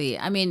 Absolutely.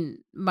 I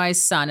mean, my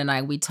son and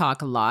I, we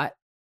talk a lot.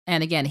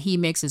 And again, he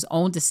makes his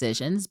own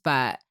decisions,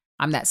 but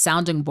I'm that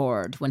sounding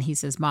board when he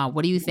says, Mom,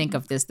 what do you think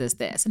of this, this,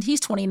 this? And he's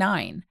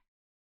 29.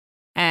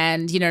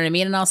 And you know what I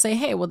mean? And I'll say,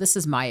 hey, well, this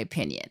is my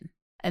opinion.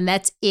 And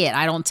that's it.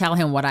 I don't tell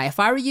him if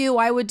I were you,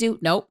 I would do.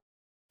 Nope.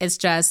 It's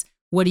just,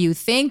 what do you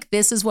think?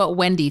 This is what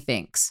Wendy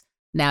thinks.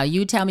 Now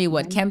you tell me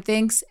what Mhm. Kim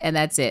thinks, and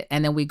that's it.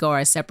 And then we go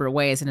our separate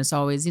ways. And it's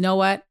always, you know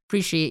what?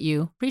 Appreciate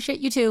you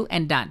too,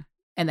 and done.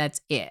 And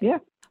that's it. Yeah.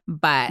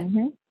 But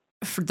hmm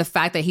for the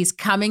fact that he's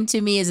coming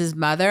to me as his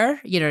mother,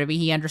 you know what I mean?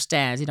 He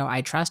understands,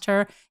 I trust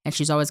her, and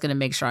she's always going to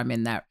make sure I'm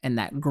in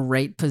that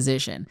great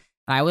position.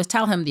 I always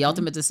tell him the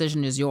ultimate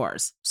decision is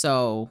yours.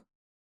 So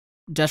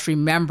just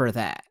remember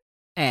that.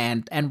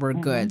 And we're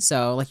hmm good.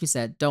 So like you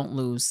said, don't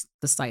lose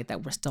the sight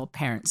that we're still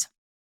parents.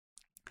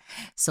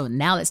 So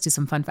now let's do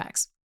some fun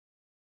facts.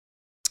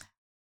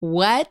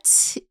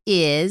 What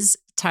is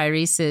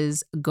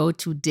Tyrese's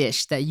go-to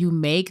dish that you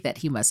make that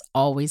he must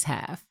always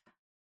have?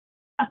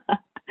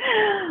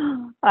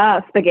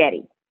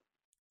 Spaghetti.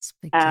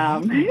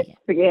 Spaghetti.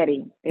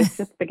 Spaghetti. It's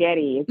just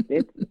spaghetti.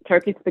 It's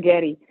turkey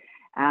spaghetti.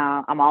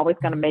 I'm always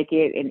going to make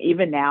it, and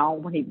even now,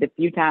 when the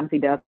few times he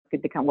does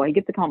get to come, he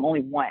gets to come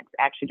only once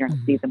actually during the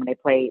Mhm. season when they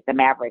play the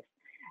Mavericks.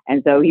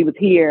 And so he was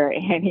here,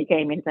 and he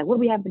came in and said, "What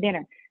do we have for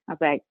dinner?" I was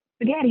like,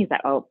 "Spaghetti." He's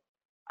like, "Oh,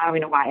 I don't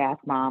even know why I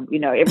asked, Mom."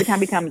 Every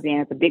time he comes in,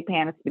 it's a big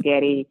pan of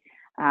spaghetti,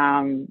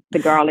 the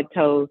garlic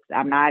toast.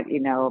 I'm not,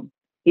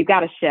 he's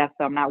got a chef,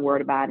 so I'm not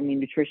worried about any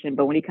nutrition.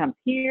 But when he comes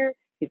here,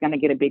 he's going to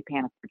get a big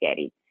pan of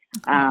spaghetti.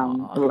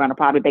 Aw. We're going to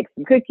probably bake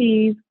some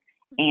cookies,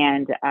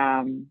 and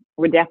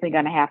we're definitely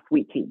going to have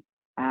sweet tea.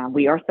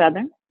 We are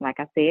Southern, like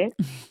I said,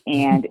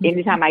 and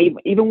anytime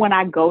even when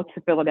I go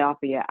to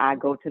Philadelphia, I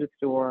go to the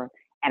store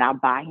and I'll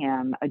buy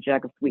him a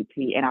jug of sweet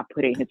tea and I'll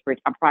put it in his fridge.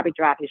 I'll probably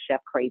drive his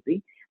chef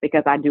crazy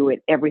because I do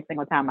it every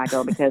single time I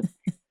go, because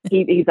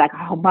he's like,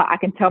 "Oh, I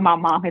can tell my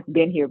mom has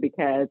been here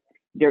because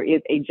there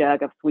is a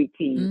jug of sweet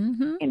tea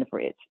Mhm. in the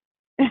fridge."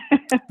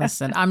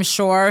 Listen, I'm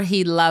sure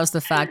he loves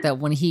the fact that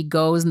when he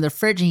goes in the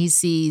fridge and he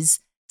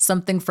sees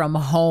something from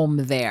home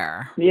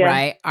there, Yeah.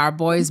 right? Our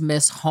boys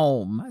miss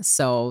home.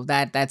 So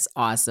that's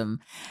awesome.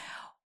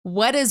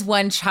 What is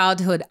one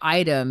childhood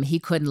item he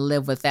couldn't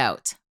live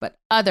without, but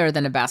other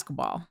than a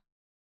basketball?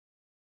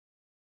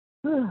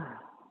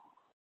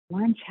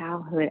 One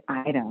childhood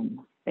item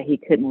that he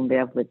couldn't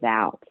live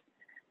without.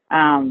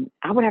 I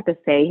would have to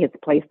say his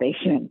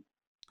PlayStation.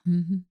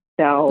 Mhm.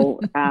 So,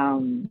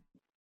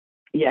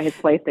 yeah, his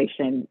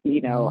PlayStation,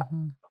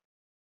 Mhm.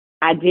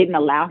 I didn't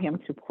allow him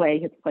to play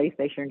his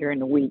PlayStation during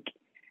the week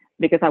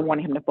because I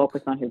wanted him to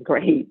focus on his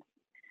grades.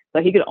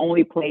 So he could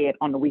only play it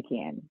on the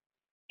weekend.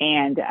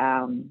 And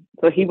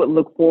so he would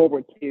look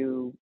forward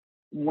to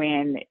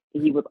when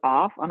he was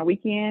off on a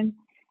weekend,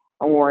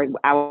 or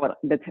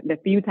the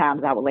few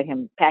times I would let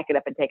him pack it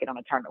up and take it on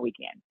a tournament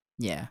weekend.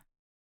 Yeah.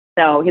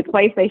 So his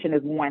PlayStation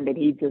is one that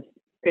he just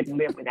couldn't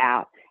live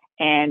without.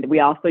 And we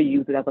also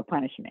use it as a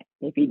punishment.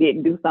 If he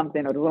didn't do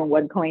something, or the room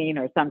wasn't clean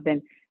or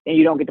something, then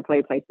you don't get to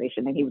play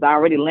PlayStation. And he was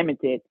already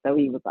limited, so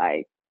he was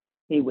like,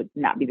 he would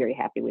not be very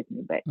happy with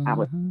me, but I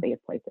would Mhm. say his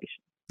PlayStation.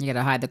 You got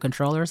to hide the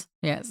controllers.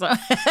 Yeah. So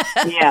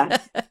Yeah.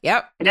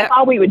 Yep. And that's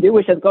all we would do,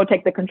 was just go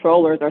take the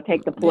controllers or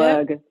take the Yep.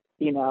 plug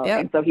Yep.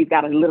 And so he's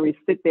got to literally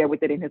sit there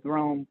with it in his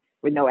room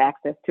with no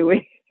access to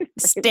it.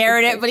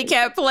 Staring at it, but he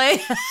can't play.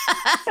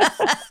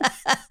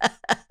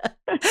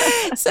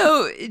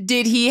 So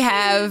did he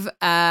have,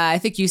 I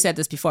think you said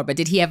this before, but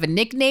did he have a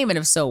nickname? And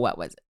if so, what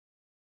was it?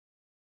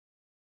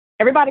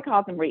 Everybody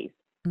calls him Reese.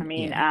 I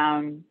mean,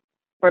 Yeah.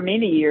 for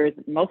many years,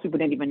 most people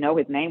didn't even know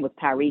his name was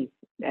Tyrese.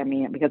 I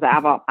mean, because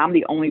I'm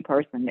the only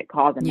person that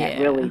calls him that,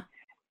 Yeah. really.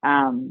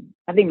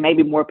 I think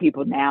maybe more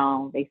people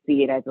now, they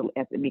see it as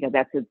because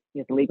that's his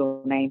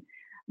legal name.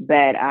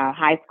 But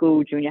high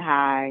school, junior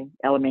high,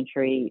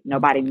 elementary,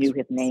 nobody knew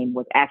his name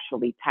was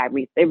actually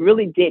Tyrese. They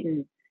really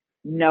didn't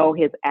know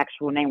his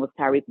actual name was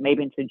Tyrese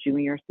maybe into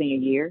junior, senior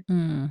year.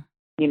 Mm.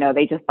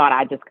 They just thought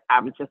I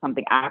was just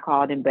something I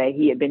called him, but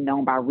he had been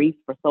known by Reese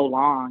for so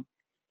long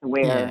to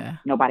where Yeah.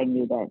 nobody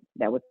knew that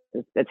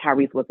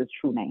Tyrese was his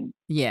true name.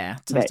 Yeah.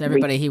 So But to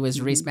everybody, Reese, he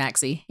was Reese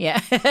Maxey.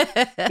 Yeah.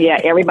 yeah,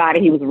 everybody,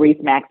 he was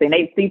Reese Maxey. And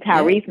they'd see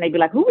Tyrese Yeah. and they'd be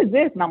like, who is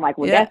this? And I'm like,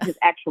 well, Yeah. that's his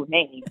actual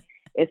name.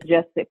 It's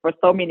just that for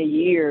so many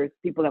years,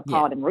 people have Yeah.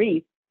 called him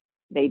Reese.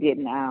 They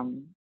didn't,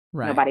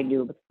 Right. nobody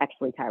knew it was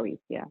actually Tyrese.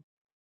 Yeah.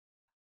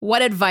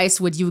 What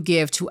advice would you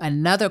give to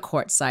another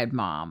courtside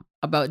mom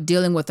about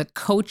dealing with a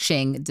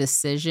coaching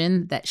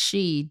decision that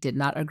she did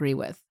not agree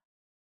with?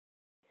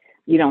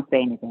 You don't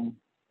say anything.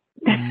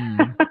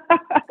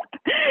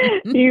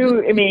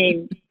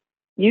 Mm.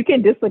 You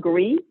can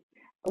disagree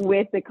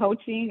with the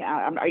coaching.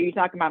 Are you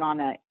talking about on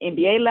an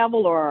NBA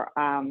level or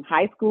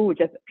high school, or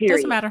just period?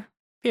 Doesn't matter.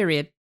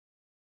 Period.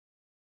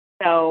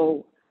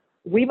 So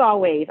we've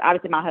always,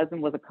 obviously my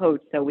husband was a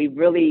coach, so we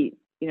really,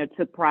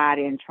 took pride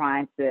in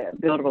trying to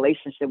build a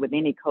relationship with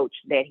any coach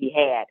that he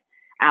had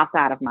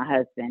outside of my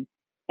husband.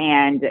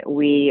 And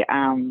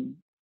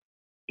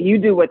you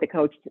do what the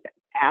coach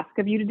asks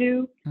of you to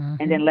do,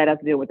 and then let us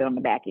deal with it on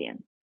the back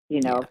end.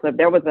 Yeah. So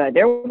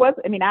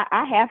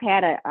I have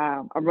had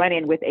a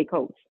run-in with a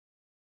coach,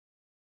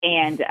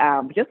 and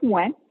just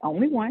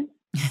only one.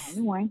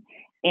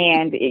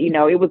 And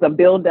it was a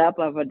build-up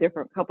of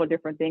couple of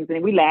different things,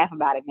 and we laugh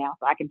about it now,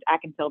 so I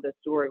can tell this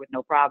story with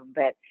no problem.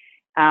 But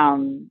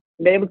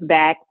it was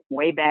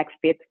way back,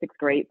 5th, 6th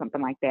grade,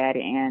 something like that.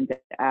 And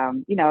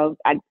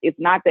it's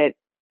not that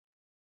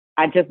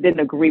I just didn't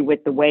agree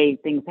with the way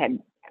things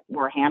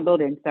were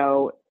handled, and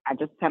so I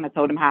just kind of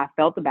told him how I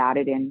felt about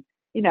it, and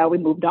we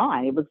moved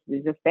on. It was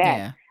just that.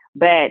 Yeah.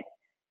 But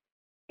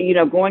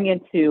going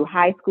into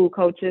high school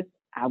coaches,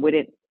 I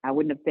wouldn't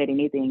have said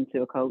anything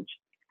to a coach.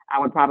 I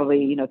would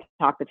probably,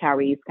 talk to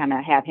Tyrese, kind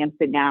of have him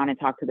sit down and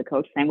talk to the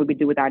coach. Same what we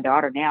do with our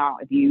daughter now.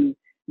 If you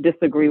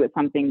disagree with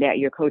something that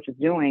your coach is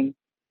doing,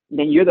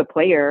 then you're the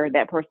player,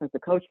 that person's the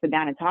coach, sit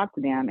down and talk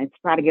to them and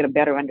try to get a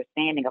better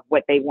understanding of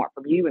what they want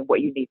from you and what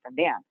you need from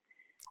them.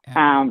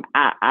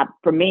 Yeah.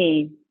 For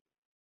me,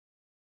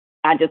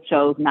 I just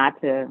chose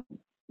not to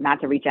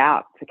reach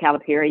out to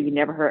Calipari. You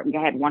never heard, we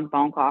had one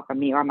phone call from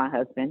me or my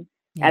husband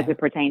as it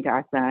pertained to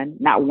our son,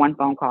 not one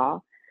phone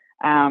call.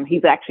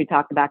 He's actually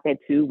talked about that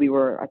too. We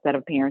were a set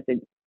of parents that,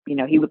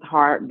 he was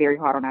very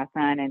hard on our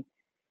son. And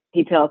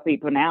he tells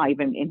people now,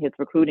 even in his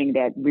recruiting,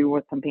 that we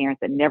were some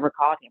parents that never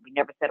called him. We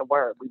never said a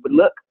word. We would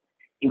look.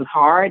 It was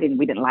hard and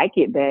we didn't like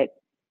it, but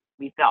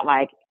we felt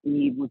like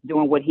he was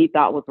doing what he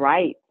thought was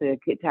right to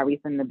get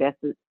Tyrese in the best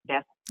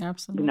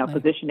Absolutely.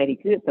 position that he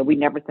could. So we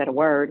never said a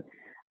word.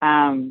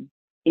 Even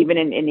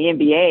in the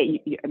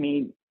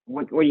NBA,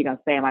 what are you going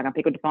to say? Am I going to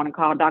pick up the phone and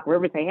call Doc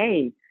Rivers and say,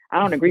 hey, I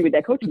don't agree with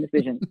that coaching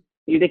decision?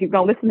 You think he's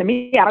going to listen to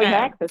me? I don't have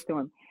access to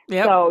him.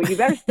 Yep. So you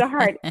better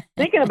start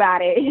thinking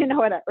about it,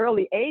 at an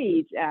early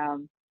age.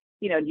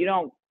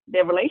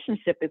 The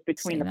relationship is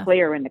between the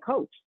player and the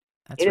coach.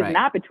 That's It right. is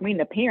not between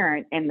the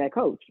parent and the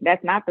coach.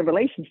 That's not the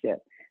relationship.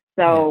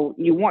 So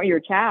you want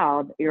your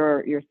child,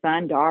 your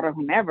son, daughter,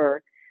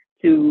 whomever,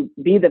 to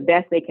be the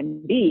best they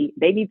can be.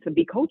 They need to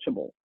be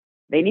coachable.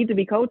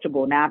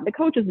 Now, if the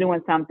coach is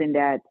doing something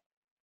that's,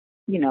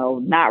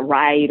 not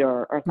right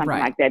or something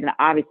like that, then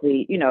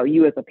obviously,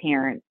 you as a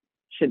parent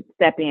should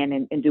step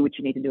in and do what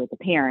you need to do as a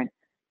parent.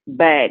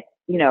 But,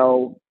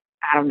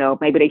 I don't know,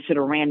 maybe they should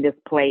have ran this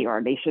play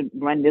or they should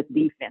run this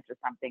defense or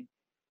something.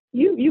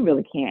 You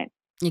really can't,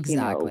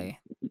 Exactly.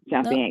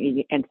 jump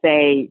in and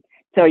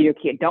tell your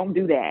kid, don't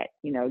do that.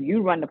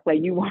 You run the play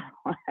you want.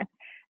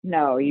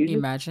 No,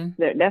 Imagine.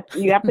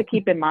 You have to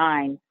keep in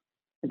mind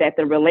that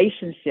the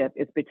relationship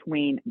is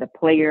between the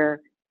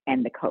player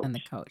and the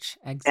coach.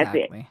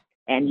 Exactly. That's it.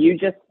 And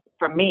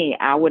for me,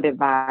 I would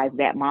advise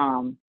that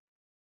mom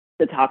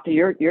to talk to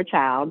your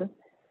child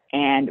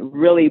and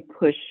really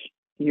push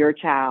your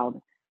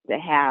child to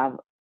have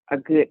a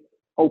good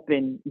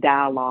open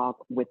dialogue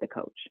with the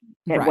coach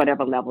at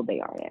whatever level they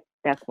are at.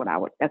 That's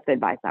the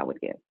advice I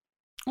would give.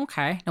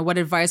 Okay. Now, what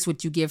advice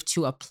would you give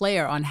to a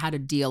player on how to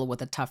deal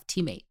with a tough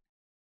teammate?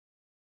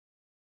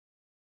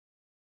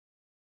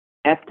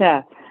 That's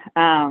tough.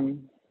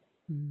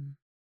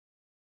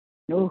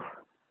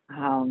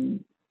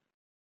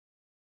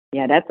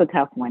 Yeah, that's a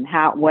tough one.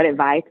 What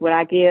advice would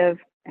I give?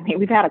 I mean,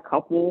 we've had a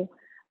couple.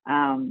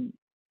 I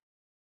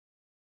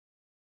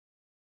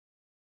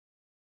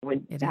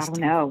don't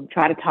know.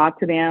 Try to talk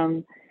to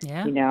them.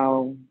 Yeah, You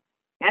know,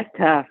 that's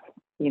tough.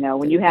 You know,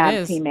 when it you have a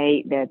is.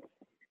 teammate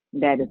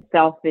that is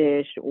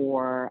selfish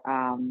or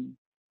out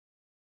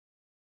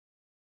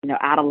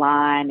of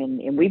line,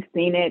 and we've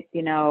seen it.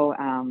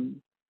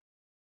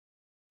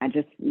 I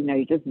just,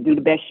 you just do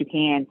the best you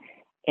can.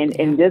 In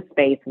Yeah, this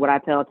space, what I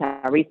tell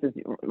Tyrese is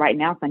right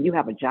now, son, you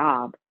have a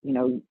job.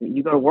 You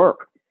go to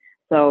work.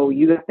 So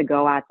you have to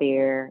go out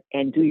there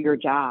and do your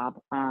job.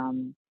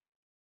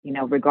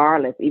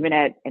 Regardless, even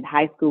at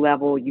high school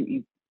level,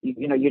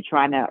 you're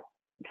trying to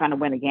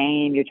win a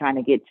game, you're trying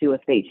to get to a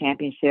state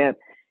championship.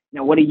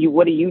 What do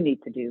you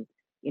need to do?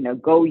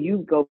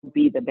 Go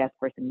be the best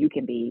person you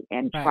can be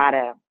and right. try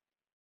to,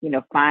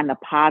 find the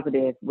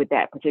positive with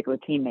that particular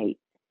teammate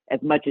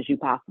as much as you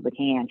possibly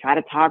can. Try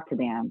to talk to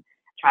them.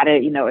 Try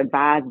to,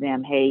 advise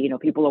them, hey,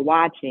 people are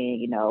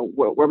watching,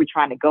 where we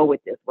trying to go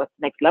with this? What's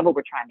the next level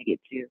we're trying to get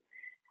to?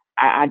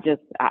 I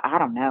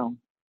don't know.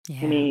 I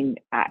Yeah, mean,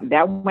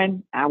 that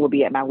one, I will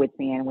be at my wit's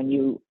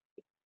end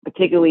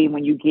particularly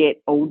when you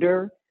get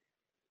older.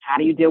 How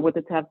do you deal with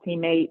a tough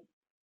teammate?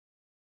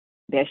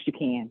 Best you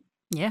can.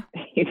 yeah.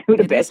 You do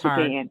the It is best you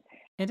hard. can.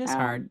 It is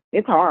hard.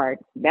 It's hard.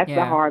 That's the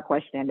Yeah, hard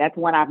question. That's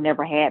one I've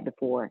never had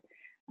before.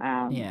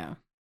 Um, yeah.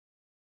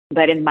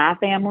 but in my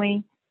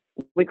family,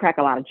 we crack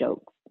a lot of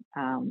jokes.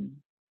 Um,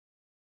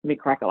 we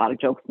crack a lot of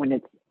jokes when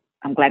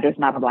I'm glad there's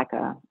not like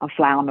a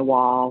fly on the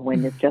wall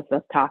when it's just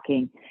us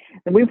talking.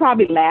 And we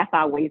probably laugh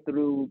our way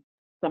through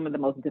some of the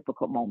most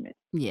difficult moments,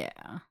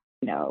 Yeah.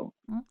 you know,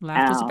 Well,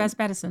 laughter's the um, best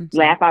medicine. So,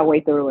 laugh our way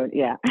through it.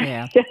 Yeah.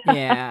 yeah.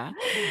 Yeah.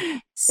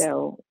 S-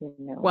 So,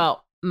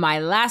 Well, my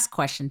last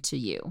question to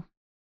you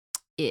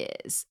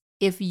is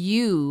if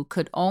you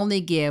could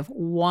only give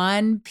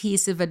one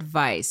piece of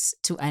advice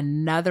to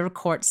another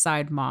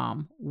courtside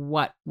mom,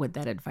 what would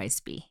that advice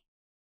be?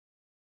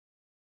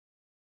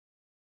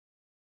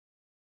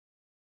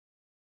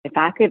 if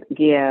I could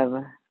give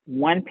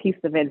one piece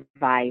of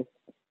advice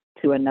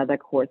to another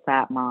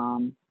courtside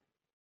mom,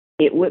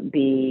 it would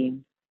be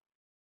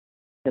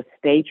to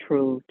stay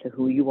true to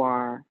who you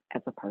are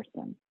as a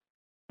person,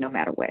 no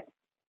matter what,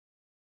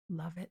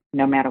 Love it.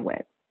 no matter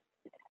what.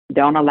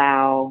 Don't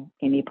allow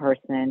any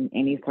person,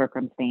 any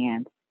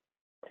circumstance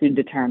to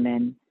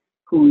determine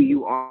who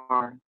you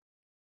are,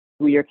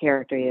 who your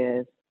character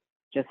is.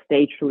 Just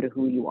stay true to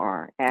who you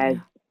are. Yeah.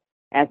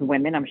 As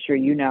women, I'm sure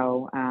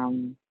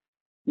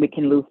we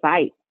can lose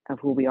sight of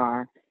who we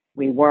are.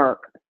 We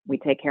work, we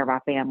take care of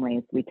our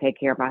families, we take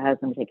care of our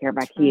husbands, we take care of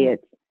our True.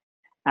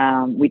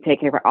 kids, we take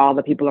care of all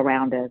the people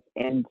around us.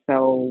 And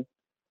so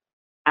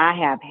I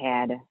have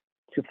had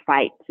to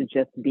fight to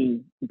just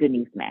be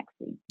Denise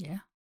Maxey, Yeah.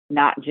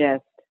 not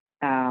just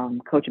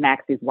Coach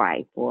Maxey's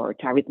wife or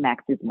Tyrese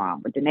Maxey's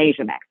mom or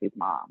Denasia Maxey's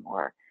mom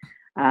or,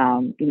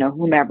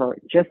 whomever.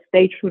 Just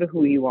stay true to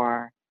who you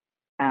are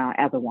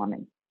as a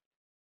woman,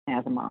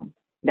 as a mom.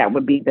 That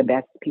would be the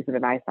best piece of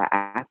advice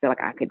I feel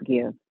like I could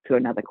give to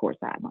another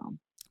courtside mom.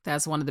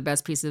 That's one of the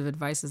best pieces of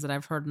advice that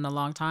I've heard in a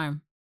long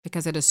time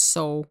because it is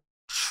so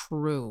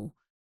true.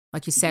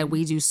 Like you said, Mm-hmm.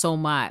 we do so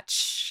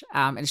much.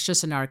 And it's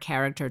just in our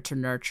character to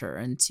nurture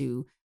and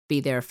to be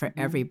there for Mm-hmm.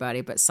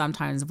 everybody. But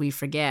sometimes we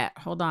forget,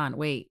 hold on,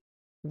 wait,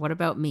 what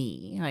about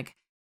me? Like,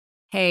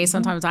 hey, Mm-hmm.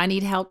 sometimes I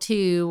need help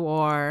too,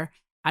 or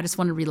I just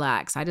want to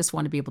relax. I just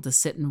want to be able to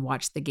sit and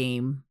watch the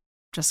game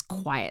just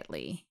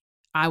quietly.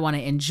 I want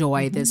to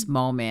enjoy this Mm-hmm.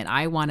 moment.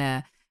 I want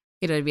to,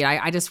 what I mean?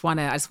 I just want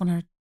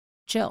to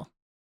chill.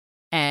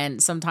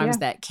 And sometimes Yeah.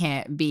 that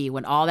can't be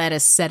when all that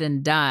is said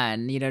and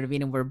done, you know what I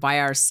mean? And we're by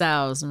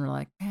ourselves and we're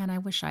like, man, I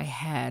wish I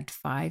had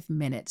 5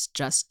 minutes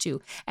just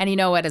to. And you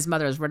know what? As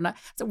mothers,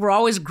 we're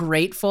always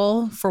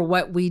grateful for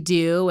what we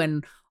do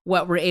and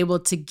what we're able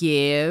to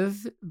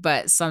give.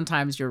 But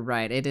sometimes you're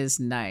right. It is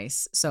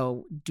nice.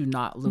 So do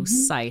not lose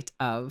Mm-hmm. sight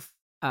of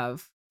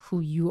who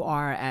you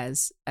are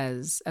as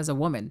a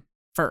woman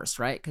first,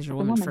 right? Because you're As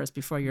a a woman woman. first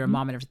before you're a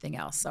mom and everything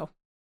else. So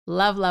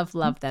love, love,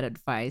 love that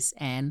advice.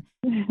 And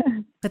Mm-hmm.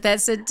 but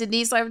that's it,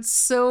 Denise. I'm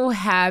so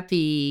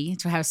happy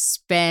to have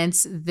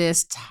spent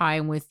this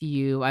time with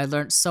you. I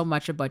learned so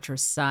much about your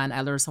son.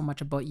 I learned so much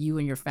about you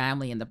and your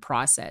family in the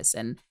process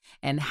and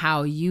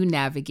how you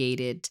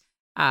navigated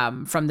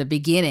from the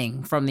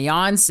beginning, from the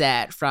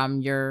onset,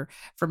 from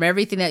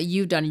everything that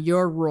you've done,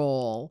 your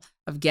role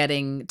of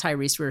getting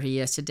Tyrese where he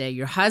is today,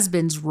 your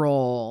husband's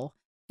role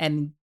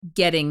and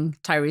getting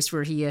Tyrese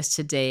where he is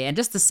today, and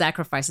just the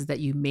sacrifices that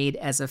you made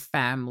as a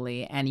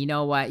family. And you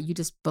know what? You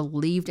just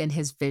believed in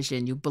his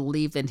vision, you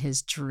believed in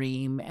his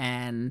dream,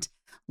 and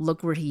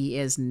look where he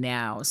is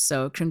now.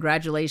 So,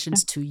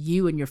 congratulations to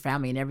you and your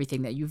family and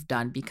everything that you've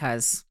done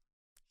because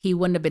he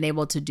wouldn't have been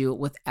able to do it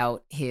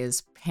without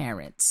his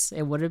parents.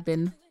 It would have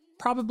been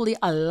probably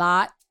a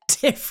lot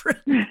different.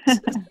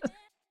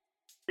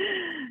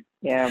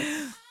 Yeah.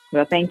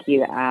 Well, thank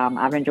you.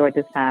 I've enjoyed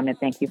this time and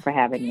thank you for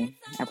having me.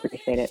 I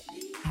appreciate it.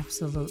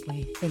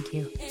 Absolutely. Thank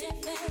you.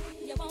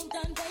 Anything you want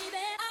done, baby.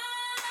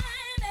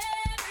 I'm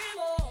every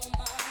woman.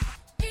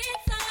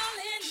 It's all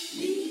in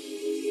me.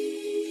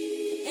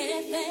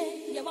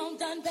 Anything you want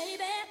done,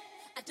 baby.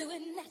 I do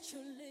it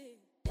naturally.